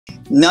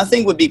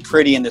Nothing would be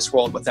pretty in this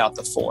world without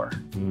the 4.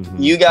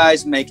 Mm-hmm. You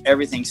guys make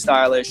everything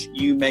stylish.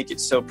 You make it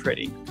so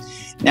pretty.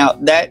 Now,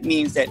 that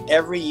means that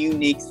every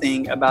unique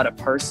thing about a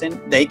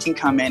person, they can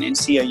come in and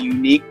see a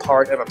unique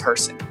part of a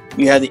person.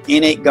 You have the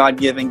innate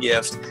God-given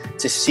gift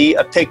to see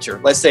a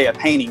picture, let's say a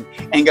painting,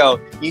 and go,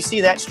 you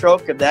see that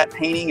stroke of that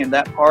painting and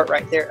that part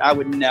right there? I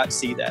would not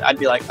see that. I'd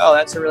be like, oh,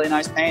 that's a really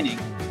nice painting.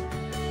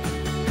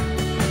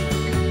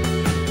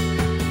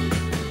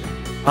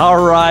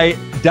 All right.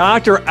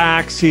 Dr.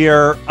 Axe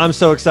here. I'm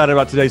so excited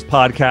about today's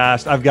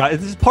podcast.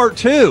 This is part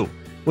two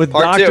with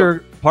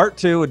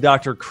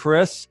Dr.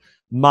 Chris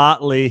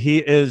Motley. He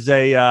is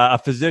a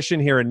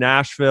physician here in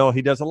Nashville.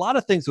 He does a lot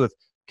of things with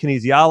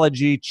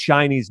kinesiology,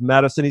 Chinese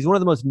medicine. He's one of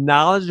the most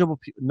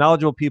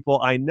knowledgeable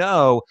people I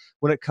know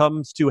when it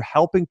comes to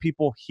helping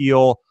people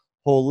heal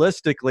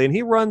holistically. And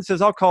he runs his,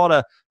 I'll call it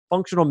a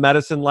functional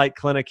medicine-like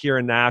clinic here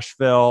in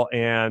Nashville.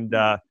 And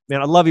man,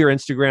 I love your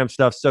Instagram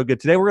stuff. So good.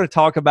 Today we're going to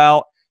talk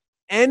about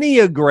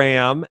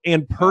Enneagram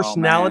and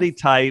personality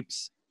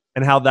types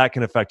and how that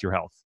can affect your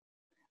health.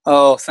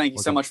 Oh, thank you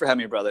so much for having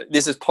me, brother.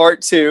 This is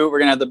part 2. We're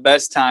going to have the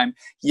best time.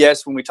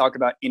 Yes, when we talk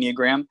about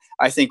Enneagram,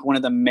 I think one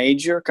of the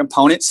major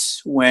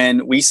components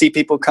when we see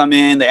people come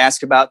in, they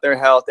ask about their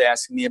health, they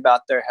ask me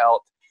about their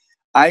health,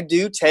 I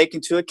do take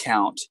into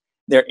account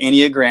their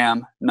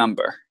Enneagram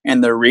number.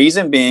 And the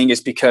reason being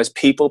is because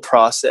people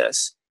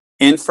process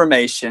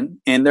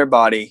information in their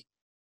body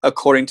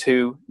according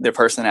to their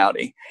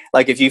personality.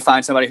 Like if you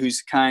find somebody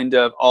who's kind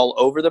of all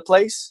over the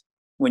place,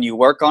 when you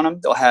work on them,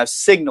 they'll have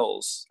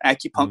signals,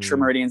 acupuncture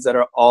meridians that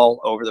are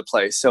all over the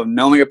place. So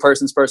knowing a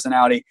person's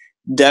personality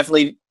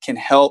definitely can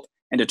help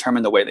and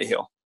determine the way they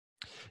heal.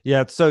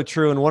 Yeah, it's so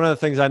true. And one of the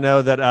things I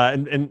know that,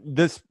 and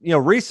this,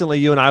 recently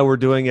you and I were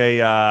doing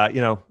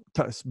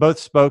both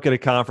spoke at a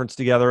conference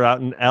together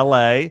out in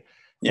LA.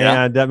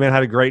 Yeah. And man,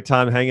 had a great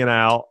time hanging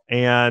out.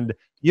 And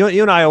you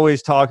and I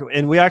always talk,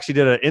 and we actually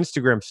did an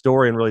Instagram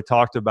story and really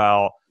talked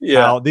about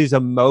how these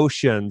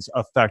emotions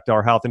affect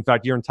our health. In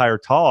fact, your entire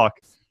talk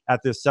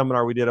at this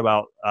seminar we did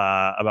about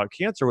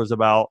cancer was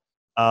about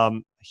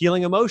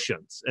healing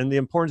emotions and the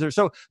importance of.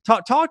 So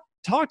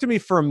talk to me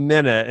for a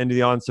minute into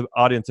the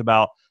audience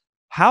about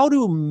how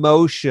do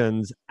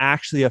emotions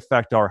actually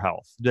affect our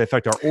health? Do they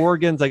affect our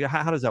organs? Like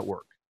how does that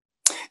work?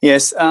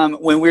 Yes.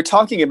 When we're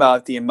talking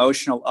about the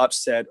emotional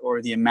upset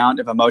or the amount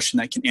of emotion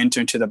that can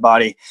enter into the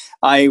body,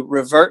 I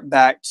revert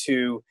back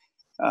to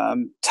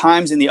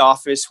times in the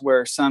office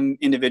where some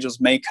individuals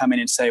may come in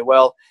and say,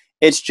 well,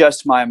 it's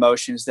just my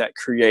emotions that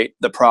create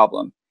the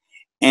problem.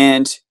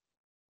 And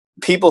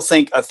people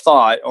think a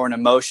thought or an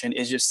emotion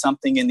is just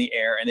something in the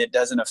air and it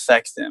doesn't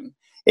affect them.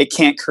 It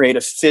can't create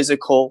a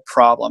physical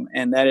problem.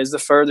 And that is the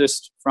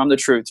furthest from the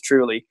truth,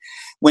 truly.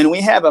 When we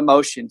have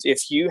emotions,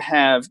 if you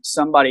have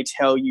somebody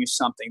tell you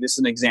something, this is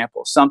an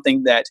example,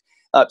 something that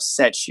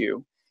upsets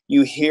you,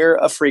 you hear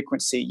a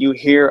frequency, you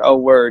hear a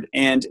word,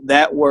 and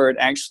that word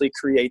actually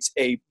creates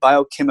a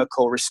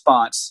biochemical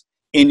response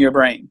in your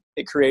brain.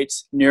 It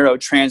creates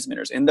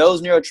neurotransmitters. And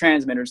those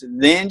neurotransmitters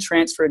then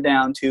transfer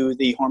down to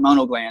the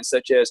hormonal glands,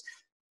 such as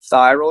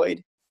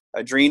thyroid,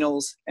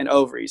 adrenals, and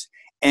ovaries.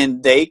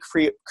 And they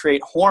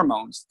create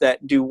hormones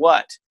that do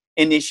what?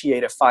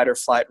 Initiate a fight or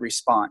flight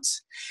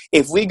response.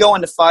 If we go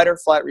into fight or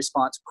flight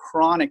response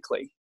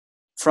chronically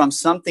from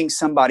something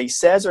somebody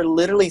says or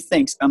literally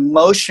thinks,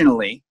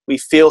 emotionally, we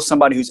feel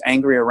somebody who's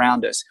angry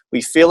around us.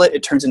 We feel it,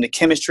 it turns into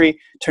chemistry,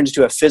 turns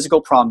into a physical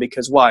problem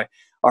because why?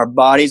 Our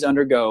bodies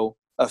undergo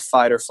a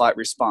fight or flight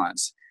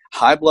response.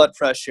 High blood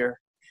pressure,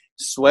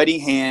 sweaty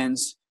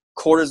hands,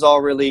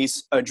 cortisol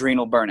release,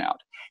 adrenal burnout.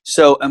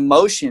 So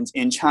emotions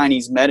in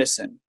Chinese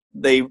medicine,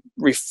 they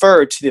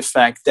refer to the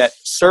fact that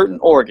certain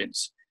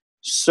organs,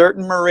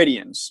 certain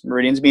meridians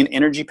being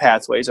energy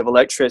pathways of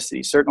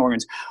electricity, certain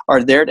organs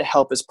are there to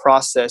help us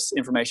process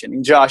information.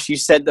 And Josh, you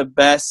said the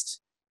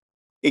best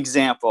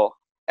example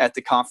at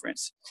the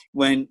conference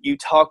when you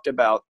talked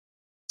about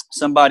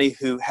somebody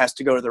who has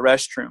to go to the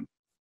restroom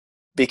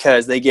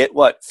because they get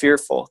what?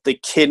 Fearful. The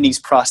kidneys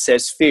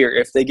process fear.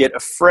 If they get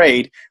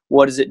afraid,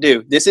 what does it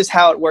do? This is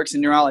how it works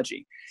in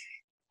neurology.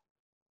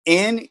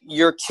 In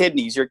your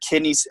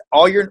kidneys,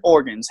 all your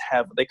organs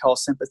have what they call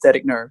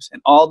sympathetic nerves.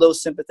 And all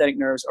those sympathetic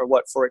nerves are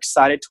what? For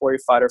excitatory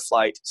fight or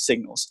flight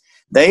signals.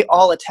 They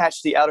all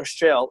attach to the outer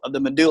shell of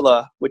the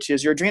medulla, which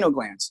is your adrenal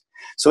glands.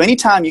 So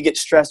anytime you get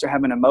stressed or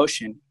have an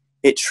emotion,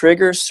 it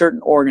triggers certain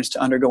organs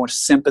to undergo a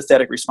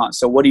sympathetic response.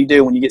 So what do you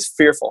do when you get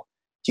fearful?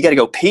 You got to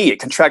go pee. It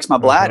contracts my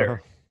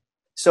bladder.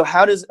 So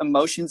how does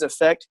emotions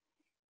affect?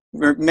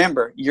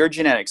 Remember, your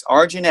genetics,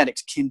 our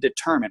genetics can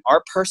determine,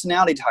 our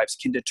personality types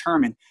can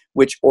determine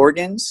which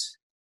organs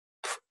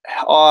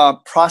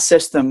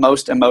process the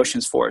most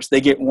emotions for us.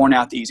 They get worn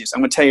out the easiest.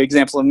 I'm going to tell you an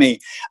example of me.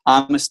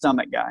 I'm a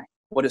stomach guy.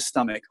 What is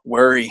stomach?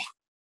 Worry.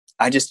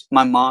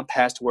 My mom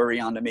passed worry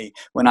on to me.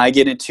 When I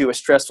get into a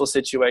stressful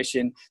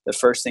situation, the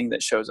first thing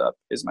that shows up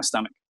is my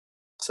stomach.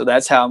 So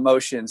that's how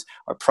emotions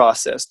are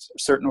processed.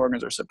 Certain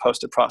organs are supposed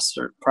to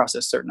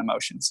process certain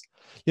emotions.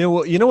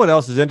 You know what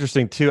else is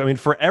interesting too? I mean,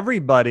 for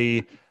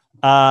everybody,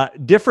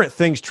 different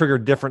things trigger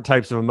different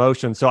types of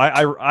emotions. So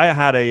I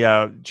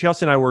had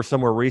Chelsea and I were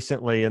somewhere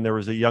recently, and there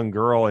was a young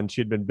girl, and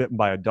she had been bitten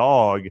by a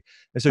dog.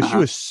 And so she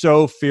was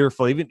so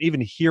fearful,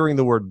 even hearing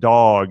the word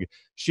dog,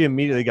 she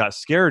immediately got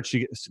scared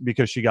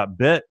because she got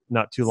bit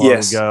not too long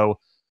ago.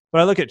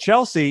 But I look at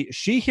Chelsea,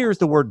 she hears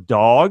the word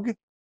dog.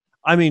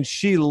 I mean,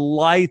 she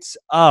lights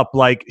up.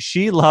 Like,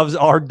 she loves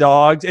our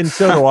dogs, and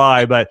so do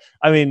I. But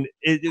I mean,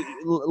 it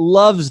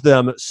loves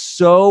them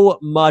so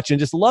much, and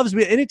just loves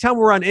me. Anytime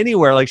we're on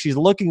anywhere, like, she's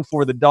looking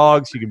for the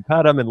dogs. She can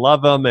pet them and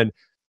love them.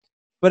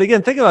 But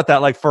again, think about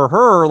that. Like, for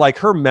her, like,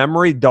 her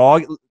memory,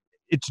 dog,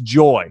 it's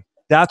joy.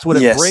 That's what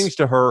it brings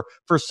to her.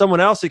 For someone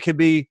else, it could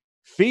be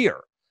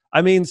fear.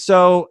 I mean,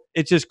 so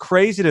it's just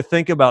crazy to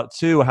think about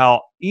too,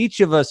 how each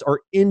of us are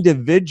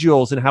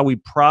individuals and how we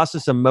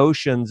process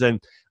emotions.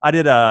 And I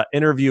did an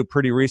interview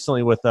pretty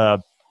recently with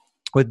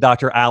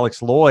Dr.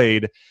 Alex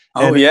Lloyd.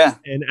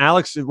 And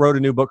Alex wrote a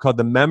new book called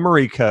The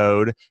Memory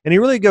Code. And he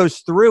really goes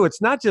through,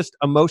 it's not just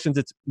emotions,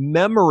 it's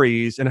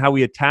memories, and how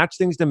we attach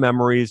things to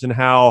memories, and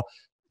how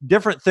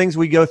different things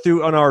we go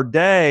through on our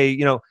day,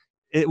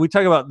 we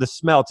talk about the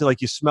smell too,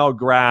 like you smell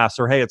grass,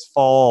 or hey, it's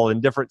fall, and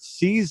different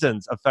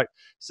seasons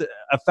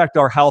affect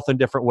our health in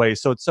different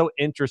ways. So it's so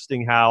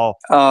interesting how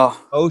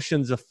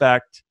emotions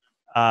affect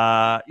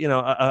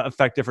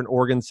different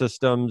organ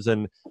systems,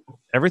 and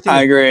everything.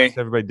 I agree.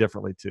 Everybody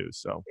differently too.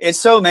 So it's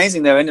so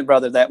amazing though, isn't it,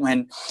 brother, that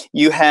when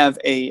you have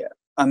a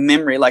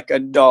memory like a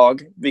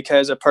dog,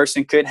 because a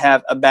person could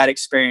have a bad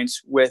experience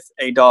with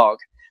a dog,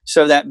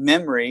 so that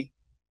memory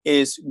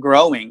is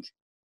growing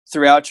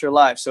throughout your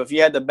life. So if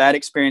you had the bad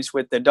experience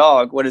with the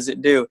dog, what does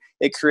it do?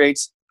 It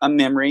creates a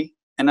memory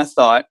and a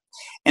thought.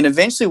 And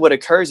eventually what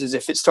occurs is,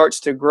 if it starts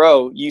to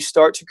grow, you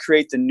start to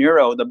create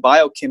the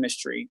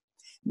biochemistry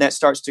that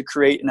starts to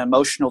create an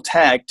emotional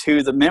tag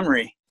to the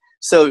memory.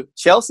 So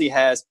Chelsea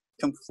has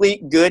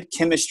complete good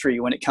chemistry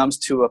when it comes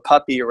to a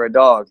puppy or a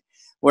dog.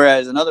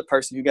 Whereas another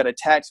person who got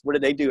attacked, what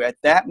did they do? At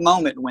that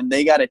moment when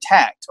they got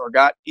attacked or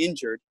got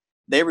injured,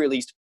 they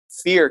released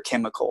fear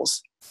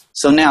chemicals.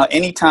 So now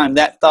anytime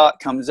that thought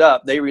comes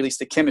up, they release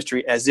the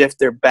chemistry as if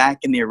they're back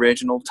in the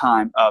original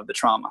time of the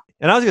trauma.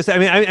 And I was going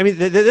to say, I mean,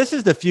 this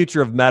is the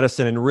future of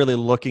medicine, and really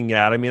looking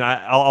at, I mean,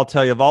 I'll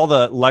tell you, of all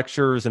the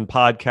lectures and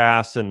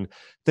podcasts and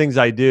things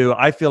I do,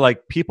 I feel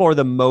like people are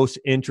the most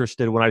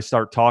interested when I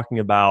start talking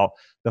about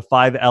the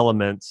 5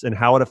 elements and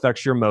how it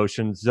affects your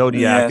emotions,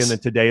 zodiac, and then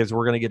today, as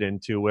we're going to get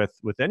into with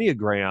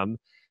Enneagram.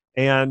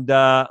 And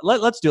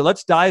let's do it.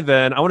 Let's dive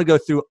in. I want to go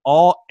through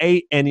all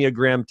 8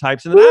 Enneagram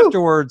types, and then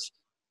afterwards,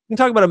 we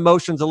can talk about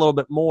emotions a little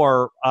bit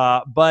more.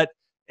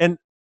 And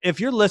if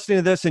you're listening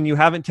to this and you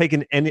haven't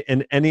taken an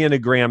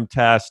Enneagram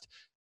test,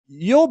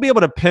 you'll be able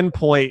to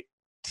pinpoint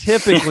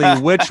typically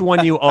which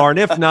one you are. And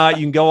if not,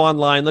 you can go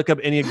online, look up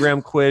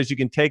Enneagram quiz. You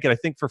can take it, I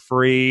think, for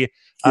free.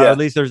 At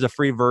least there's a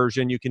free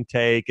version you can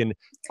take and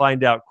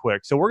find out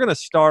quick. So we're going to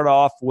start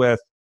off with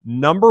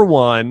number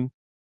 1,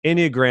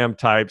 Enneagram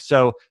type.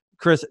 So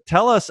Chris,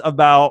 tell us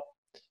about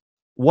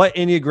what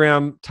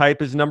Enneagram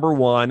type is number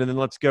 1, and then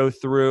let's go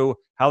through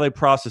how they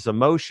process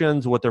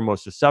emotions, what they're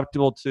most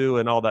susceptible to,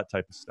 and all that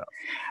type of stuff.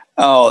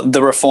 Oh,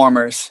 the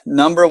reformers.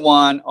 Number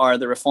 1 are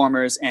the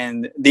reformers,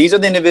 and these are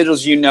the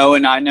individuals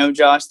and I know,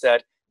 Josh,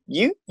 that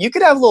you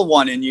could have a little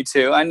 1 in you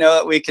too. I know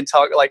that we could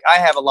talk, like, I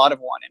have a lot of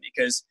 1 in me,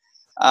 because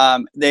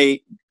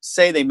they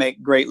say they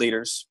make great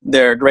leaders.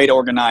 They're great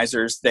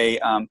organizers. They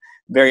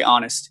very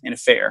honest and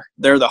fair.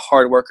 They're the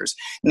hard workers.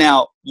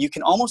 Now, you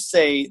can almost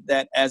say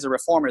that as a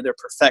reformer, they're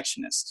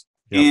perfectionists.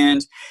 Yep.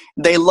 And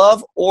they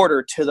love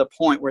order to the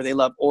point where they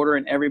love order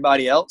in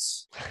everybody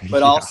else,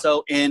 but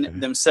also in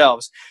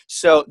themselves.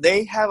 So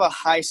they have a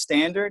high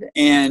standard,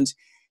 and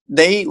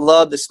they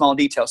love the small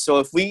details. So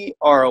if we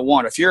are a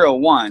 1, if you're a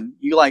 1,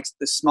 you like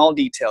the small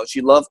details,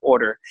 you love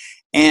order,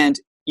 and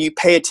you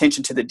pay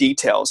attention to the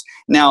details.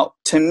 Now,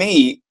 to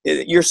me,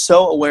 you're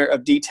so aware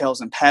of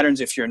details and patterns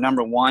if you're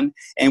number 1.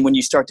 And when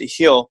you start to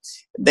heal,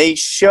 they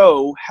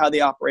show how they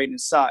operate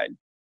inside.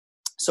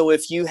 So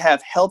if you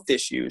have health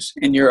issues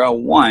and you're a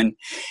 1,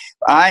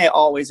 I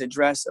always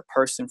address a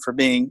person for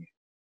being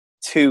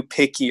too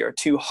picky or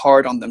too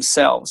hard on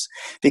themselves.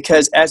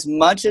 Because as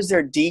much as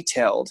they're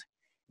detailed,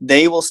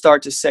 they will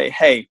start to say,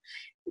 hey,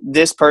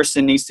 this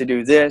person needs to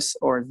do this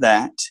or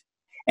that.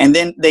 And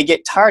then they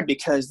get tired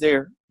because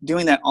they're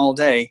doing that all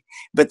day,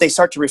 but they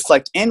start to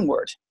reflect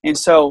inward. And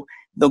so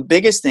the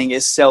biggest thing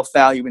is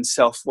self-value and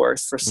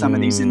self-worth for some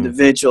of these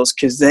individuals,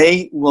 because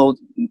they will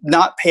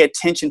not pay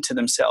attention to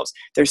themselves.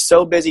 They're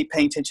so busy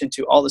paying attention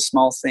to all the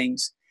small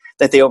things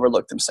that they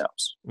overlook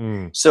themselves.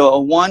 So a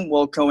 1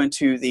 will go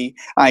into the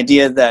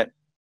idea that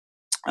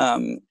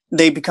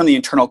they become the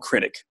internal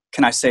critic.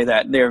 Can I say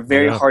that? They're a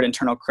very hard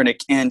internal critic,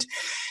 and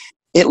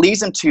it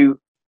leads them to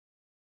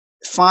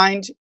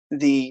find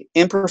the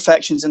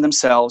imperfections in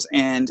themselves.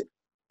 And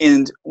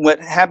what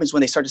happens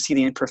when they start to see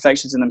the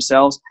imperfections in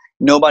themselves,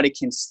 nobody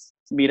can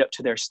meet up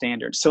to their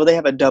standards. So they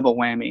have a double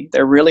whammy.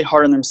 They're really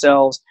hard on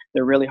themselves.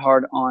 They're really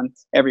hard on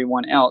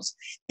everyone else.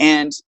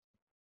 And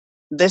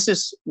this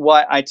is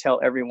why I tell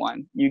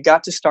everyone, you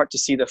got to start to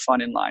see the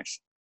fun in life.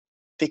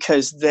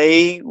 because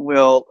they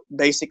will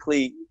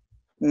basically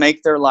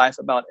make their life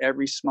about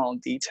every small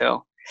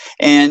detail,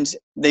 and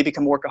they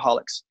become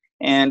workaholics.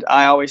 And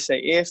I always say,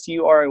 if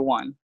you are a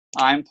 1,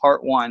 I'm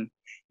part 1,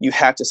 you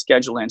have to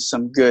schedule in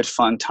some good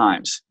fun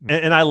times.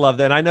 And I love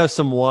that. And I know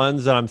some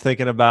ones that I'm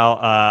thinking about,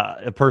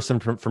 a person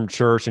from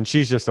church, and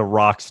she's just a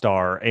rock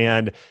star.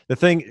 And the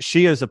thing,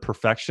 she is a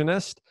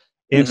perfectionist,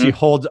 and she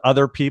holds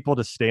other people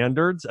to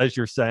standards, as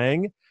you're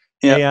saying.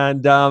 Yeah.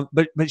 And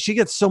but she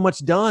gets so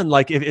much done.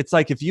 Like it's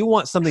like if you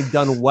want something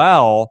done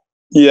well,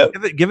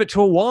 give it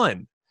to a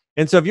 1.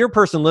 And so if you're a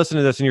person listening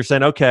to this and you're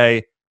saying,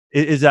 okay,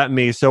 is that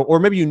me? So, or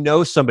maybe you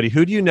know somebody,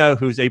 who do you know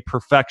who's a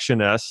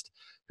perfectionist,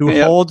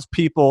 who holds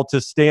people to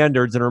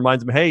standards and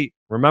reminds them, hey,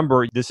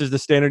 remember, this is the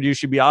standard you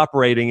should be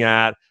operating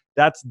at.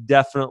 That's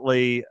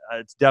definitely,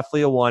 it's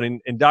definitely a 1.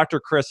 And Dr.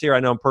 Chris here, I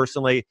know him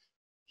personally,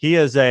 he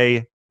is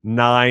a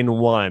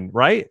 9-1,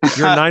 right?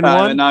 You're a 9-1?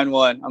 I'm a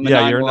 9-1. I'm a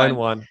 9-1. You're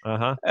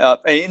a 9-1.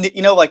 And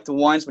you know, like the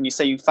ones, when you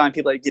say you find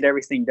people that get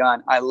everything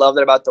done, I love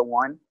that about the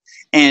 1.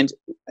 And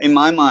in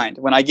my mind,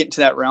 when I get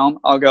into that realm,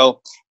 I'll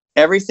go,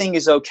 everything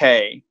is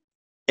okay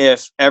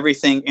if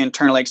everything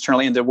internally,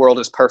 externally in the world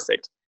is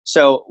perfect.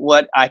 So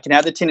what I can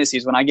have the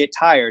tendencies when I get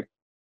tired,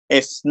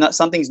 if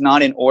something's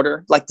not in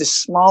order, like the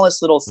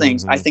smallest little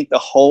things, I think the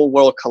whole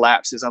world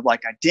collapses. I'm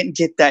like, I didn't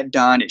get that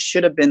done. It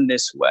should have been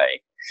this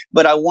way.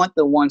 But I want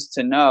the ones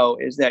to know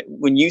is that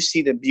when you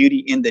see the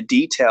beauty in the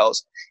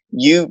details,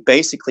 you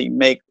basically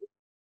make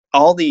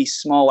all these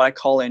small, what I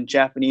call in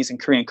Japanese and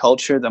Korean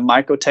culture, the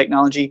micro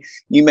technology,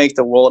 you make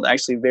the world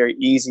actually very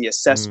easy,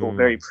 accessible,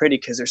 very pretty,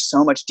 because there's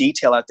so much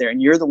detail out there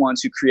and you're the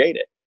ones who create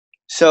it.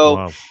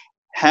 So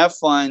have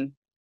fun,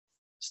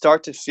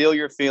 start to feel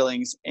your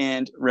feelings,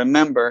 and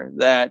remember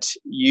that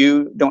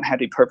you don't have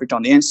to be perfect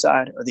on the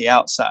inside or the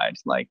outside.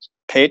 Like,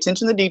 pay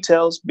attention to the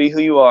details, be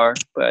who you are,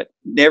 but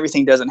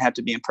everything doesn't have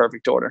to be in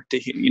perfect order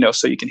to,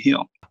 so you can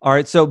heal. All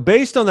right. So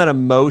based on that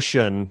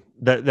emotion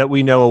that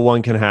we know a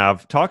 1 can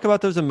have, talk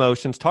about those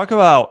emotions, talk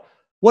about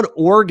what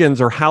organs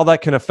or how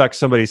that can affect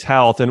somebody's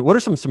health, and what are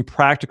some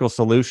practical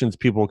solutions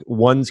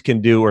ones can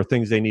do, or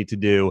things they need to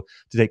do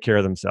to take care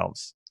of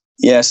themselves.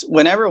 Yes.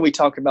 Whenever we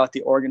talk about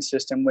the organ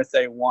system with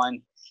a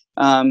 1,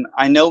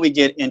 I know we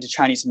get into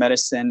Chinese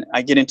medicine.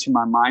 I get into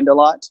my mind a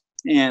lot.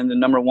 And the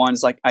number 1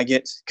 is like, I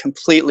get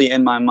completely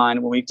in my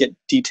mind. When we get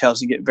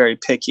details, you get very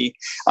picky.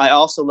 I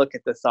also look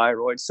at the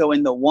thyroid. So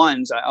in the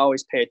 1s, I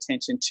always pay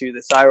attention to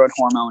the thyroid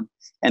hormone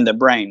and the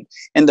brain.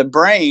 And the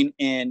brain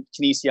in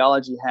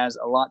kinesiology has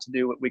a lot to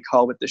do with what we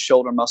call with the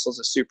shoulder muscles,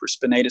 the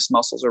supraspinatus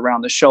muscles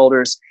around the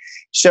shoulders.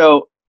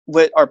 So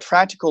what our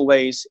practical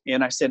ways,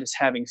 and I said it's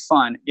having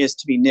fun, is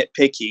to be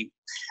nitpicky.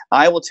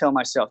 I will tell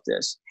myself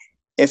this.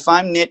 If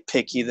I'm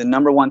nitpicky, the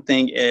number 1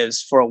 thing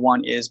is for a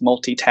 1 is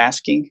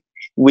multitasking.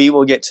 We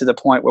will get to the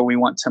point where we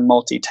want to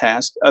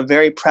multitask. A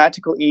very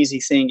practical,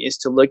 easy thing is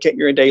to look at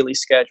your daily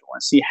schedule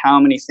and see how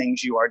many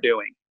things you are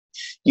doing.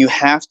 You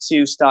have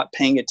to stop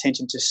paying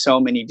attention to so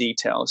many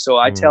details. So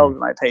I tell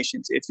my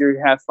patients, if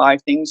you have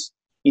 5 things,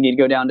 you need to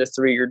go down to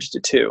 3 or just to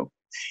 2.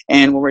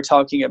 And when we're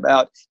talking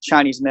about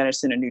Chinese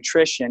medicine and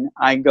nutrition,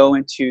 I go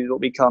into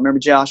what we call, remember,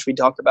 Josh, we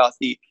talked about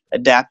the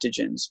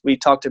adaptogens. We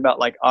talked about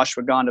like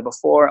ashwagandha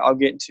before. I'll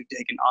get into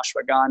taking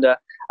ashwagandha.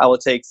 I will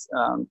take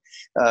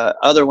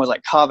other ones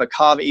like kava,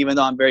 even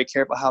though I'm very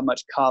careful how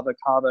much kava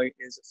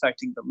is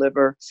affecting the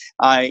liver.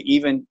 I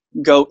even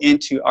go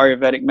into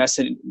Ayurvedic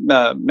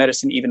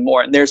medicine even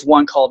more. And there's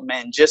one called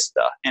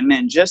Mangista. And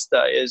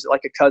Mangista is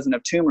like a cousin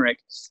of turmeric,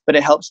 but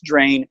it helps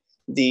drain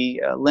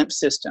the lymph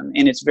system.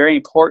 And it's very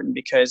important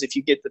because if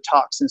you get the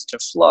toxins to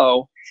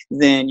flow,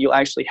 then you'll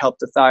actually help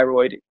the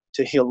thyroid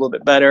to heal a little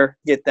bit better,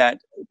 get that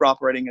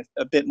operating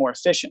a bit more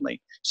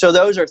efficiently. So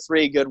those are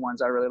 3 good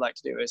ones I really like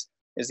to do is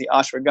the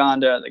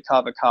ashwagandha,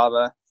 the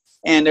kava,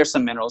 and there's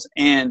some minerals,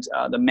 and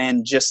the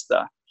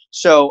Mangista.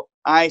 So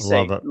I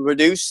say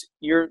reduce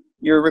your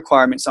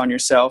requirements on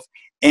yourself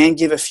and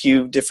give a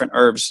few different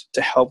herbs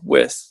to help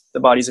with the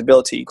body's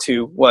ability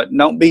to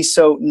don't be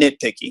so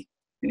nitpicky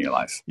in your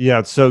life. Yeah,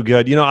 it's so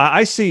good.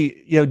 I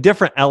see,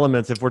 different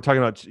elements. If we're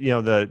talking about,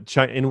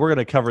 and we're going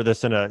to cover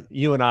this in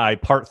you and I,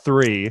 part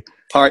 3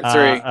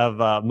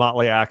 of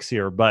Motley Acts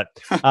here. But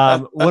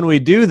when we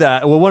do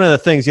that, well, one of the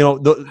things,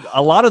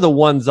 a lot of the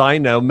ones I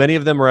know, many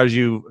of them are, as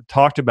you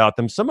talked about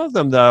them. Some of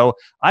them, though,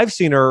 I've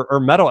seen are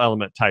metal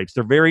element types.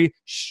 They're very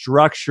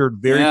structured,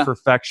 very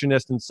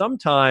perfectionist. And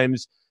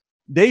sometimes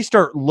they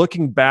start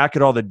looking back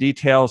at all the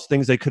details,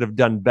 things they could have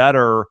done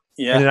better.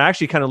 Yeah. And it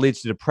actually kind of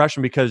leads to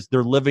depression because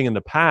they're living in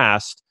the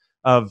past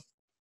of,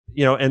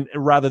 and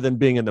rather than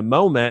being in the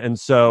moment. And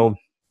so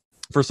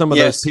for some of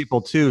those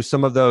people too,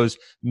 some of those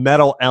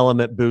metal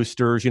element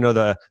boosters,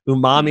 the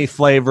umami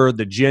flavor,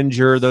 the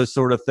ginger, those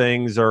sort of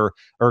things are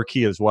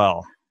key as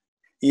well.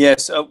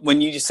 Yes.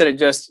 When you just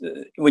said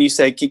it, when you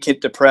say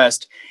get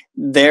depressed,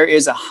 there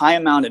is a high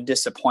amount of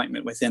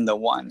disappointment within the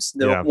ones.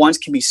 The ones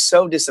can be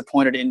so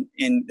disappointed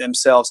in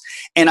themselves.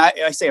 And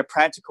I say a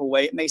practical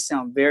way, it may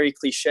sound very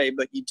cliche,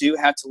 but you do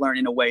have to learn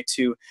in a way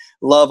to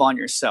love on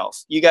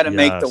yourself. You got to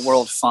make the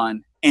world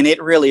fun. And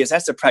it really is.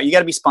 That's the you got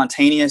to be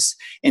spontaneous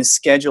and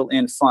schedule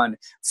in fun.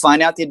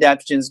 Find out the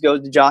adaptogens. Go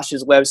to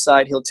Josh's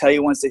website. He'll tell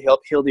you once to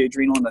help heal the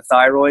adrenal and the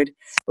thyroid.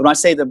 But when I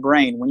say the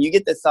brain, when you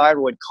get the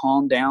thyroid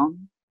calmed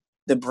down,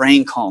 the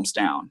brain calms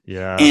down.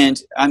 Yeah.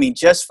 And I mean,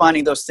 just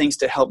finding those things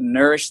to help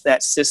nourish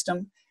that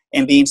system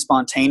and being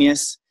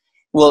spontaneous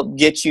will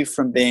get you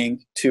from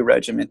being too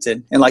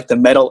regimented. And like the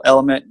metal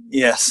element,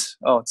 yes.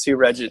 Oh, too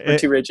rigid. We're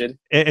too rigid.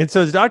 And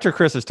so as Dr.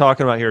 Chris is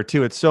talking about here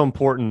too, it's so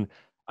important.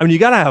 I mean, you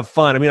got to have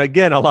fun. I mean,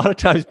 again, a lot of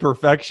times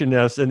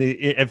perfectionists, and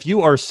if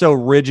you are so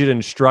rigid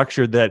and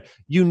structured that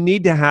you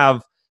need to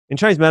have, in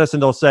Chinese medicine,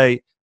 they'll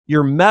say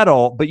you're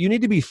metal, but you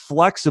need to be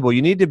flexible.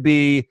 You need to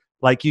be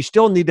like, you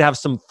still need to have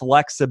some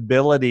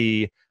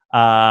flexibility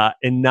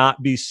and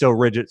not be so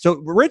rigid.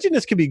 So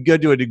rigidness can be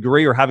good to a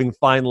degree, or having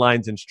fine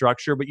lines and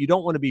structure, but you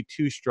don't want to be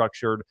too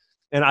structured.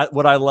 And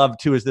what I love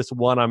too is this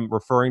one I'm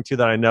referring to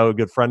that I know, a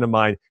good friend of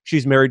mine,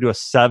 she's married to a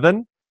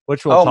 7,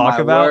 which we'll talk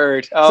about.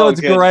 Word. So it's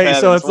great.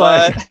 Heavens.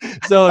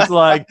 So it's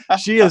like,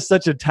 she is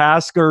such a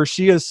tasker.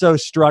 She is so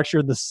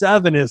structured. The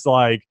 7 is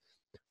like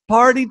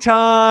party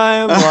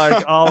time,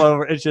 like all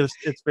over. It's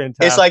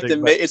fantastic.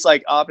 It's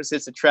like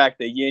opposites attract.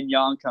 The yin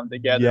yang come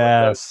together.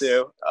 Yes. With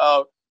those two.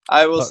 Oh,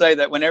 I will say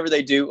that whenever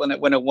they do,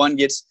 when a 1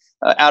 gets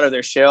out of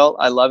their shell,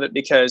 I love it,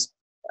 because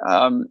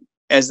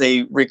as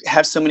they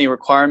have so many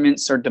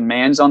requirements or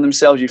demands on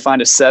themselves, you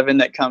find a 7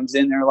 that comes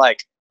in. They're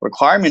like,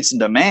 requirements and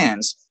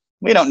demands.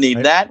 We don't need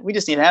that. We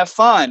just need to have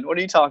fun. What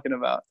are you talking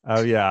about?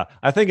 Oh yeah.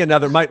 I think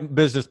my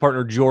business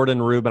partner,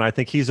 Jordan Rubin, I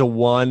think he's a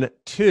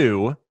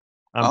 1-2.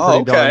 I'm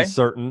pretty darn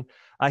certain.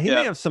 He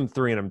may have some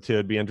 3 in him too.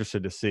 I'd be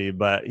interested to see,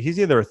 but he's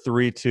either a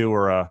 3-2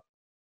 or a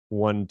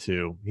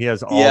 1-2. He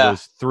has all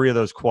those 3 of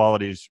those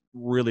qualities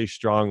really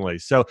strongly.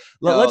 So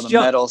let's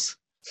jump. Metals.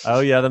 Oh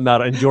yeah, the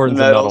metal. And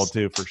Jordan's a metal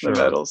too, for sure.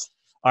 The metals.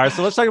 All right,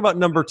 so let's talk about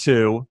number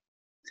 2.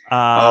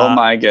 Oh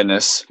my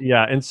goodness.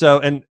 Yeah,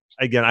 and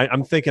again,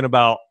 I'm thinking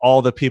about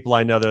all the people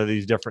I know that are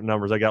these different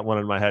numbers. I got one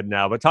in my head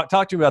now, but talk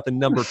to me about the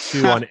number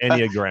 2 on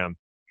Enneagram.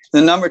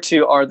 The number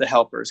 2 are the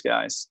helpers,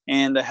 guys.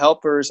 And the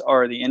helpers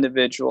are the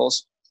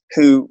individuals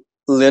who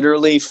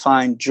literally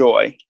find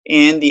joy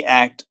in the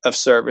act of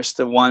service,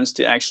 the ones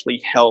to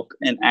actually help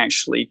and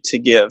actually to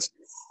give.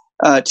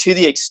 To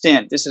the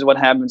extent, this is what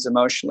happens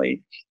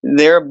emotionally,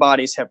 their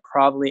bodies have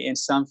probably in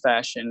some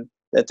fashion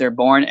that they're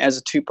born as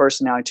a 2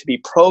 personality to be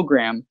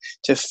programmed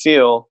to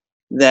feel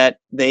that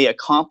they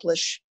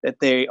accomplish, that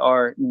they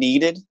are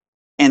needed,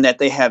 and that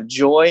they have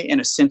joy and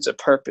a sense of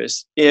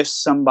purpose if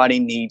somebody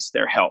needs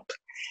their help.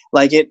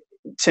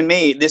 To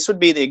me, this would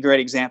be the great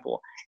example.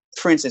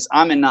 For instance,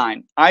 I'm a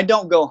 9. I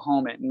don't go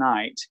home at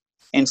night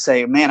and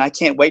say, man, I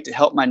can't wait to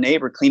help my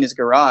neighbor clean his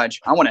garage.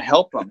 I want to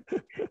help him.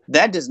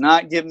 That does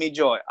not give me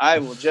joy. I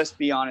will just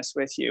be honest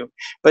with you.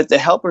 But the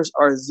helpers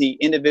are the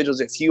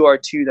individuals, if you are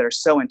 2, that are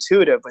so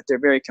intuitive, but they're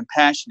very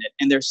compassionate,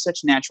 and they're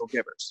such natural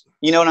ggivers.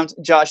 You know what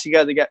Josh, you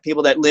got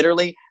people that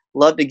literally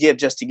love to give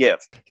just to give.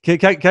 Can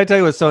I tell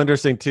you what's so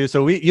interesting too?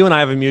 So you and I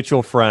have a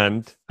mutual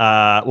friend.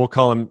 We'll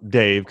call him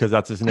Dave because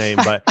that's his name,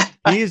 but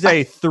he's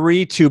a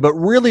 3-2, but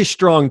really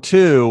strong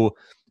 2.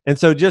 And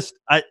so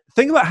I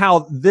think about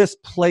how this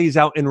plays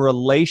out in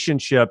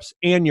relationships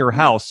and your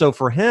house. So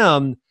for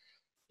him,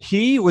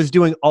 he was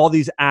doing all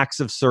these acts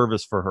of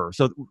service for her.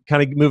 So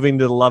kind of moving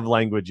to the love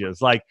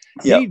languages, like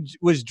he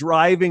was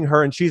driving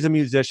her, and she's a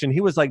musician.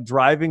 He was like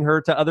driving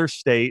her to other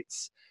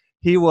states.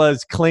 He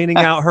was cleaning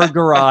out her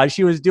garage.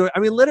 He was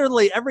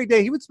literally every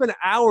day he would spend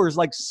hours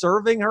like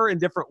serving her in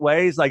different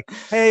ways. Like,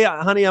 hey,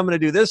 honey, I'm going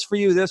to do this for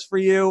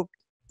you.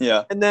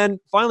 Yeah. And then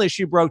finally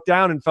she broke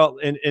down and felt,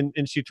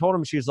 and she told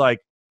him, she's like,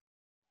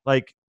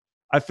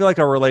 I feel like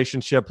our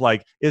relationship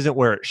like isn't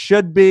where it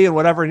should be and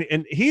whatever.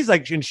 And he's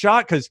like in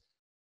shock because,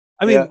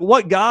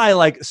 what guy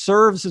like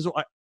serves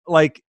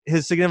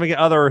his significant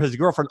other or his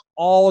girlfriend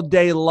all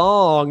day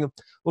long?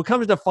 Well,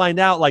 comes to find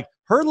out like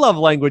her love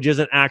language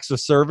isn't acts of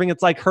serving.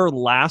 It's like her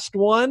last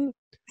one.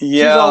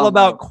 Yeah. She's all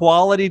about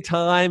quality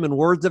time and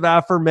words of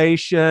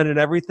affirmation and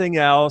everything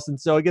else. And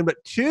so again, but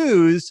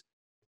 2s,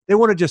 they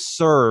want to just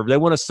serve. They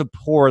want to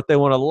support. They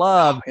want to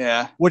love,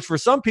 which for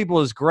some people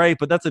is great,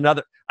 but that's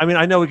another.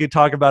 I know we could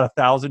talk about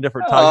 1,000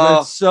 different types,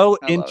 but it's so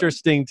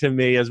interesting to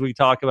me as we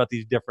talk about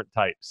these different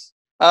types.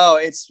 Oh,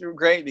 it's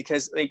great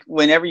because like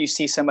whenever you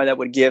see somebody that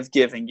would give,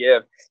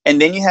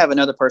 and then you have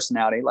another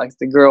personality like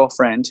the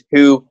girlfriend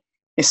who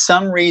is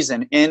some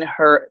reason in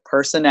her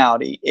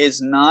personality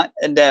is not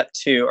adept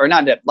to, or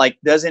not adept, like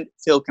doesn't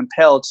feel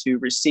compelled to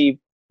receive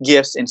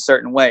gifts in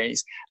certain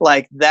ways,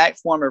 like that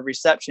form of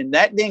reception,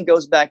 that then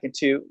goes back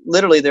into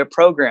literally their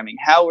programming.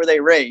 How were they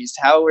raised?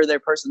 How were their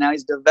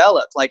personalities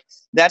developed? Like,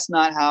 that's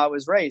not how I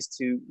was raised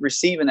to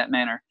receive in that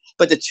manner.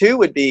 But the 2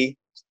 would be,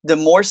 the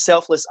more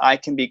selfless I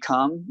can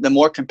become, the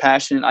more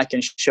compassionate I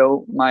can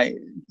show my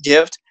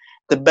gift,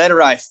 the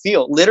better I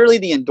feel. Literally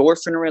the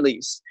endorphin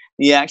release,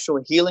 the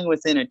actual healing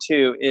within a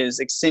 2 is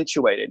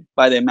accentuated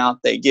by the amount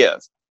they give.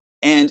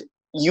 And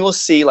you will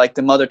see like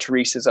the Mother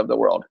Teresa's of the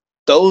world.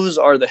 Those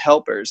are the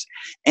helpers.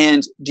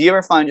 And do you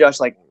ever find, Josh,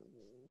 like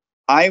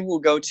I will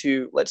go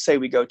to, let's say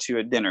we go to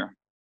a dinner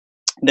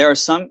there are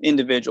some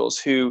individuals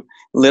who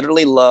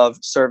literally love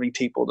serving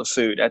people the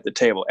food at the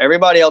table.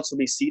 Everybody else will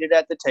be seated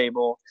at the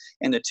table,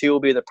 and the 2 will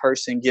be the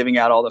person giving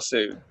out all the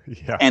food.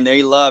 Yeah. And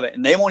they love it,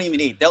 and they won't even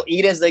eat. They'll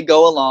eat as they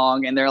go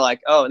along, and they're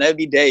like, oh, that'd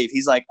be Dave.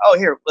 He's like, oh,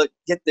 here, look,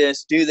 get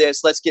this, do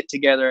this, let's get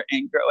together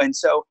and grow. And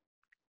so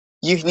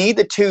you need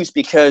the 2s,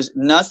 because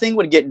nothing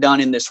would get done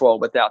in this world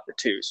without the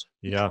 2s.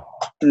 Yeah.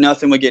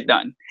 Nothing would get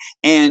done.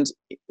 And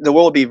the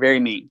world would be very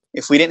mean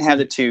if we didn't have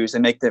the 2s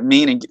and make them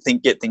mean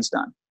and get things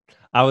done.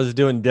 I was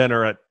doing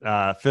dinner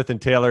at Fifth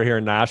and Taylor here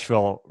in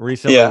Nashville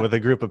recently with a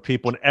group of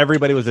people, and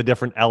everybody was a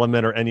different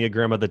element or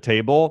Enneagram at the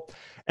table.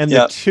 And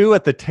the 2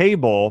 at the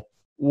table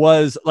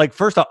was like,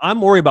 first off, I'm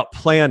worried about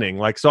planning.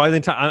 Like, so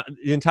the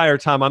entire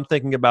time I'm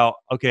thinking about,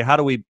 okay, how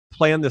do we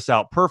plan this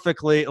out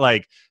perfectly?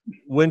 Like,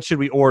 when should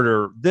we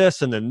order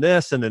this and then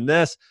this and then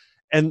this?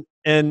 And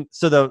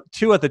so the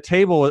 2 at the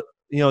table,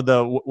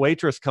 the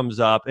waitress comes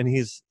up, and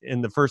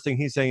the first thing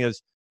he's saying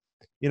is,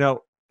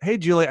 hey,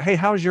 Julia, hey,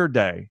 how's your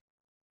day?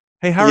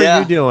 Hey, how are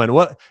you doing?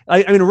 What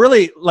I mean,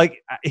 really,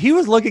 like, he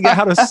was looking at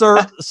how to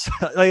serve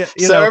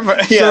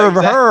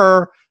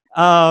her.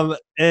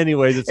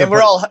 Anyways,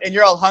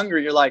 you're all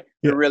hungry. You're like,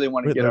 you really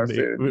want to get our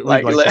food.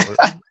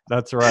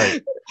 That's right.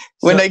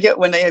 When they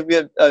have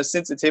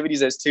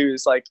sensitivities as 2,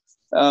 it's like,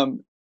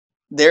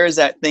 there is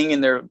that thing in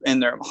their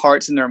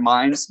hearts and their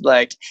minds.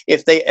 Like,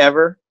 if they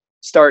ever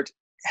start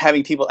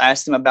having people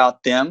ask them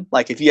about them,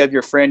 like if you have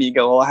your friend, you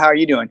go, well, how are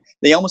you doing?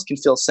 They almost can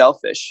feel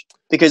selfish,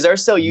 because they're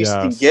so used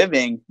to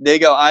giving. They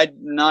go, I'm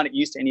not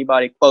used to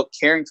anybody, quote,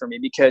 caring for me,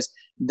 because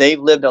they've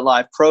lived a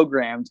life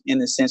programmed in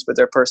the sense with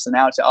their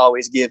personality to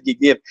always give.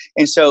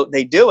 And so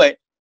they do it.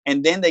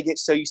 And then they get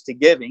so used to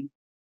giving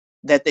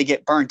that they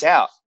get burnt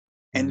out.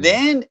 And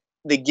then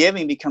the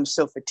giving becomes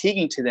so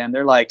fatiguing to them.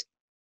 They're like,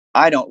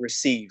 I don't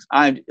receive.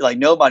 I'm like,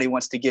 nobody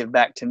wants to give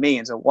back to me.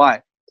 And so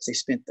why? They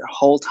spent their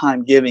whole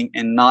time giving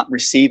and not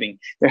receiving.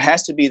 There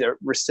has to be the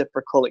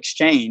reciprocal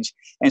exchange.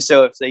 And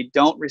so if they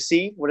don't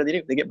receive, what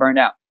do? They get burned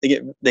out. They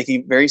get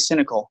very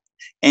cynical.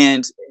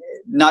 And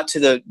not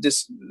to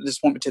this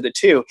one, but to the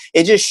 2.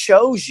 It just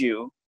shows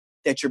you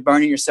that you're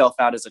burning yourself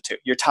out as a 2.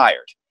 You're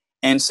tired.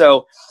 And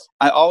so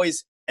I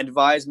always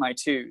advise my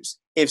 2s,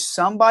 if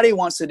somebody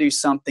wants to do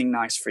something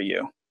nice for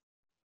you,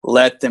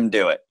 let them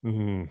do it.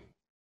 Mm-hmm.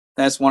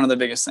 That's one of the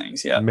biggest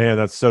things. Yeah. Man,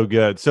 that's so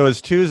good. So as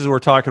 2s, as we're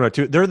talking about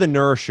 2, they're the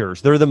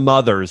nourishers. They're the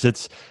mothers.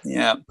 It's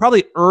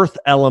probably earth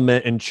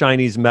element in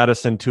Chinese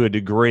medicine to a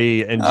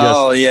degree, and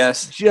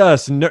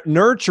just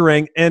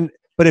nurturing.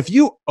 But if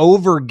you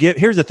overgive,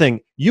 here's the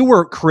thing: you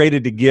weren't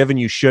created to give, and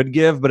you should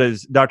give. But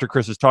as Dr.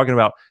 Chris is talking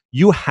about,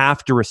 you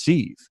have to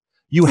receive.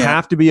 You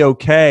have to be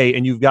okay,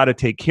 and you've got to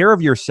take care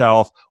of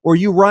yourself, or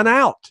you run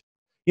out.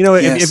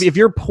 If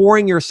you're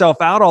pouring yourself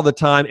out all the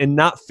time and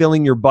not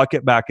filling your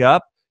bucket back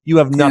up, you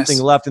have nothing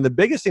left. And the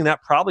biggest thing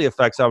that probably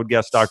affects, I would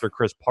guess, Dr.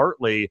 Chris,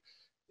 partly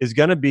is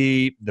going to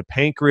be the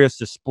pancreas,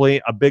 the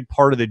spleen, a big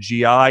part of the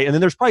GI. And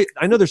then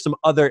I know there's some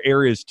other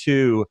areas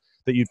too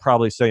that you'd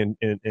probably say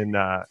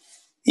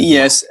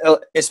Yes,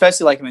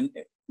 especially like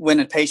when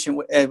a patient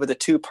with a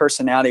 2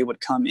 personality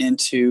would come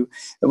into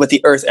with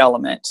the earth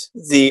element.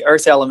 The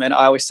earth element,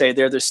 I always say,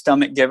 they're the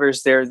stomach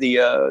givers. They're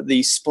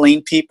the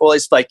spleen people.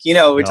 It's like,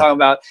 we're talking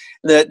about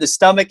the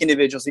stomach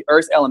individuals. The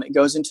earth element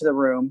goes into the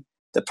room.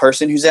 The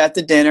person who's at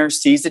the dinner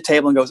sees the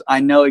table and goes, I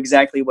know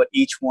exactly what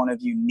each one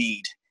of you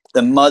need.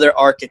 The mother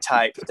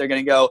archetype. They're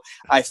going to go,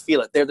 I feel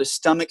it. They're the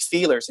stomach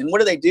feelers. And what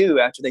do they do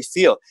after they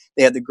feel?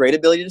 They have the great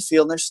ability to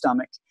feel in their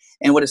stomach.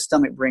 And what does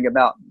stomach bring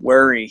about?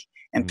 Worry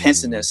and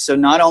pensiveness. So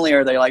not only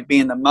are they like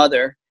being the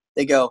mother,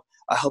 they go,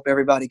 I hope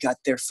everybody got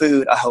their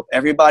food. I hope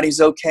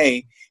everybody's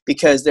okay.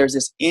 Because there's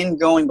this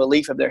ingoing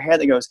belief of their head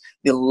that goes,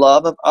 the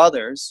love of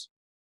others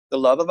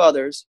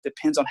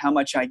depends on how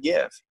much I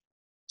give.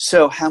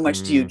 So how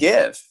much do you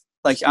give?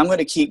 Like, I'm going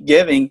to keep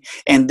giving,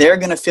 and they're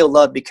going to feel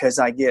loved because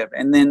I give.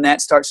 And then that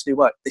starts to do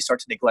what? They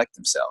start to neglect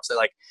themselves. They're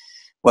like,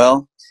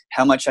 well,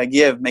 how much I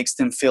give makes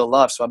them feel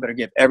loved, so I better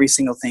give every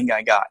single thing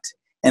I got.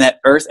 And that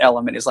earth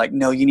element is like,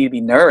 no, you need to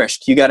be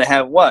nourished. You got to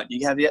have what?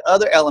 You have the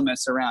other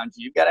elements around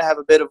you. You've got to have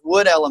a bit of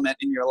wood element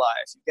in your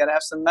life. You've got to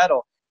have some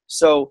metal.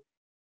 So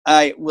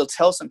I will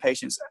tell some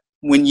patients,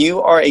 when you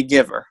are a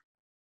giver,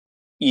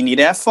 you need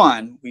to have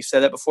fun. We've said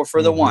that before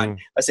for the 1.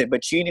 I say,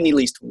 but you need at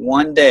least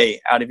 1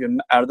 day out of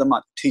the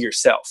month to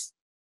yourself.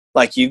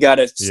 Like, you got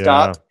to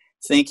stop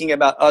thinking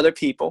about other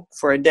people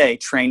for a day.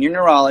 Train your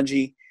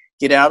neurology.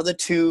 Get out of the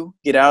 2.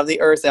 Get out of the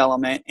earth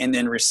element, and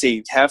then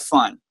receive. Have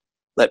fun.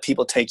 Let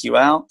people take you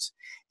out,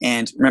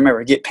 and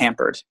remember, get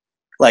pampered.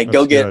 Like,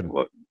 go get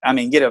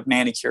a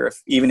manicure.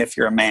 Even if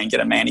you're a man, get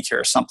a manicure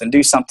or something.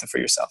 Do something for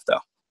yourself, though.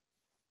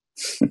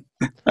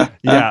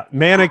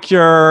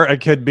 Manicure.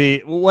 It could be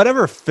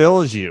whatever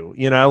fills you,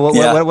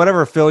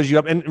 whatever fills you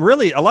up. And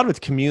really, a lot of it's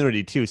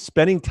community too.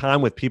 Spending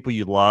time with people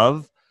you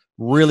love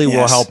really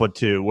will help it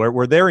too,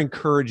 where they're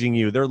encouraging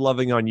you, they're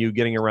loving on you,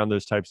 getting around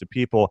those types of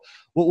people.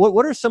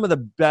 What are some of the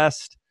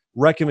best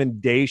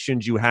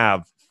recommendations you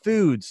have?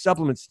 Foods,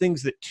 supplements,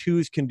 things that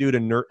 2s can do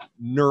to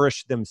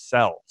nourish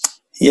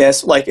themselves.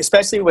 Yes, like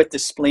especially with the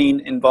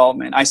spleen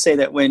involvement. I say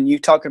that when you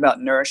talk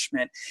about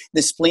nourishment,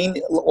 the spleen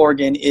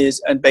organ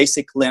is a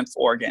basic lymph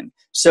organ.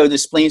 So the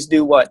spleens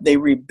do what? They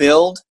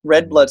rebuild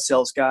red blood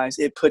cells, guys.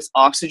 It puts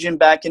oxygen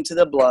back into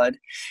the blood,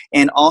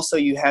 and also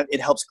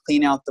it helps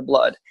clean out the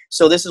blood.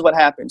 So this is what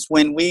happens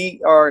when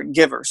we are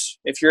givers.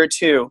 If you're a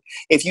 2,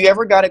 if you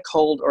ever got a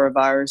cold or a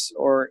virus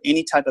or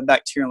any type of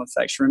bacterial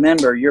infection,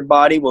 remember your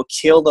body will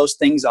kill those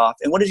things off.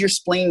 And what does your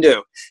spleen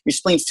do? Your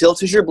spleen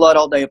filters your blood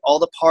all day of all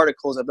the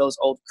particles of those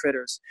old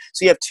critters.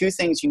 So you have 2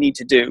 things you need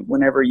to do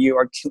whenever you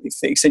are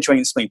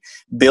accentuating the spleen.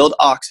 Build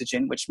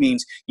oxygen, which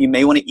means you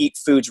may want to eat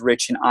foods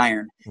rich in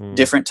iron,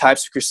 different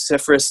types of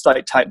cruciferous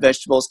type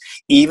vegetables,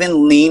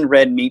 even lean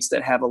red meats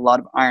that have a lot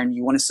of iron.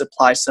 You want to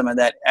supply some of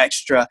that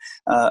extra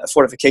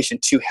fortification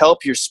to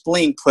help your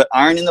spleen put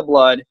iron in the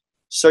blood,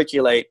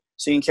 circulate,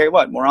 so you can carry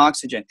what? More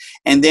oxygen.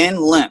 And then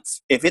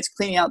lymph. If it's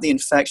cleaning out the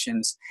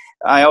infections,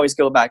 I always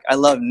go back. I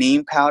love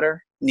neem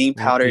powder. Neem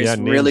powder is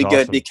really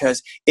good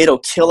because it'll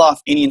kill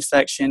off any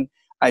infection.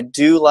 I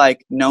do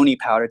like noni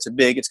powder.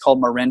 It's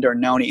called Morinda or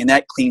noni, and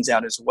that cleans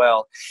out as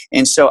well.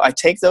 And so I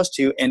take those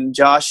 2, and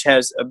Josh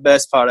has a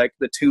best product,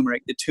 the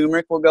turmeric. The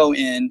turmeric will go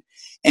in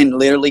and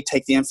literally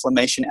take the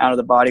inflammation out of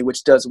the body,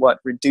 which does what?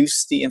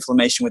 Reduce the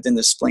inflammation within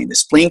the spleen. The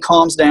spleen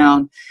calms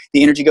down,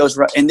 the energy goes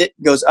right, and it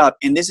goes up.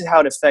 And this is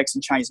how it affects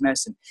in Chinese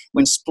medicine.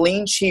 When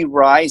spleen qi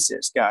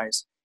rises,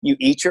 guys, you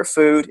eat your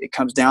food, it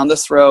comes down the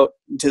throat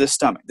to the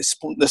stomach.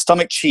 The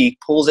stomach qi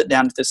pulls it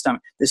down to the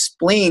stomach. The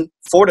spleen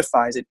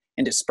fortifies it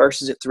and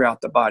disperses it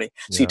throughout the body.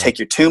 So you take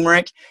your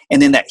turmeric,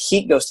 and then that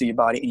heat goes through your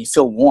body and you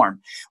feel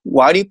warm.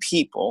 Why do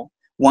people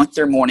want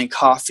their morning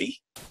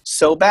coffee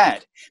so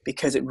bad?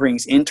 Because it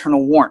brings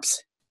internal warmth.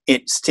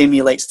 It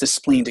stimulates the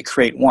spleen to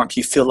create warmth.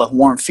 You feel a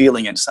warm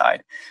feeling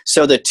inside.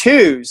 So the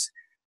 2s,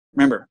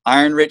 remember,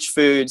 iron-rich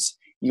foods.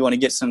 You want to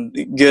get some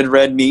good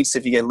red meats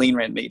if you get lean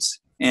red meats,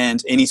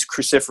 and any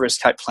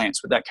cruciferous type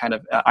plants with that kind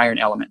of iron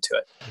element to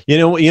it. You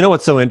know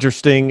what's so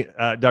interesting,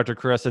 Dr.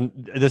 Chris, and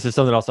this is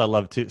something else I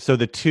love too. So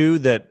the 2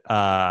 that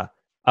I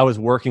was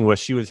working with,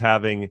 she was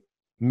having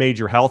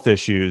major health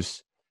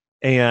issues,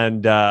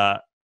 and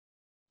it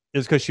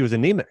was because she was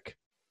anemic.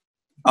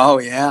 Oh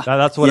yeah,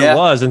 that's what it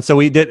was. And so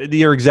we did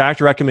your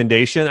exact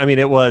recommendation. I mean,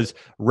 it was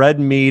red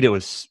meat, it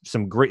was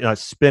some great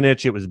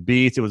spinach, it was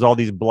beets, it was all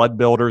these blood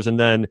builders, and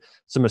then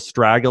some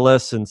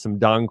astragalus and some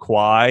dong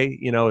quai,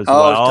 as well.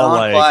 Oh,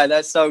 dong quai,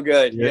 that's so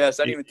good.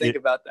 Yes, I didn't even think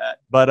about that.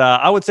 But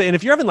I would say, and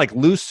if you're having like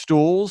loose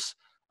stools,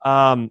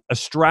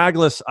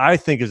 astragalus I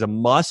think is a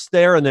must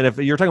there. And then if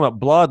you're talking about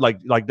blood,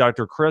 like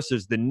Dr. Chris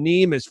is, the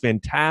neem is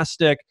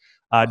fantastic.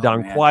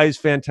 Dong quai is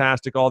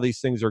fantastic. All these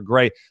things are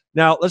great.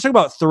 Now, let's talk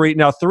about 3.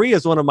 Now, 3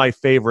 is one of my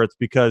favorites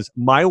because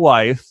my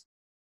wife,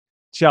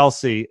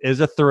 Chelsea, is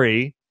a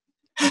 3.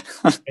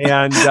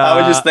 And I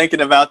was just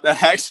thinking about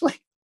that,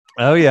 actually.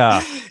 Oh,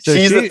 yeah. So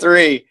she's a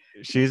 3.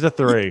 She's a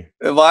 3.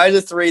 Why is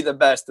the 3 the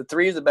best? The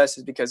 3 is the best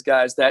is because,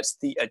 guys, that's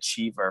the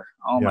achiever.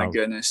 Oh, my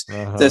goodness.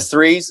 The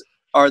 3s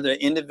are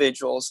the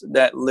individuals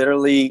that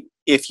literally,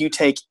 if you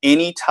take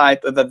any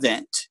type of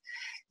event,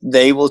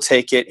 they will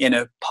take it in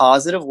a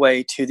positive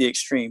way to the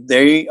extreme.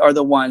 They are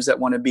the ones that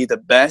want to be the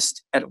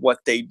best at what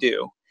they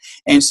do.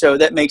 And so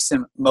that makes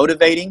them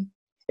motivating.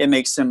 It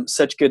makes them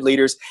such good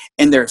leaders,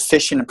 and they're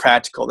efficient and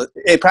practical.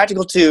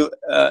 Practical to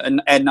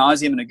ad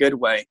nauseum in a good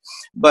way,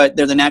 but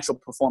they're the natural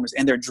performers,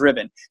 and they're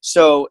driven.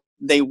 So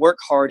they work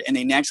hard, and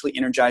they naturally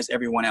energize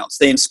everyone else.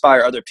 They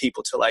inspire other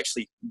people to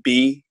actually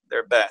be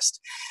their best.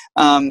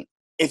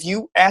 If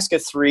you ask a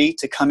 3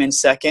 to come in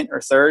second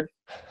or third,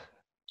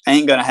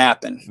 ain't gonna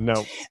happen. No.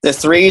 The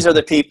 3s are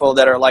the people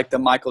that are like the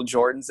Michael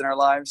Jordans in our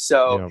lives.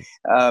 So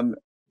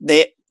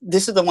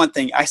this is the one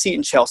thing I see it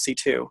in Chelsea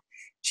too.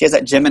 She has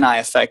that Gemini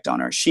effect on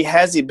her. She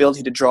has the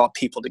ability to draw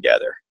people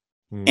together.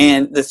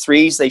 And the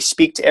 3s, they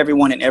speak to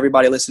everyone and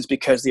everybody listens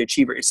because the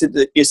achiever,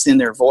 it's in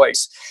their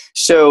voice.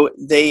 So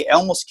they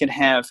almost can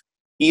have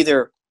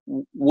either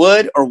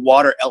wood or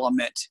water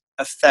element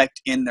effect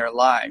in their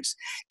lives.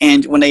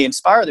 And when they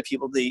inspire the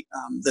people, the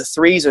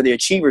 3s are the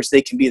achievers.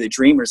 They can be the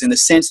dreamers in the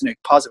sense, in a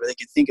positive, they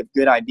can think of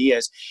good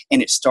ideas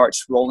and it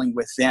starts rolling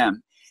with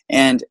them.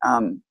 And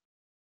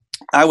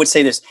I would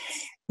say this,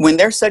 when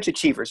they're such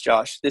achievers,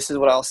 Josh, this is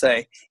what I'll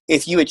say.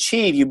 If you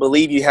achieve, you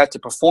believe you have to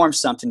perform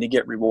something to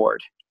get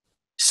reward.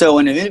 So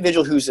an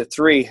individual who's a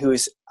 3, who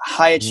is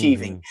high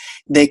achieving,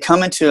 they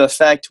come into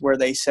effect where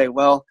they say,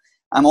 well,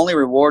 I'm only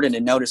rewarded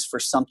and noticed for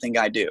something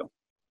I do.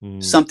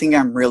 Something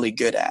I'm really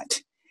good at.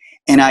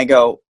 And I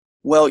go,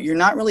 well, you're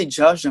not really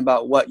judged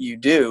about what you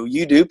do.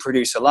 You do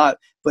produce a lot,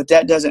 but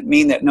that doesn't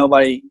mean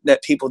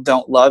that people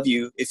don't love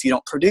you if you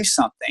don't produce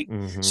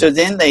something. So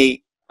then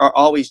they are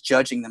always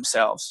judging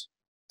themselves.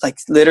 Like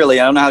literally,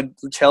 I don't know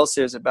how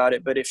Chelsea is about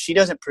it, but if she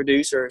doesn't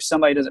produce or if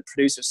somebody doesn't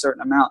produce a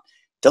certain amount,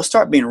 they'll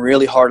start being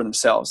really hard on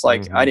themselves.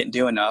 Like, I didn't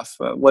do enough.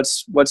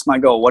 What's my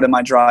goal? What am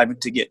I driving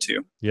to get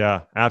to?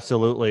 Yeah,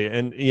 absolutely.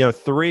 And,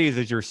 3s,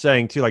 as you're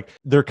saying too, like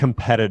they're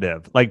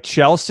competitive. Like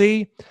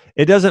Chelsea,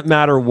 it doesn't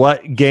matter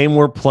what game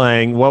we're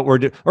playing, what we're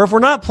doing, or if we're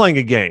not playing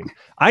a game.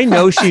 I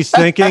know she's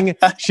thinking,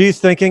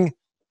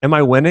 am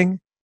I winning?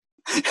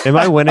 Am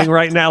I winning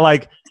right now?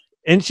 Like,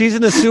 and she's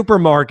in the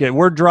supermarket.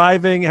 We're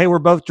driving. Hey, we're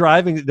both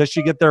driving. Does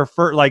she get there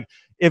first? Like,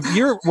 if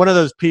you're one of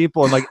those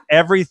people and like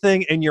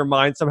everything in your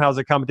mind somehow is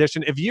a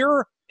competition, if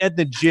you're at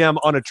the gym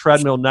on a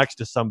treadmill next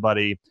to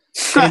somebody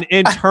and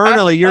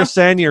internally you're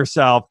saying to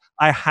yourself,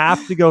 I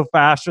have to go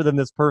faster than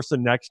this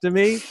person next to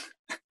me,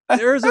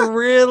 there's a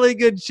really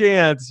good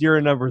chance you're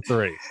a number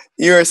 3.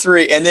 You're a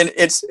 3. And then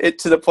it's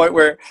to the point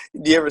where,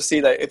 do you ever see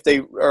that if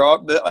they are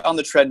on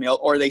the treadmill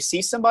or they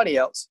see somebody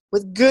else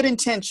with good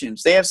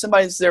intentions, they have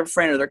somebody that's their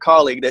friend or their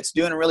colleague that's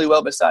doing really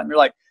well beside them, they're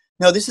like,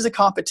 no, this is a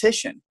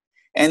competition.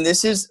 And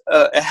this is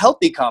a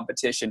healthy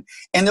competition.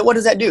 And then what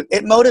does that do?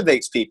 It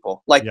motivates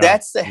people. Like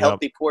that's the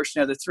healthy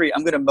portion of the 3.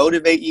 I'm going to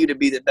motivate you to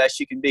be the best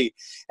you can be.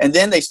 And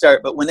then they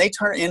start, but when they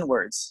turn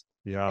inwards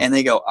and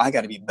they go, I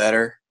got to be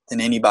better than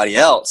anybody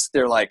else,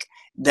 they're like,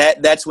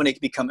 that's when it can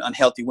become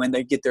unhealthy, when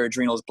they get their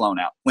adrenals blown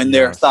out, when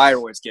their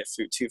thyroids get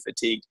too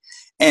fatigued.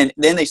 And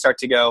then they start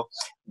to go,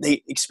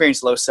 they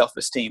experience low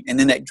self-esteem, and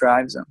then that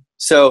drives them.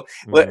 So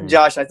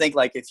Josh, I think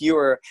like if you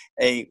were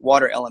a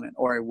water element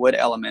or a wood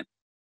element,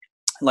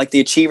 like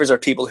the achievers are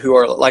people who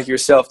are like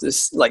yourself,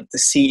 this like the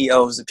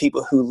CEOs, the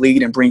people who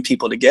lead and bring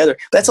people together.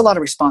 That's a lot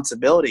of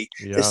responsibility.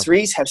 The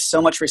 3s have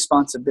so much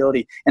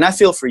responsibility. And I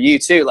feel for you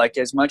too, like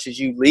as much as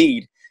you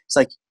lead, it's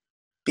like,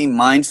 be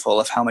mindful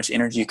of how much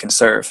energy you can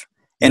serve.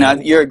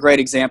 And you're a great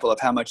example of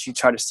how much you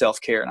try to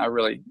self-care.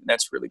 And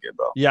that's really good,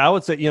 bro. Yeah, I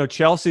would say,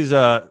 Chelsea's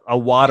a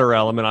water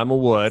element. I'm a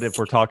wood, if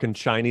we're talking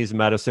Chinese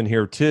medicine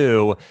here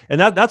too. And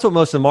that's what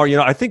most of them are.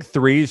 I think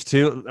 3s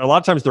too, a lot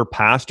of times they're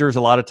pastors.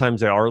 A lot of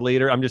times they are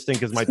leader. I'm just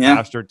thinking, my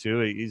pastor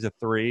too, he's a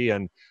 3.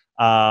 And,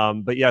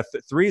 but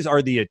 3s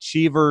are the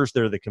achievers.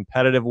 They're the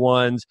competitive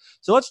ones.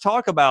 So let's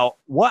talk about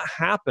what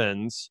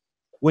happens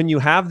when you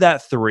have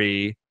that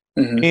 3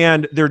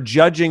 and they're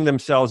judging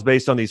themselves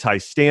based on these high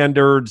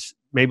standards.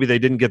 Maybe they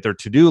didn't get their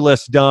to-do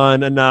list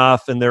done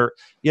enough, and they're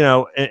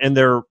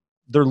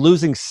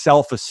losing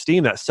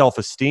self-esteem. That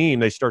self-esteem,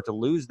 they start to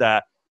lose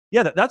that.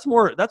 Yeah, that's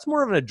more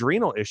of an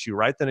adrenal issue,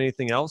 right, than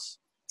anything else.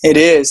 It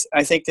is.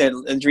 I think that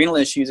adrenal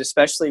issues,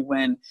 especially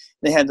when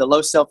they have the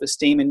low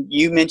self-esteem, and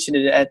you mentioned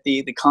it at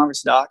the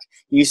conference, Doc.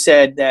 You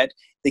said that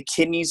the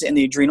kidneys and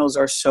the adrenals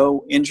are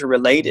so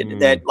interrelated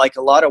that like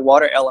a lot of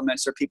water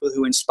elements are people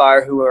who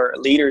inspire, who are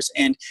leaders,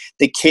 and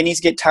the kidneys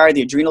get tired,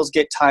 the adrenals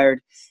get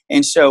tired.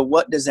 And so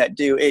what does that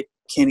do? It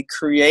can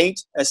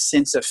create a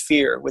sense of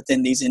fear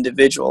within these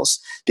individuals,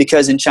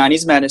 because in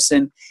Chinese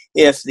medicine,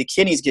 if the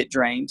kidneys get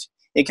drained,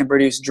 it can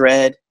produce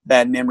dread,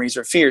 bad memories,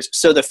 or fears.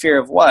 So the fear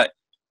of what?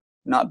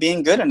 Not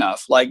being good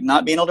enough, like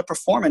not being able to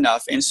perform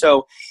enough. And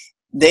so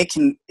they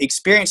can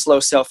experience low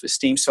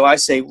self-esteem. So I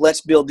say, let's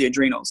build the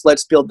adrenals.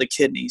 Let's build the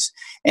kidneys.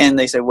 And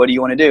they say, what do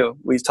you want to do?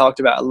 We've talked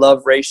about, I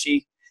love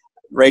reishi.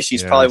 Reishi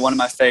is probably one of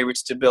my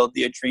favorites to build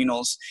the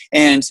adrenals.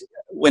 And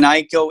when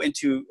I go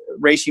into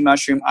reishi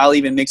mushroom, I'll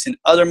even mix in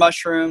other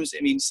mushrooms.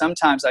 I mean,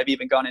 sometimes I've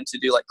even gone in to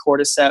do like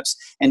cordyceps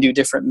and do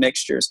different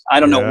mixtures.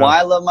 I don't know why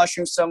I love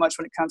mushrooms so much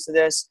when it comes to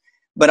this,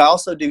 but I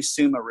also do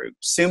suma root.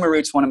 Suma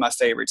root's one of my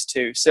favorites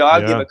too. So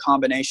I'll give a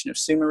combination of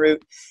suma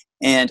root.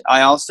 And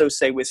I also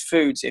say with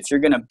foods, if you're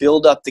going to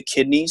build up the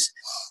kidneys,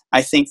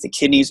 I think the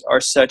kidneys are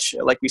such,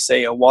 like we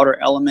say, a water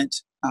element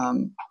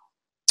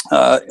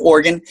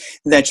organ,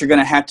 that you're going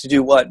to have to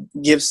do what?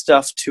 Give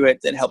stuff to it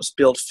that helps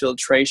build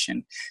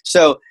filtration.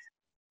 So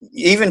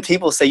even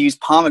people say use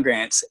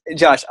pomegranates.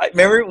 Josh, I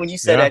remember when you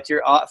said at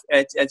your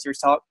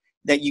talk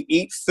that you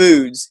eat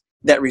foods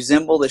that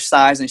resemble the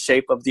size and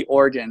shape of the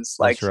organs,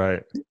 like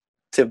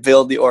to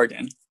build the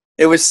organ.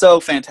 It was so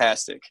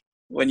fantastic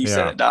when you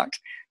said it, Doc.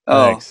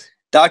 Oh, thanks.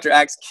 Dr.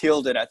 Axe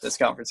killed it at this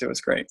conference. It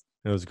was great.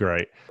 It was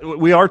great.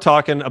 We are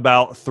talking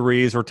about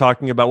 3s. We're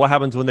talking about what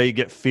happens when they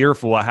get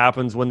fearful, what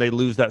happens when they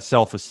lose that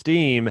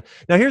self-esteem.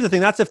 Now, here's the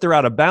thing. That's if they're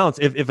out of balance.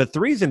 If a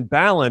 3's in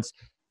balance,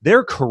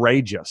 they're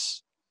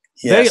courageous.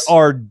 Yes. They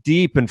are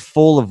deep and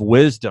full of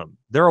wisdom.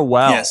 They're a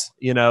well,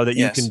 that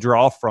you can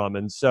draw from.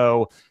 And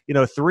so,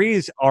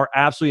 3s are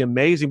absolutely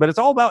amazing, but it's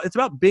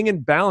about being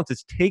in balance.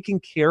 It's taking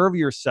care of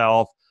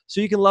yourself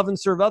so you can love and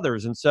serve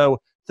others. And so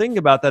thinking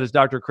about that, as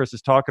Dr. Chris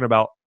is talking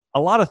about, a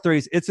lot of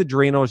 3s, it's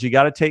adrenals. You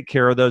got to take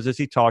care of those, as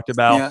he talked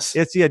about. Yes.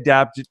 It's the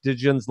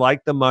adaptogens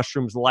like the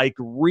mushrooms, like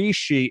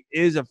reishi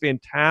is a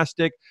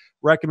fantastic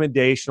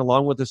recommendation,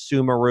 along with the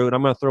suma root.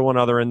 I'm going to throw one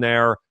other in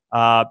there.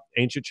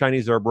 Ancient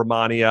Chinese herb,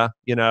 Romania,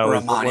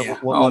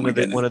 one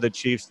of the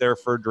chiefs there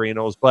for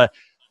adrenals. But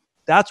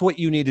that's what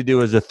you need to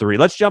do as a 3.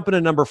 Let's jump into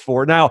number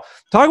 4. Now,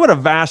 talk about a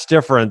vast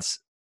difference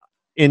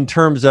in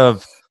terms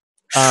of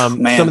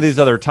some of these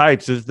other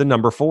types is the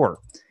number 4.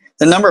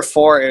 The number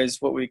 4 is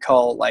what we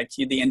call like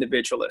the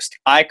individualist.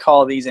 I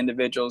call these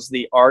individuals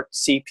the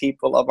artsy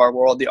people of our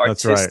world, the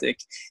artistic.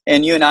 Right.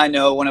 And you and I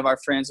know one of our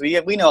friends, we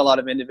know a lot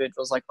of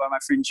individuals, like my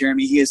friend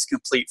Jeremy, he is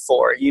complete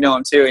 4. You know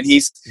him too. And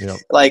he's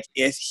like,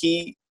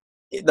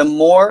 the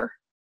more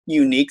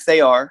unique they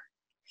are,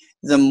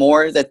 the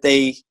more that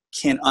they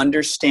can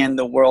understand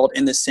the world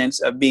in the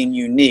sense of being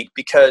unique,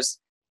 because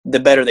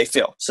the better they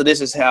feel. So this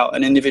is how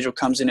an individual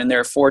comes in and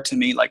they're 4 to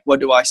me. Like, what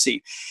do I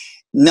see?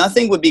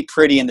 Nothing would be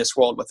pretty in this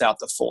world without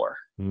the 4.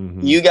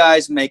 You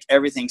guys make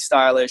everything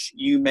stylish.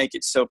 You make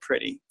it so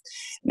pretty.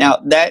 Now,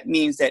 that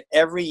means that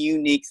every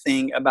unique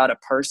thing about a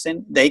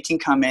person, they can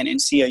come in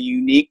and see a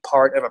unique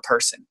part of a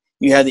person.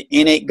 You have the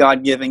innate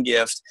God-given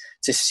gift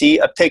to see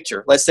a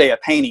picture, let's say a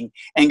painting,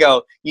 and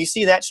go, you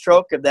see that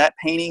stroke of that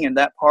painting and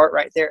that part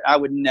right there? I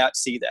would not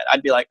see that.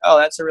 I'd be like, oh,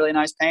 that's a really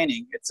nice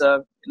painting.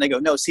 And they go,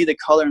 no, see the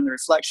color and the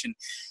reflection.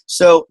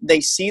 So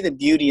they see the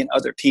beauty in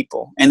other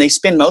people, and they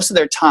spend most of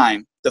their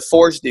time, the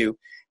 4s do,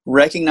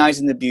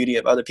 recognizing the beauty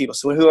of other people.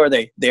 So who are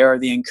they? They are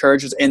the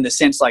encouragers, in the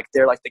sense like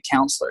they're like the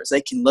counselors.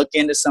 They can look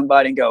into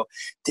somebody and go,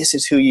 this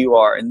is who you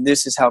are, and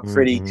this is how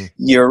pretty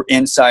your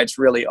insides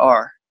really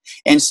are.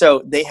 And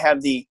so they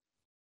have the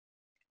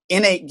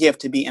innate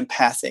gift to be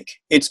empathic.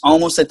 It's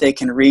almost that they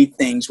can read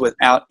things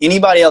without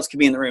anybody else could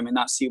be in the room and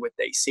not see what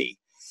they see.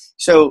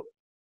 So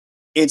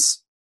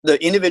it's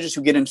the individuals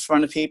who get in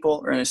front of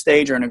people or in a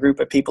stage or in a group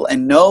of people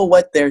and know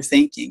what they're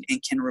thinking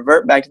and can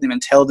revert back to them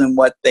and tell them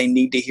what they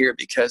need to hear,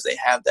 because they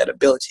have that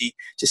ability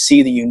to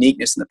see the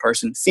uniqueness in the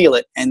person, feel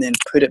it, and then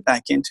put it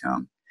back into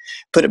them,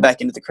 put it back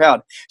into the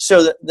crowd.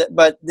 So,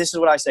 but this is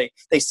what I say.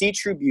 They see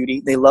true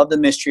beauty. They love the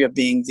mystery of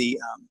being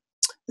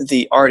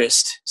the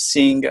artist,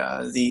 seeing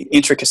the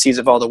intricacies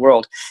of all the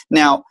world.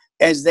 Now,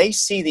 as they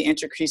see the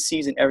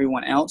intricacies in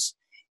everyone else,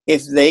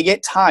 if they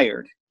get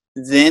tired,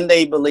 then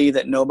they believe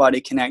that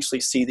nobody can actually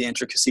see the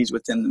intricacies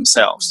within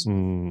themselves.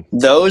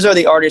 Those are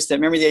the artists that,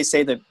 remember they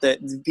say that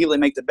the people that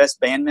make the best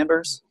band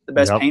members, the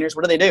best painters,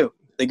 what do?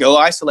 They go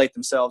isolate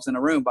themselves in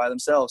a room by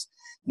themselves.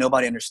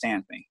 Nobody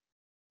understands me.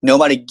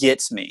 Nobody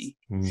gets me.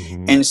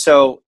 And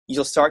so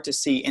you'll start to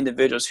see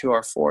individuals who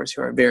are 4s,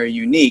 who are very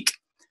unique,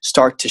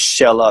 start to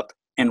shell up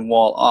and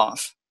wall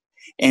off.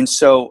 And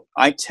so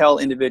I tell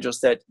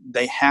individuals that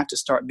they have to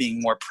start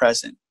being more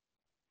present,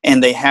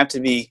 and they have to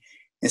be,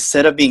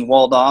 instead of being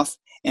walled off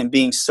and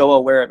being so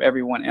aware of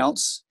everyone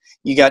else,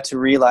 you got to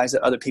realize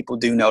that other people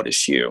do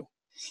notice you.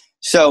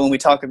 So when we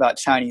talk about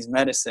Chinese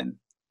medicine,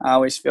 I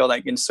always feel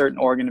like in certain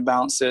organ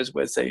imbalances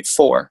with a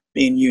 4,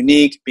 being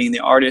unique, being the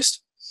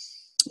artist,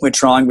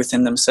 withdrawing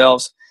within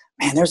themselves,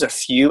 man, there's a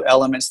few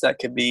elements that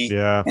could be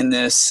in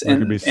this. There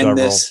could be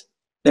several.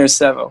 There's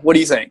several. What do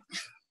you think?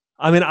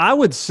 I mean, I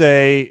would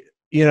say,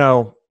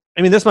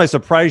 this might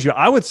surprise you.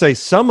 I would say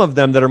some of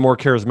them that are more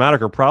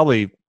charismatic are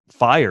probably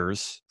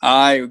fires.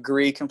 I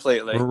agree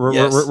completely.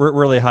 We're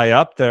really high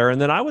up there. And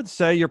then I would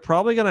say you're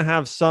probably going to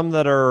have some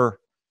that are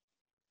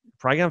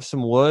probably going to have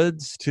some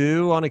woods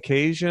too on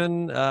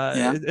occasion.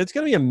 It's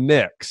going to be a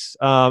mix.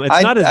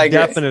 It's not as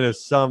definite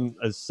as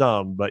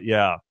some, but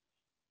yeah.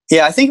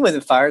 Yeah, I think with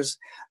the fires,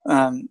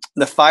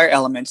 the fire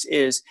elements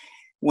is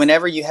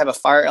whenever you have a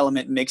fire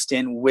element mixed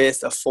in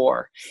with a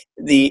 4,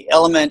 the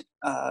element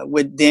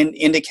would then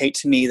indicate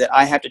to me that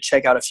I have to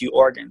check out a few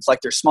organs,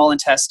 like their small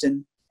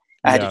intestine.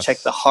 I had to check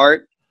the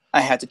heart.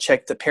 I had to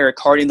check the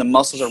pericardium, the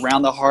muscles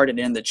around the heart and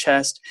in the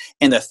chest,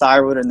 and the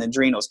thyroid and the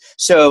adrenals.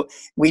 So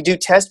we do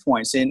test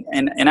points in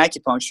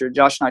acupuncture.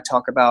 Josh and I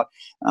talk about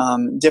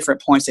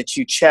different points that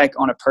you check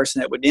on a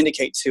person that would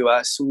indicate to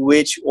us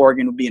which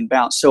organ would be in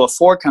balance. So a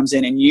 4 comes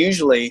in, and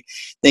usually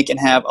they can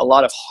have a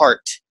lot of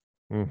heart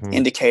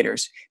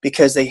indicators,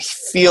 because they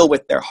feel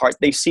with their heart.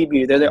 They see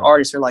beauty. They're the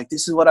artists. They're like,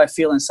 this is what I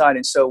feel inside.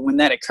 And so when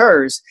that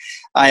occurs,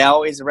 I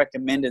always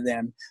recommend to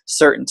them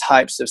certain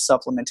types of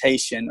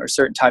supplementation or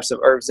certain types of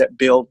herbs that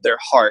build their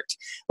heart.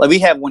 Like we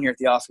have one here at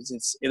the office.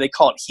 They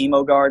call it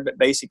HemoGuard, but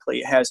basically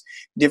it has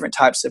different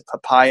types of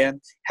papaya,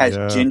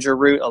 has ginger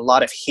root, a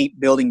lot of heat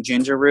building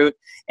ginger root,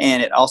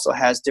 and it also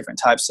has different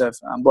types of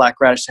black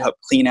radish to help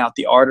clean out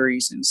the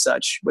arteries and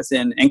such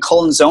within, and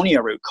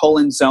colonzonia root.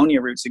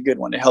 Colonzonia root's a good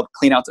one to help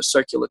clean out the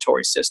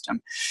circulatory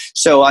system.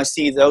 So I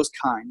see those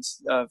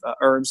kinds of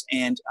herbs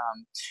and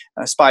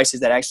spices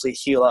that actually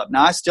heal up.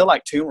 Now I still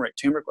like turmeric.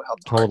 Turmeric will help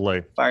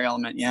the fire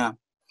element. Yeah.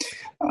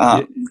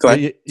 Go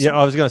ahead. Yeah,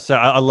 I was going to say,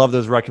 I love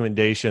those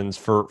recommendations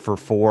for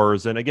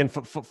 4s. And again,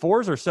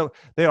 4s are so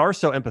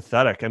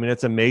empathetic. I mean,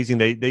 it's amazing.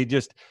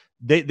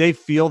 They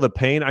feel the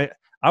pain.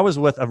 I was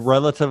with a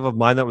relative of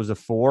mine that was a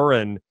 4,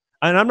 and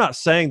I'm not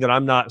saying that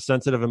I'm not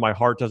sensitive and my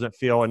heart doesn't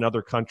feel in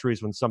other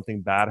countries when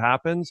something bad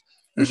happens.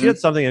 But she had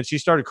something and she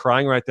started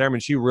crying right there. I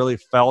mean, she really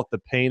felt the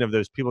pain of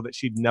those people that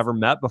she'd never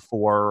met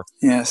before.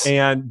 Yes.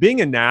 And being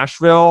in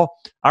Nashville,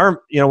 when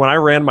I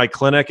ran my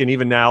clinic, and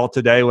even now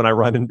today when I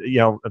run,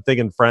 I'm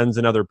thinking friends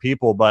and other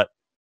people, but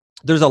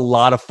there's a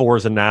lot of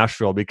 4s in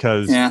Nashville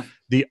because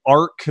the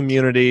art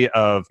community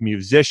of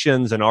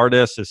musicians and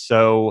artists is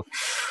so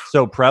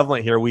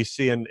prevalent here. We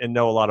see and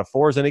know a lot of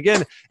 4s. And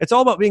again, it's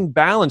all about being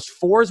balanced.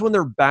 4s, when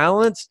they're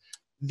balanced,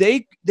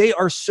 they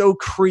are so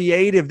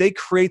creative. They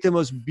create the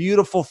most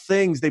beautiful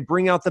things. They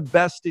bring out the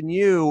best in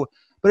you.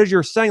 But as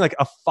you're saying, like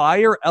a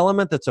fire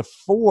element that's a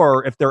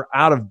 4, if they're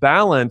out of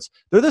balance,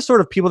 they're the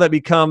sort of people that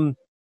become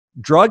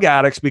drug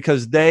addicts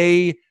because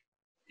they,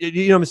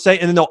 you know what I'm saying?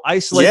 And then they'll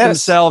isolate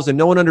themselves and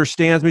no one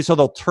understands me. So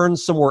they'll turn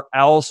somewhere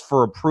else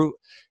for approval.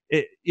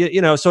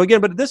 So again,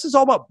 but this is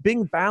all about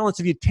being balanced.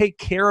 If you take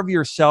care of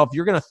yourself,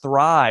 you're going to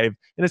thrive.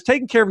 And it's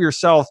taking care of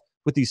yourself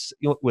with these,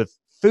 with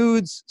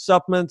foods,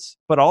 supplements,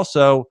 but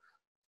also,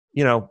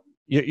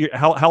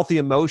 healthy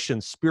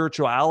emotions,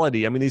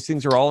 spirituality. I mean, these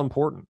things are all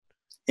important.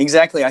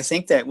 Exactly. I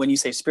think that when you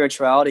say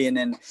spirituality and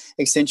then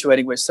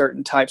accentuating with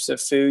certain types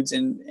of foods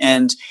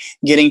and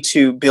getting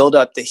to build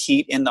up the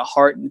heat in the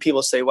heart, and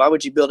people say, why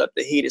would you build up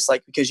the heat? It's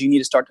like, because you need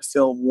to start to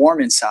feel warm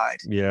inside.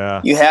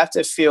 Yeah. You have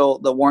to feel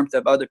the warmth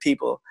of other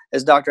people.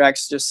 As Dr.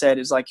 Axe just said,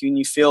 is like when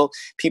you feel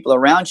people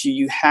around you,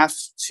 you have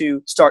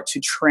to start to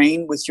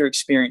train with your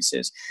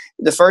experiences.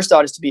 The first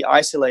thought is to be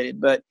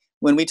isolated, but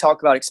when we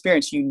talk about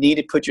experience, you need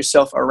to put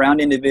yourself around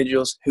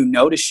individuals who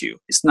notice you.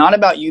 It's not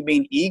about you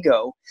being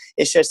ego.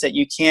 It's just that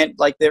you can't,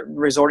 like, they're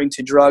resorting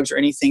to drugs or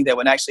anything that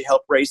would actually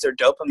help raise their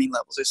dopamine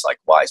levels. It's like,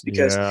 why? It's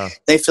because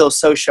they feel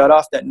so shut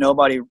off that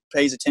nobody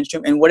pays attention to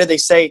them. And what do they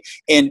say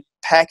in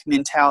pack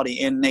mentality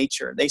in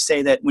nature? They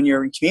say that when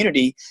you're in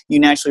community,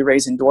 you naturally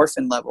raise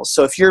endorphin levels.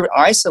 So if you're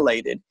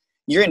isolated,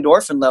 your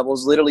endorphin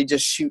levels literally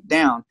just shoot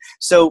down.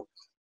 So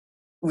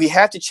we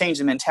have to change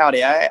the mentality.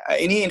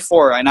 In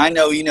E4, and I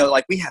know,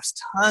 like, we have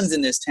tons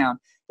in this town.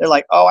 They're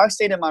like, oh, I've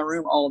stayed in my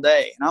room all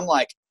day. And I'm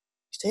like,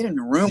 you stayed in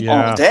the room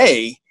all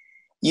day?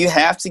 You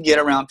have to get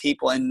around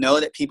people and know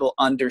that people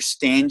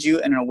understand you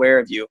and are aware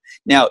of you.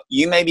 Now,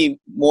 you may be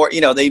more,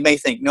 they may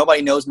think,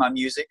 nobody knows my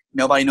music,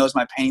 nobody knows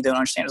my painting, they don't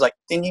understand. It's like,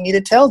 then you need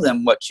to tell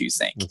them what you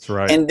think. That's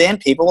right. And then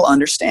people will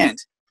understand.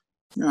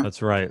 Yeah.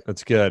 That's right.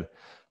 That's good.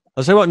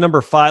 Let's say about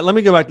number 5. Let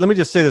me go back. Let me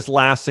just say this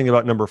last thing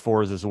about number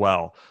 4s as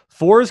well.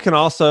 4s can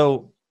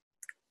also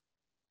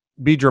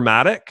be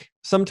dramatic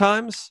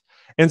sometimes.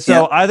 And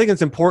so I think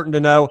it's important to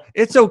know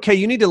it's okay.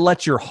 You need to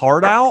let your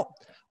heart out,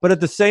 but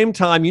at the same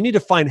time, you need to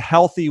find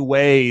healthy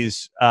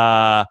ways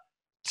I'm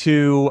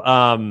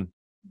trying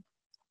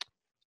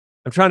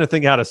to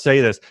think how to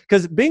say this,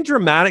 because being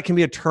dramatic can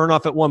be a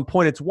turnoff at one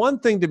point. It's one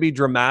thing to be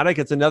dramatic.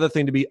 It's another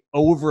thing to be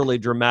overly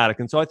dramatic.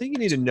 And so I think you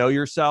need to know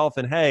yourself,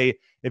 and hey,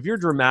 if you're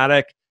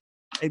dramatic,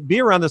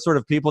 be around the sort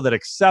of people that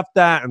accept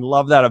that and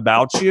love that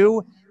about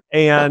you.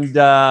 And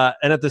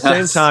at the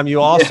same time,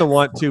 you also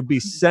want to be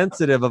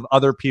sensitive of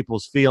other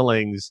people's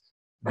feelings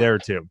there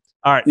too.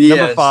 All right.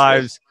 Number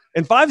 5s.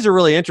 And 5s are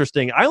really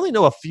interesting. I only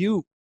know a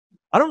few.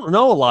 I don't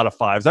know a lot of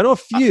 5s. I know a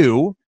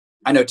few.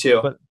 I know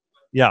 2. But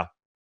yeah.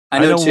 I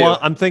know 2. One,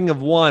 I'm thinking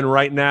of one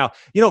right now.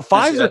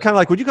 5s are kind of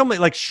like, would you call me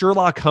like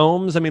Sherlock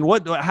Holmes? I mean,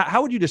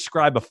 how would you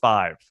describe a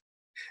 5?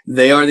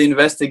 They are the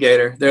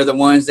investigator. They're the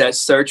ones that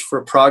search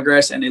for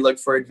progress and they look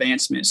for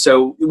advancement.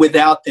 So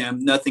without them,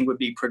 nothing would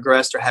be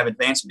progressed or have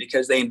advancement,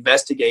 because they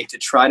investigate to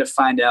try to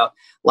find out,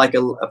 like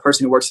a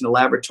person who works in a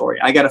laboratory.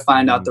 I got to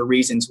find out the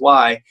reasons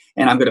why,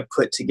 and I'm going to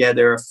put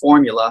together a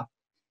formula,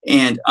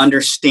 and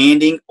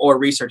understanding or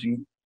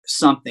researching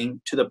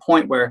something to the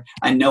point where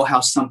I know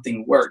how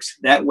something works.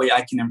 That way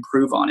I can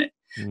improve on it.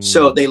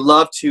 So they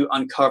love to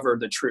uncover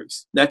the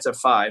truth. That's a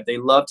 5. They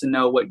love to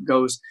know what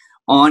goes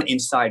on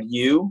inside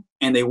you,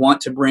 and they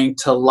want to bring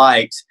to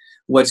light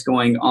what's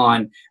going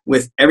on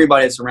with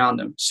everybody that's around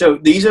them. So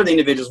these are the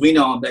individuals we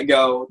know that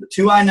go, the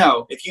 2 I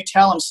know, if you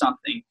tell them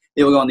something,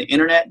 they will go on the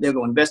internet, they'll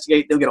go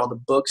investigate, they'll get all the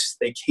books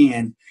they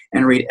can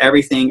and read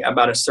everything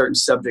about a certain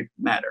subject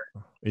matter.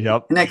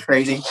 Yep. Isn't that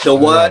crazy? The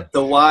what,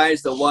 the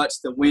whys, the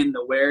whats, the when,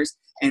 the wheres.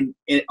 And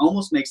it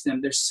almost makes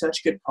them, they're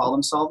such good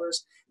problem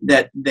solvers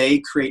that they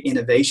create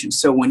innovation.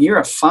 So when you're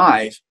a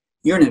 5,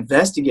 you're an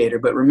investigator,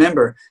 but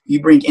remember,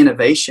 you bring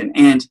innovation,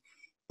 and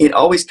it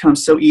always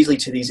comes so easily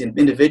to these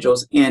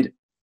individuals, and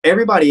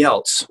everybody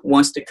else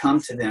wants to come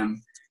to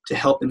them to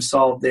help them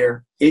solve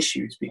their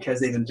issues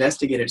because they've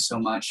investigated so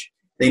much.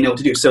 They know what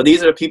to do. So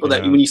these are the people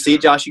that when you see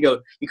it, Josh,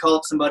 you call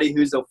up somebody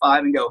who's a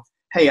 5 and go,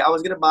 hey, I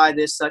was going to buy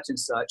this such and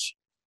such.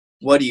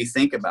 What do you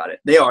think about it?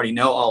 They already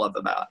know all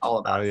about it.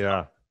 Oh,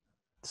 yeah.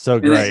 So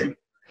great.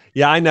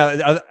 Yeah, I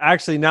know.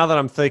 Actually, now that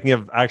I'm thinking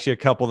of actually a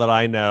couple that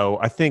I know,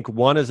 I think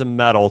one is a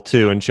metal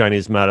too in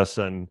Chinese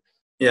medicine.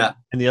 Yeah.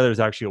 And the other is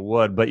actually a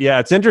wood. But yeah,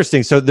 it's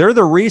interesting. So they're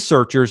the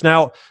researchers.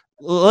 Now,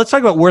 let's talk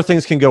about where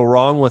things can go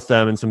wrong with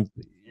them and some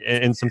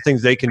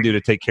things they can do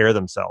to take care of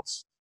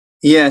themselves.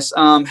 Yes.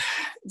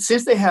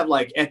 Since they have,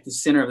 like, at the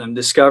center of them,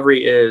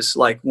 discovery is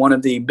like one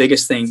of the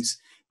biggest things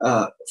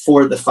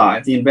for the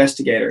 5, the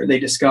investigator. They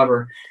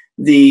discover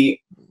the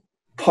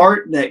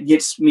part that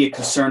gets me a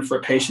concern for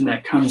a patient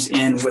that comes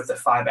in with a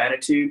 5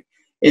 attitude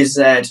is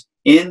that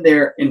in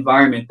their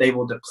environment, they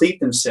will deplete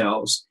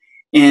themselves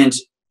and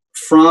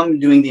from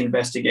doing the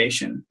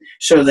investigation.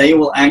 So they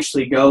will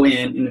actually go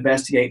in and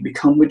investigate,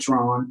 become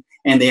withdrawn,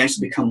 and they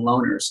actually become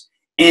loners.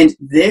 And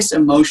this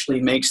emotionally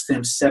makes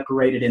them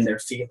separated in their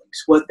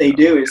feelings. What they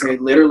do is they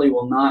literally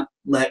will not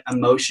let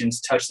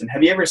emotions touch them.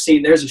 Have you ever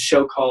seen, there's a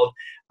show called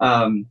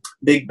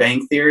Big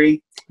Bang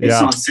Theory.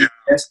 It's on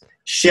CBS.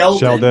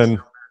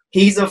 Sheldon.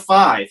 He's a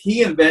 5.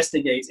 He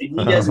investigates, and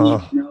he doesn't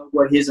even know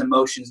what his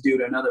emotions do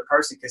to another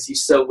person because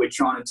he's so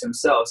withdrawn into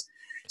himself.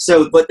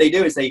 So what they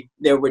do is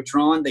they're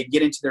withdrawn. They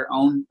get into their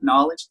own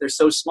knowledge. They're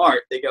so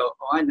smart. They go,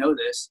 oh, I know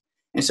this.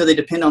 And so they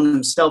depend on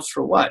themselves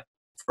for what?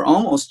 For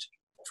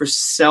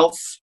self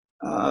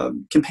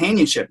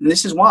companionship. And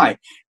this is why.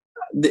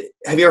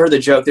 Have you ever heard the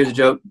joke? There's a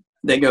joke.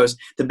 that goes,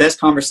 the best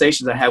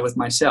conversations I have with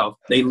myself.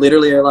 They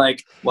literally are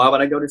like, why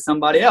would I go to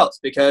somebody else?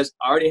 Because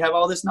I already have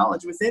all this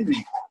knowledge within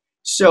me.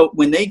 So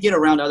when they get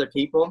around other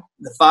people,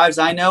 the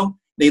 5s I know,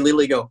 they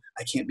literally go,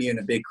 I can't be in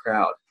a big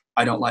crowd.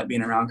 I don't like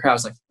being around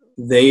crowds. Like,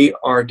 they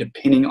are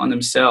depending on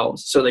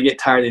themselves. So they get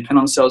tired. They depend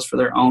on themselves for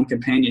their own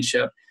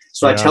companionship.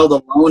 So I tell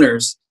the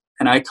loners,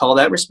 and I call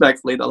that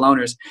respectfully, the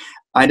loners,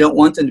 I don't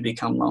want them to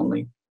become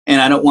lonely,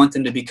 and I don't want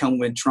them to become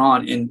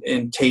withdrawn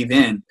and cave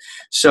in.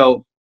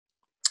 So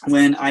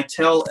when I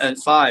tell a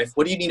 5,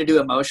 what do you need to do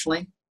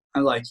emotionally?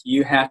 I'm like,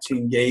 you have to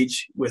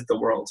engage with the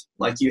world.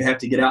 Like, you have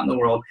to get out in the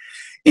world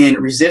and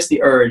resist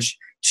the urge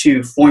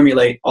to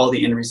formulate all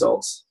the end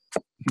results.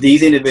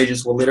 These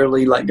individuals will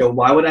literally like go,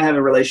 why would I have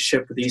a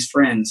relationship with these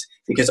friends?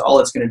 Because all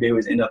it's going to do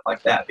is end up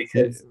like that,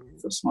 because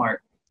it's so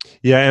smart.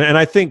 Yeah. And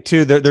I think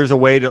too, that there's a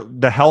way to,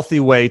 the healthy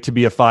way to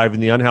be a 5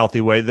 and the unhealthy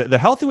way. The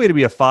healthy way to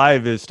be a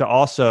 5 is to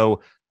also,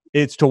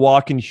 it's to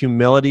walk in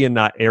humility and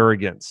not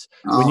arrogance.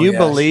 When you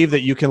believe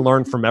that you can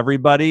learn from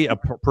everybody, a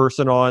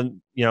person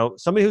on,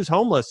 somebody who's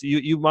homeless,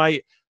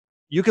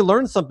 you can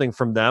learn something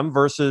from them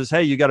versus,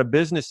 hey, you got a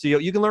business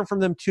CEO. You can learn from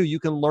them too. You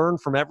can learn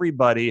from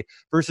everybody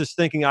versus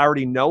thinking I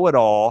already know it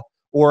all,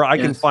 or I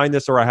can find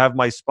this, or I have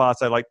my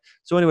spots I like.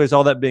 So anyways,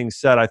 all that being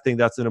said, I think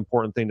that's an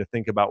important thing to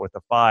think about with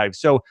the 5.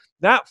 So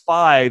that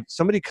 5,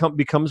 somebody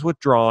becomes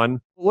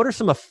withdrawn. What are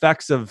some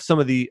effects of some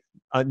of the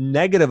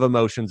negative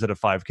emotions that a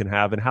 5 can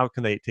have, and how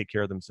can they take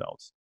care of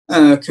themselves?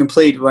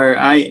 Complete, where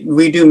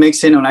we do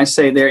mix in when I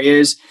say there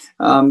is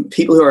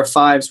people who are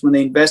 5s, when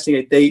they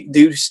investigate, they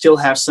do still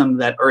have some of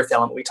that earth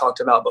element we talked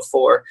about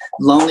before,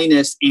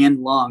 loneliness and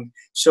lung.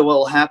 So what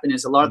will happen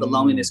is a lot of the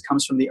loneliness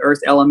comes from the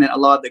earth element. A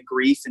lot of the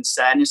grief and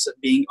sadness of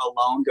being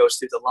alone goes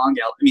through the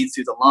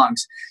through the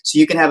lungs. So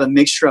you can have a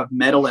mixture of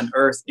metal and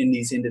earth in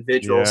these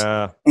individuals.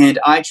 And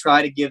I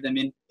try to give them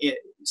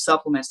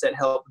supplements that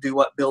help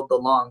build the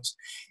lungs.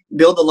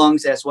 Build the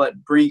lungs as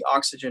what bring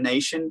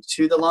oxygenation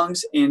to the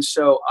lungs. And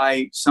so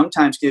I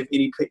sometimes give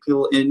any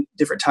people in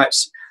different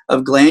types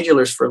of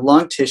glandulars for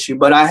lung tissue.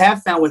 But I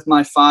have found with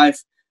my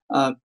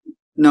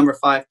number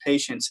 5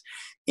 patients,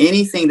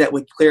 anything that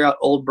would clear out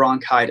old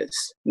bronchitis.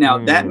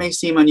 Now that may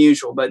seem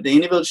unusual, but the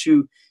individuals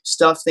who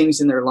stuff things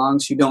in their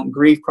lungs, who don't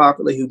grieve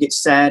properly, who get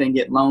sad and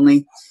get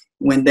lonely,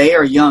 when they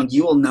are young,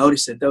 you will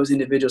notice that those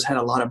individuals had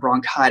a lot of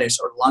bronchitis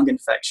or lung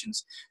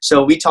infections.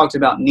 So we talked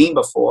about neem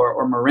before,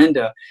 or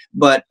morinda,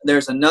 but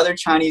there's another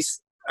Chinese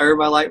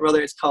herb I like,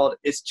 brother.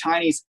 It's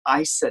Chinese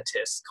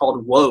isotis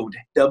called woad,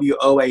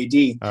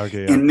 W-O-A-D.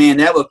 Okay, yeah. And man,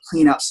 that will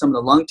clean out some of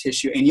the lung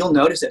tissue. And you'll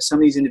notice that some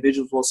of these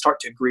individuals will start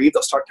to grieve.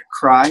 They'll start to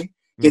cry,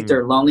 get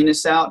their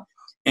loneliness out,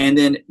 and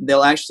then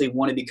they'll actually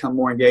want to become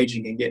more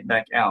engaging and get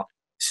back out.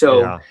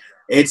 So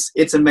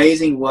it's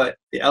amazing what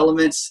the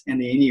elements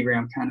and the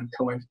Enneagram kind of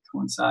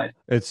coincide.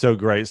 It's so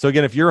great. So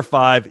again, if you're a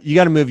 5, you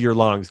got to move your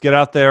lungs, get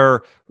out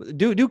there,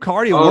 do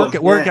cardio,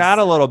 work out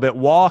a little bit,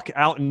 walk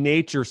out in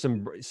nature,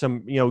 some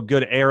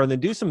good air, and then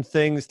do some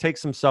things, take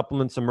some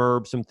supplements, some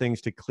herbs, some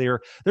things to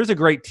clear. There's a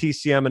great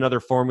TCM,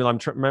 another formula. I'm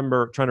trying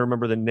to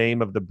remember the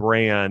name of the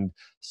brand,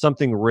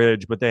 something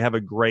Ridge, but they have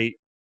a great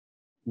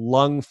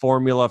lung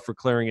formula for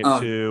clearing it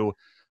too,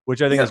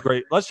 which I think is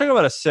great. Let's talk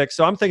about a 6.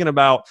 So I'm thinking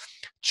about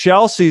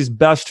Chelsea's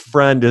best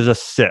friend is a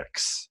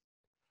 6.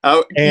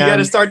 Oh, you got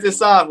to start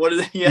this off. What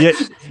is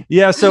it?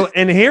 Yeah. So,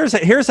 and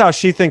here's how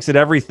she thinks at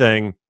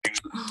everything.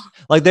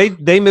 Like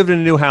they moved in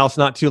a new house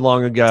not too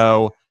long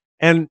ago,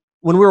 and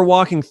when we were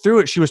walking through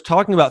it, she was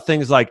talking about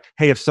things like,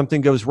 "Hey, if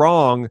something goes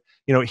wrong,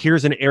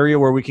 here's an area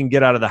where we can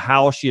get out of the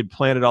house." She had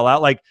planned it all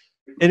out. Like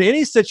in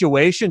any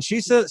situation,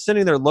 she's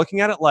sitting there looking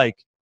at it like,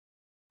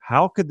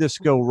 "How could this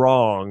go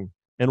wrong?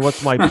 And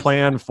what's my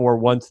plan for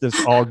once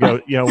this all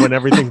goes, when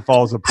everything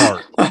falls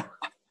apart?"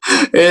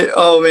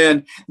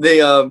 Man,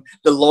 the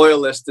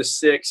loyalist, the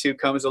 6 who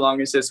comes along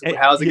and says,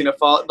 how's it going to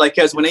fall? Like,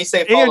 because when they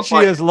say fall apart, she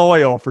is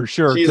loyal for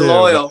sure. She's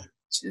loyal.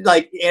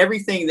 Like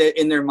everything that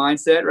in their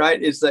mindset,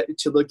 right, is that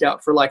to look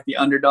out for like the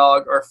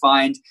underdog or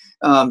find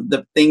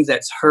the things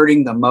that's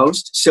hurting the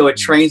most. So it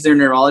trains their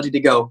neurology to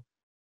go,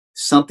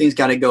 something's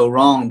got to go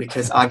wrong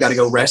because I got to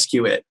go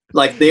rescue it.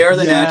 Like they are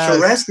the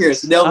natural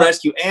rescuers. They'll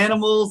rescue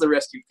animals, they'll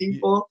rescue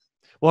people.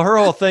 Well, her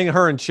whole thing,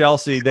 her and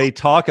Chelsea,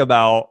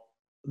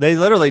 they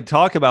literally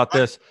talk about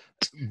this,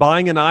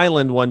 buying an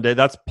island one day.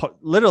 That's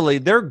literally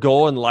their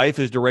goal in life,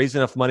 is to raise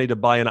enough money to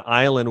buy an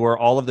island where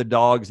all of the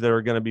dogs that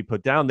are going to be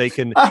put down, they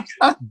can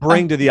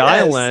bring to the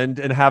island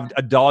and have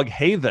a dog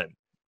haven.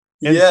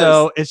 And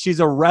so she's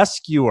a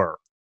rescuer.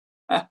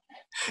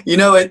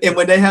 And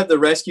when they have the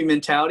rescue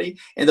mentality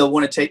and they'll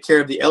want to take care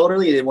of the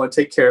elderly, they want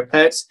to take care of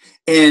pets.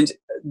 And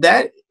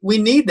that we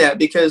need that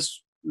because,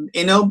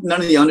 none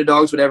of the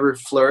underdogs would ever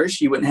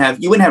flourish. You wouldn't have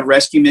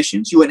rescue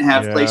missions. You wouldn't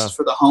have places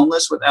for the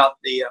homeless without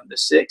the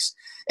 6.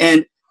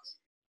 And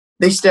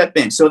they step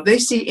in. So if they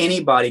see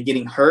anybody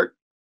getting hurt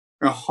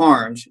or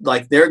harmed,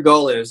 like their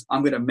goal is,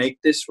 I'm going to make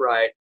this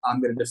right.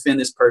 I'm going to defend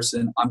this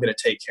person. I'm going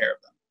to take care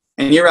of them.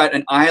 And you're right,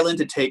 an island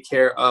to take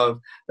care of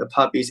the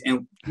puppies.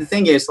 And the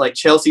thing is, like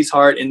Chelsea's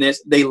heart in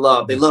this, they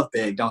love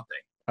big, don't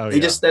they? Oh, They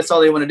just, that's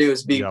all they want to do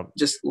is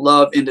just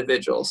love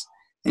individuals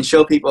and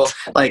show people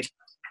like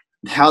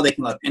how they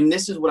can love. And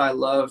this is what I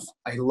love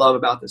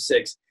about the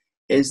 6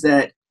 is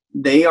that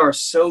they are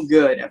so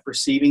good at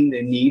perceiving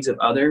the needs of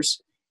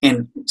others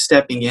and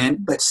stepping in.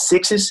 But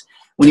 6s,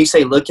 when you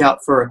say look out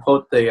for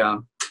quote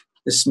the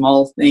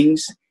small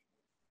things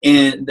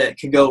and that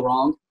could go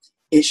wrong,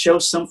 it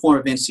shows some form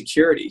of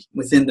insecurity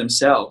within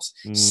themselves.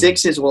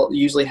 6s will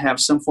usually have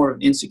some form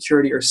of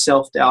insecurity or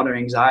self-doubt or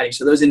anxiety.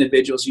 So those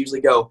individuals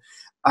usually go,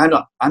 I'm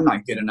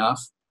not good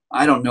enough.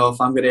 I don't know if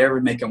I'm going to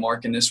ever make a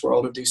mark in this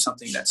world or do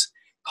something that's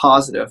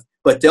positive.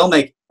 But they'll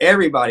make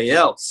everybody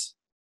else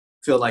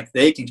feel like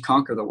they can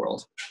conquer the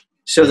world.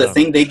 So the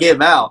thing they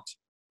give out,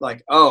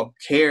 like, oh,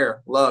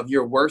 care, love,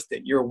 you're worth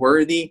it, you're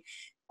worthy,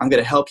 I'm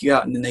going to help you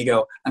out. And then they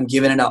go, I'm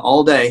giving it out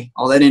all day,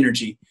 all that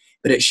energy.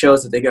 But it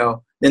shows that they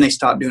go, then they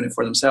stop doing it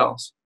for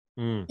themselves.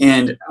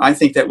 And I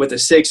think that with a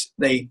 6,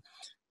 they,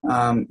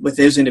 with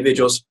those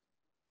individuals,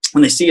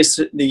 when they see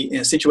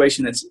a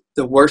situation that's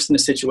the worst in the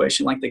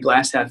situation, like the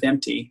glass half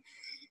empty,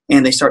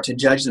 and they start to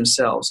judge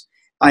themselves,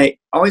 I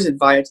always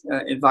advise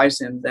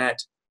them that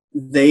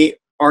they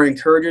are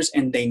encouragers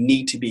and they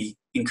need to be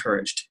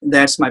encouraged.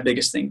 That's my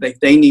biggest thing.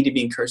 They need to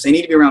be encouraged. They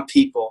need to be around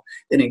people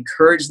that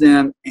encourage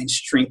them and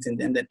strengthen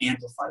them, that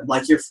amplify them.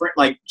 Like your friend,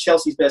 like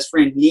Chelsea's best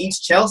friend needs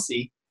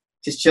Chelsea,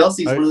 because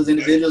Chelsea's one of those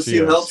individuals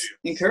who helps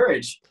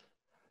encourage.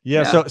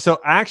 Yeah. So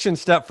action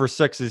step for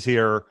 6s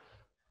here.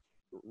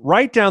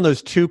 Write down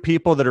those 2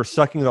 people that are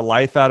sucking the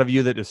life out of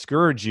you, that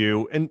discourage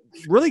you, and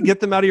really get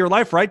them out of your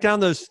life. Write down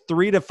those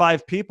 3 to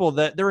 5 people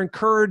that they're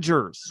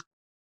encouragers.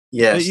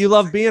 That you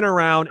love being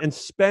around, and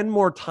spend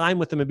more time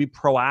with them and be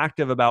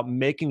proactive about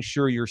making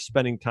sure you're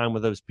spending time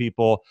with those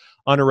people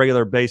on a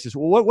regular basis.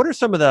 What are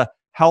some of the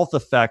health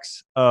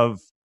effects of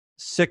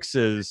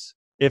 6s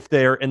if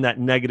they're in that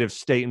negative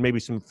state, and maybe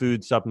some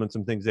food supplements,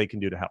 some things they can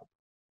do to help?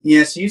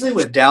 Yes, usually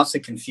with doubts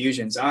and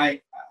confusions, I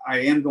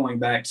am going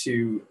back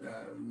to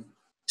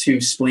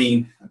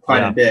spleen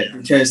quite a bit,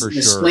 because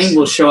the spleen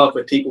will show up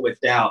with people with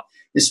doubt.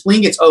 The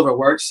spleen gets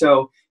overworked,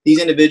 so these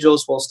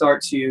individuals will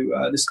start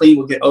to, the spleen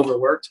will get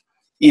overworked.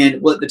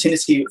 And what the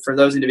tendency for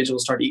those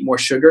individuals start to eat more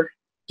sugar,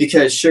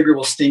 because sugar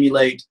is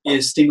stimulating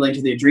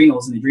to the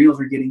adrenals, and the adrenals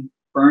are getting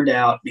burned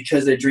out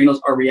because the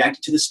adrenals are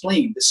reacting to the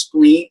spleen. The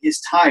spleen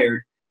is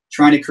tired,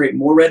 trying to create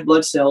more red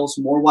blood cells,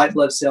 more white